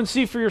 man. Come and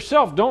see for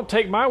yourself. Don't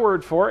take my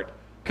word for it.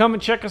 Come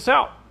and check us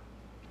out.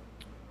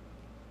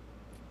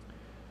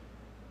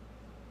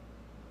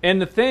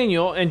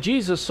 And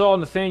Jesus saw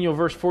Nathanael,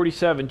 verse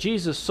 47,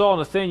 Jesus saw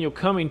Nathanael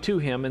coming to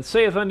him, and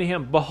saith unto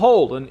him,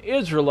 Behold, an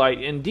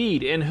Israelite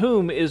indeed, in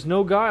whom is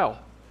no guile.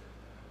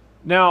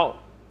 Now,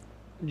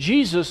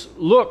 Jesus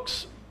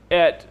looks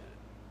at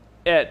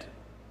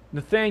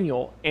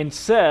Nathanael and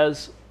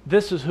says,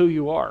 This is who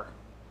you are.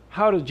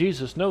 How did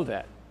Jesus know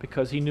that?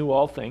 Because he knew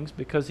all things,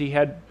 because he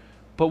had...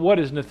 But what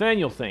does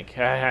Nathanael think?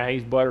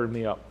 He's buttering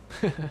me up.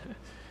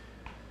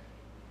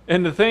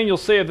 And Nathanael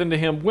saith unto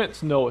him,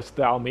 Whence knowest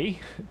thou me?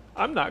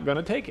 I'm not going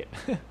to take it.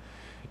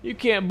 You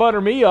can't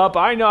butter me up.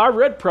 I know. I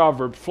read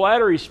Proverbs.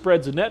 Flattery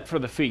spreads a net for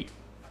the feet.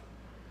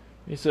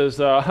 He says,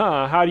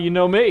 how do you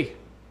know me?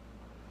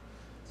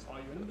 Saw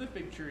you under the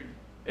fig tree.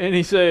 And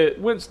he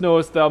said, Whence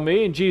knowest thou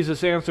me? And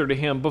Jesus answered to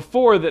him,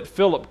 Before that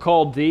Philip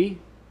called thee,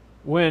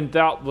 when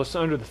thou wast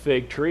under the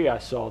fig tree, I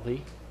saw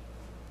thee.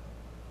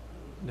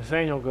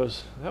 Nathanael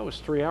goes, That was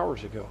 3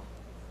 hours ago.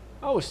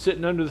 I was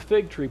sitting under the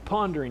fig tree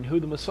pondering who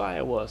the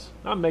Messiah was.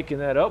 I'm making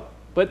that up,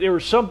 but there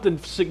was something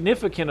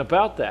significant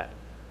about that.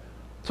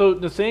 So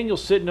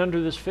Nathanael's sitting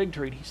under this fig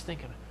tree, and he's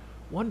thinking,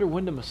 wonder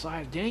when the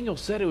Messiah... Daniel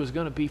said it was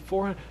going to be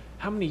 400...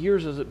 How many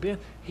years has it been?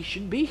 He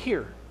should be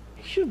here.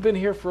 He should have been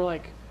here for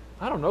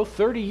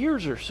 30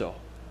 years or so.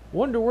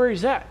 Wonder where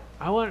he's at.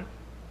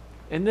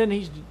 And then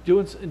he's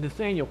doing...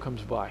 Nathanael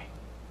comes by.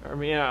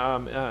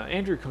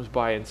 Andrew comes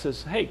by and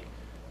says, Hey.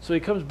 So he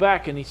comes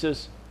back and he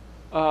says...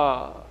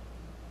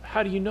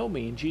 How do you know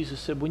me? And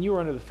Jesus said, When you were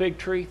under the fig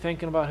tree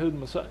thinking about who the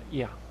Messiah...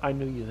 Yeah, I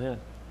knew you then.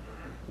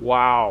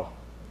 Wow.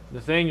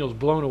 Nathanael's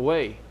blown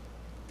away.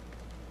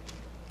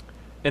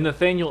 And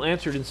Nathanael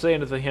answered and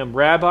said unto him,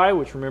 Rabbi,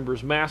 which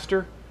remembers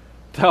master,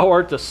 thou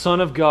art the Son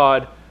of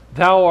God,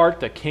 thou art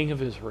the King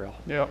of Israel.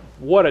 Yep.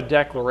 What a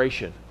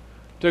declaration.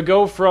 To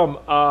go from,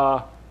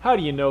 how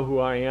do you know who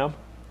I am?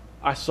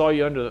 I saw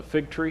you under the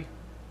fig tree.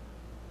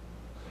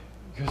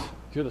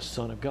 You're the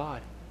Son of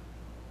God.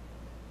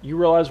 You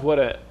realize what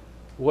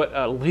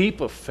a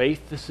leap of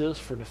faith this is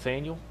for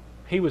Nathanael?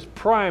 He was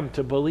primed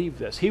to believe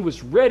this. He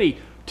was ready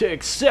to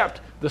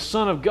accept the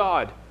Son of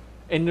God.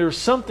 And there's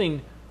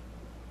something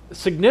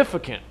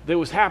significant that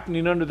was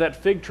happening under that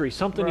fig tree,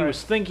 something he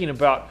was thinking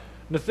about.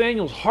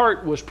 Nathanael's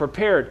heart was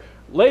prepared.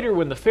 Later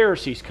when the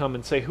Pharisees come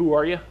and say, Who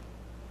are you?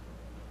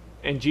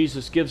 And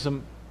Jesus gives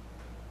them,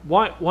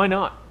 why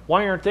not?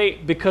 Why aren't they?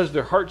 Because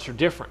their hearts are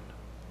different.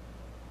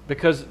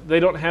 Because they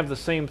don't have the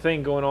same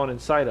thing going on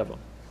inside of them.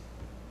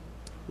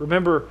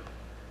 Remember,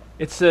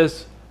 it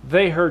says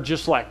they heard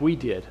just like we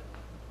did,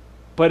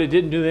 but it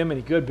didn't do them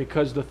any good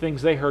because the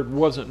things they heard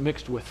wasn't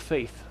mixed with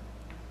faith.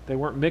 They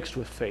weren't mixed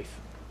with faith.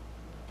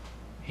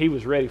 He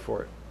was ready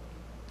for it.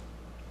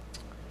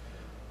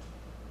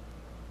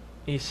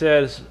 He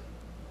says,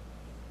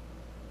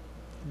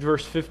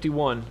 verse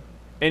 51,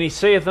 And he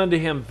saith unto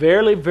him,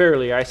 Verily,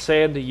 verily, I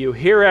say unto you,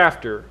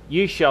 hereafter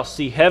ye shall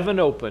see heaven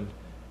open,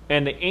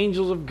 and the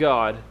angels of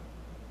God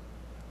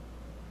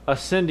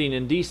ascending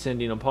and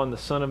descending upon the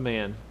Son of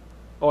Man.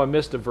 Oh, I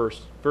missed a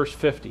verse. Verse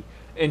 50.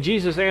 And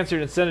Jesus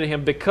answered and said unto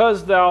him,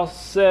 Because thou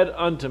said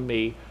unto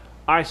me,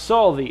 I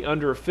saw thee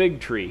under a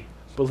fig tree.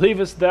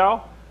 Believest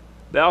thou?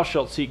 Thou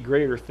shalt see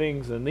greater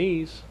things than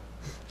these.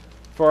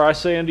 For I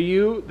say unto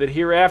you, that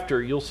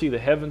hereafter you'll see the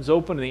heavens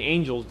open and the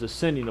angels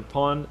descending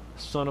upon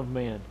the Son of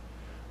Man.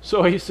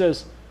 So he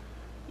says,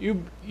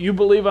 you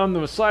believe I'm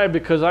the Messiah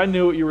because I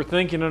knew what you were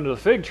thinking under the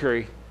fig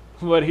tree.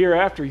 But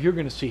hereafter you're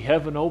going to see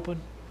heaven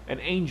open and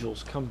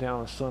angels come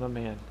down as Son of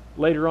Man.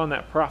 Later on,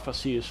 that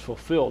prophecy is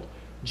fulfilled.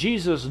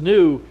 Jesus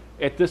knew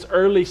at this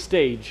early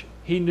stage,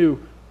 he knew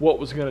what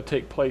was going to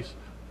take place.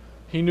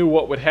 He knew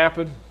what would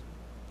happen,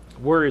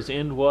 where his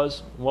end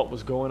was, what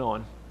was going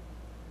on.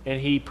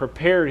 And he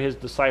prepared his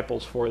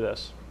disciples for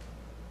this.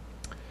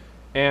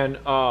 And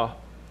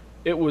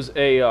it was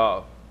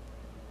a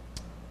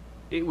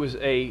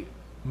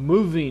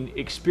moving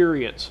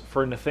experience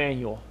for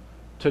Nathanael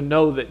to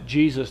know that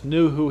Jesus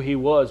knew who he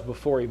was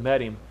before he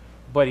met him.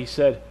 But he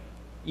said,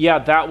 yeah,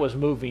 that was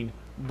moving,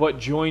 but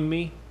join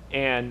me,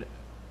 and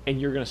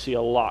you're going to see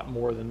a lot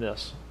more than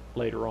this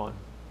later on.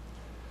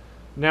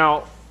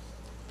 Now,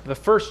 the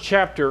first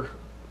chapter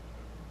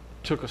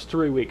took us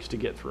 3 weeks to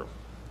get through.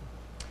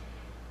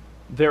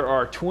 There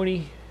are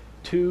 23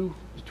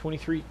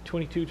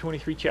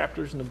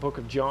 chapters in the book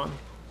of John.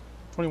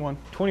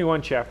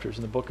 21 chapters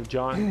in the book of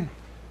John.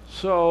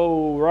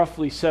 So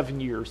roughly 7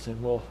 years,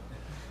 and we're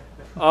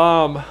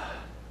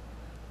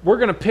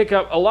going to pick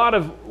up a lot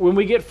of, when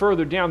we get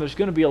further down, there's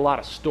going to be a lot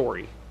of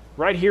story.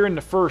 Right here in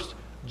the first,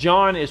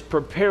 John is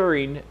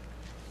preparing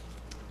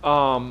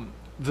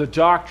the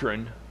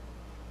doctrine.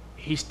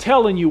 He's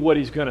telling you what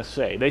he's going to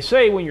say. They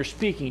say when you're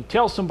speaking,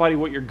 tell somebody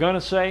what you're going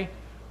to say,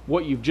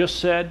 what you've just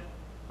said,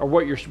 or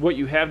what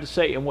you have to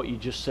say, and what you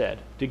just said.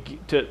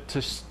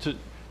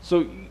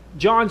 So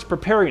John's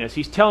preparing us.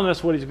 He's telling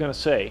us what he's going to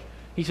say.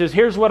 He says,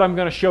 here's what I'm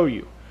going to show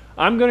you.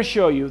 I'm going to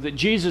show you that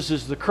Jesus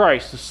is the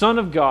Christ, the Son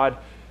of God,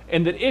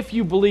 and that if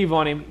you believe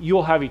on him,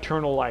 you'll have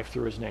eternal life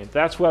through his name.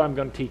 That's what I'm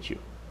going to teach you.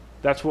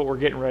 That's what we're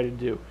getting ready to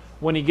do.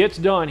 When he gets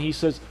done, he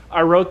says,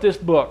 I wrote this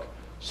book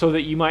so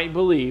that you might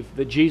believe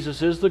that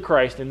Jesus is the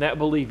Christ, and that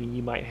believing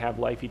you might have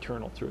life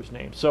eternal through his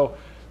name. So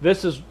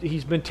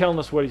he's been telling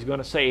us what he's going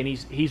to say, and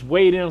he's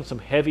weighed in on some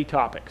heavy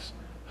topics.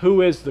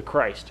 Who is the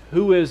Christ?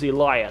 Who is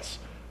Elias?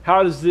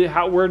 Where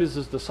does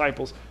his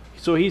disciples?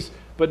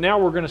 But now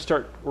we're going to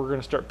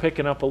start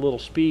picking up a little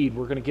speed.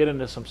 We're going to get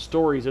into some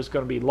stories. It's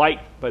going to be light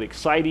but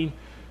exciting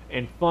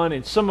and fun.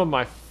 And some of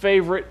my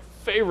favorite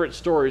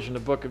stories in the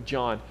book of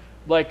John,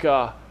 like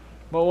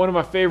one of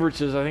my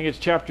favorites is, I think it's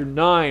chapter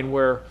 9,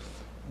 where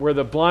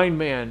the blind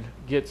man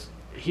gets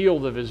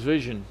healed of his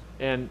vision,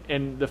 and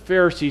the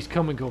Pharisees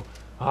come and go,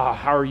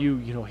 how are you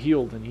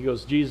healed? And he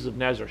goes, Jesus of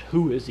Nazareth.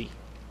 Who is he?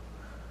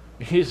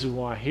 He says,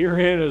 why,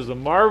 herein is the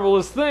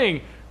marvelous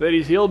thing that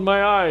he's healed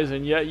my eyes,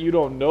 and yet you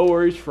don't know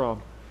where he's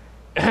from.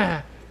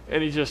 And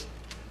he just,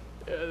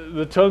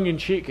 the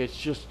tongue-in-cheek, it's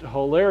just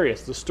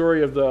hilarious. The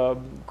story of the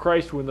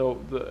Christ when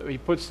he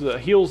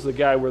heals the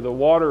guy where the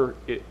water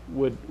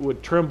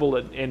would tremble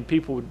and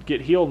people would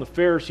get healed, and the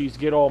Pharisees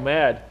get all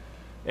mad,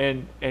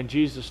 and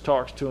Jesus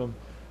talks to him.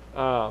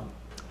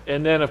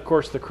 And then, of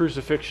course, the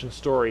crucifixion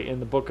story in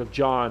the book of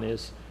John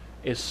is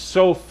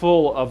so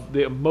full of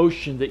the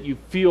emotion that you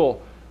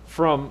feel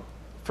from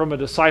a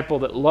disciple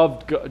that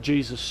loved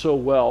Jesus so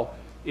well.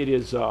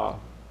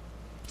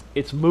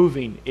 It's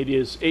moving.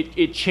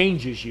 It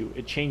changes you.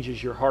 It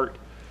changes your heart.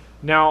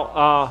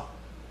 Now,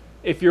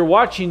 if you're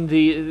watching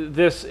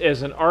this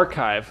as an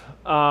archive,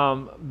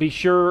 be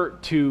sure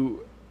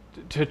to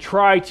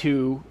try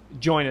to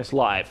join us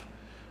live.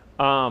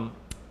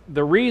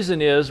 The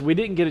reason is we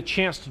didn't get a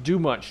chance to do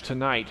much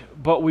tonight,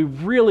 but we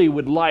really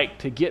would like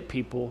to get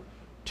people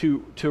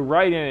to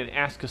write in and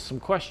ask us some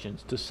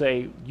questions, to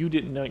say, you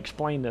didn't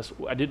explain this,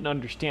 I didn't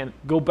understand,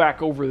 go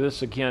back over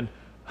this again,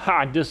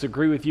 I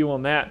disagree with you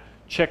on that,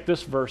 check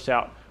this verse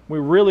out. We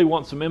really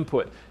want some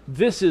input.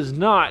 This is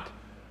not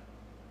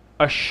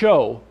a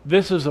show,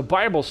 this is a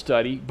Bible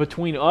study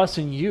between us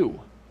and you.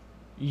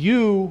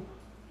 You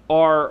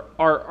are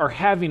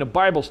having a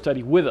Bible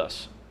study with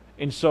us.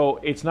 And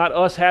so it's not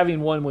us having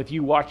one with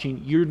you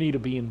watching. You need to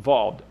be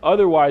involved.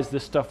 Otherwise,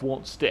 this stuff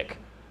won't stick.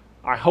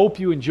 I hope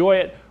you enjoy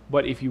it,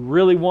 but if you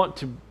really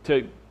want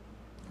to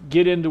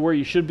get into where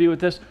you should be with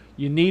this,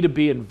 you need to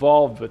be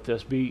involved with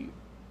this. Be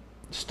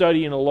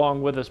studying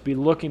along with us. Be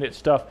looking at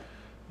stuff.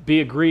 Be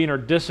agreeing or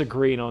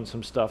disagreeing on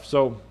some stuff.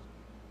 So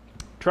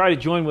try to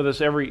join with us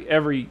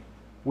every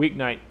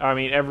weeknight.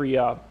 Every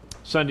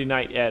Sunday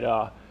night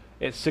at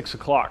 6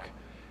 o'clock.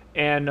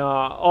 And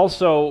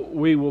also,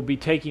 we will be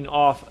taking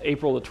off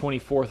April the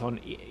 24th on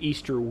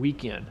Easter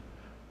weekend.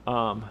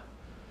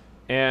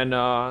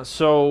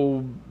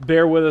 So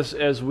bear with us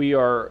as we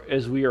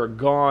are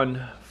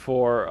gone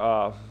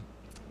for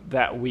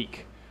that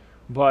week.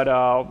 But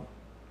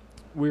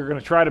we're going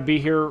to try to be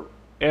here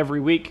every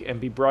week and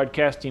be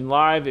broadcasting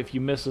live. If you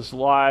miss us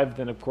live,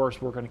 then of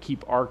course we're going to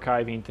keep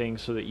archiving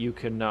things so that you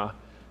can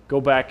go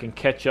back and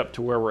catch up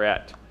to where we're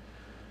at.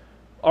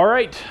 All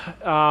right.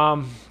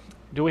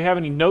 Do we have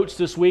any notes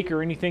this week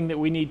or anything that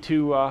we need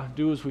to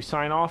do as we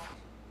sign off?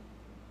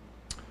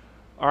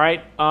 All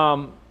right.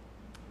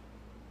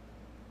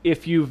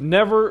 If you've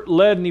never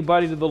led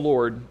anybody to the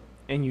Lord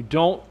and you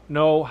don't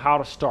know how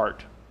to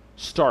start.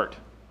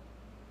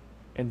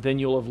 And then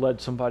you'll have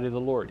led somebody to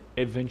the Lord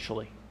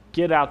eventually.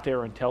 Get out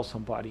there and tell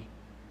somebody.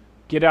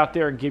 Get out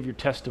there and give your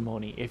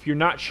testimony. If you're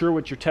not sure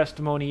what your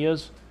testimony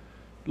is,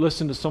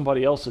 listen to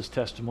somebody else's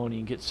testimony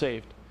and get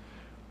saved.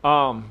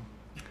 Once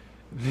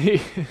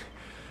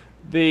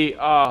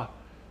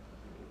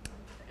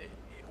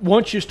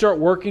you start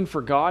working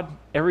for God,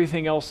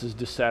 everything else is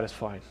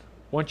dissatisfying.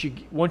 Once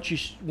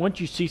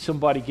you see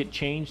somebody get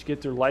changed,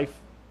 get their life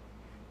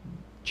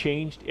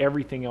changed,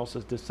 everything else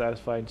is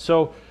dissatisfied.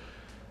 So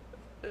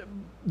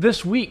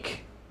this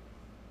week,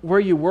 where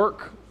you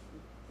work,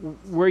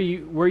 where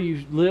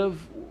you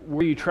live,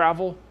 where you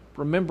travel,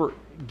 remember,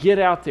 get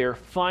out there,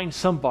 find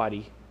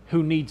somebody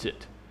who needs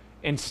it,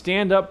 and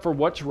stand up for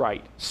what's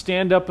right.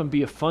 Stand up and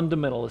be a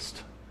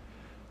fundamentalist,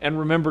 and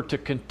remember to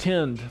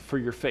contend for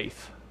your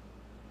faith.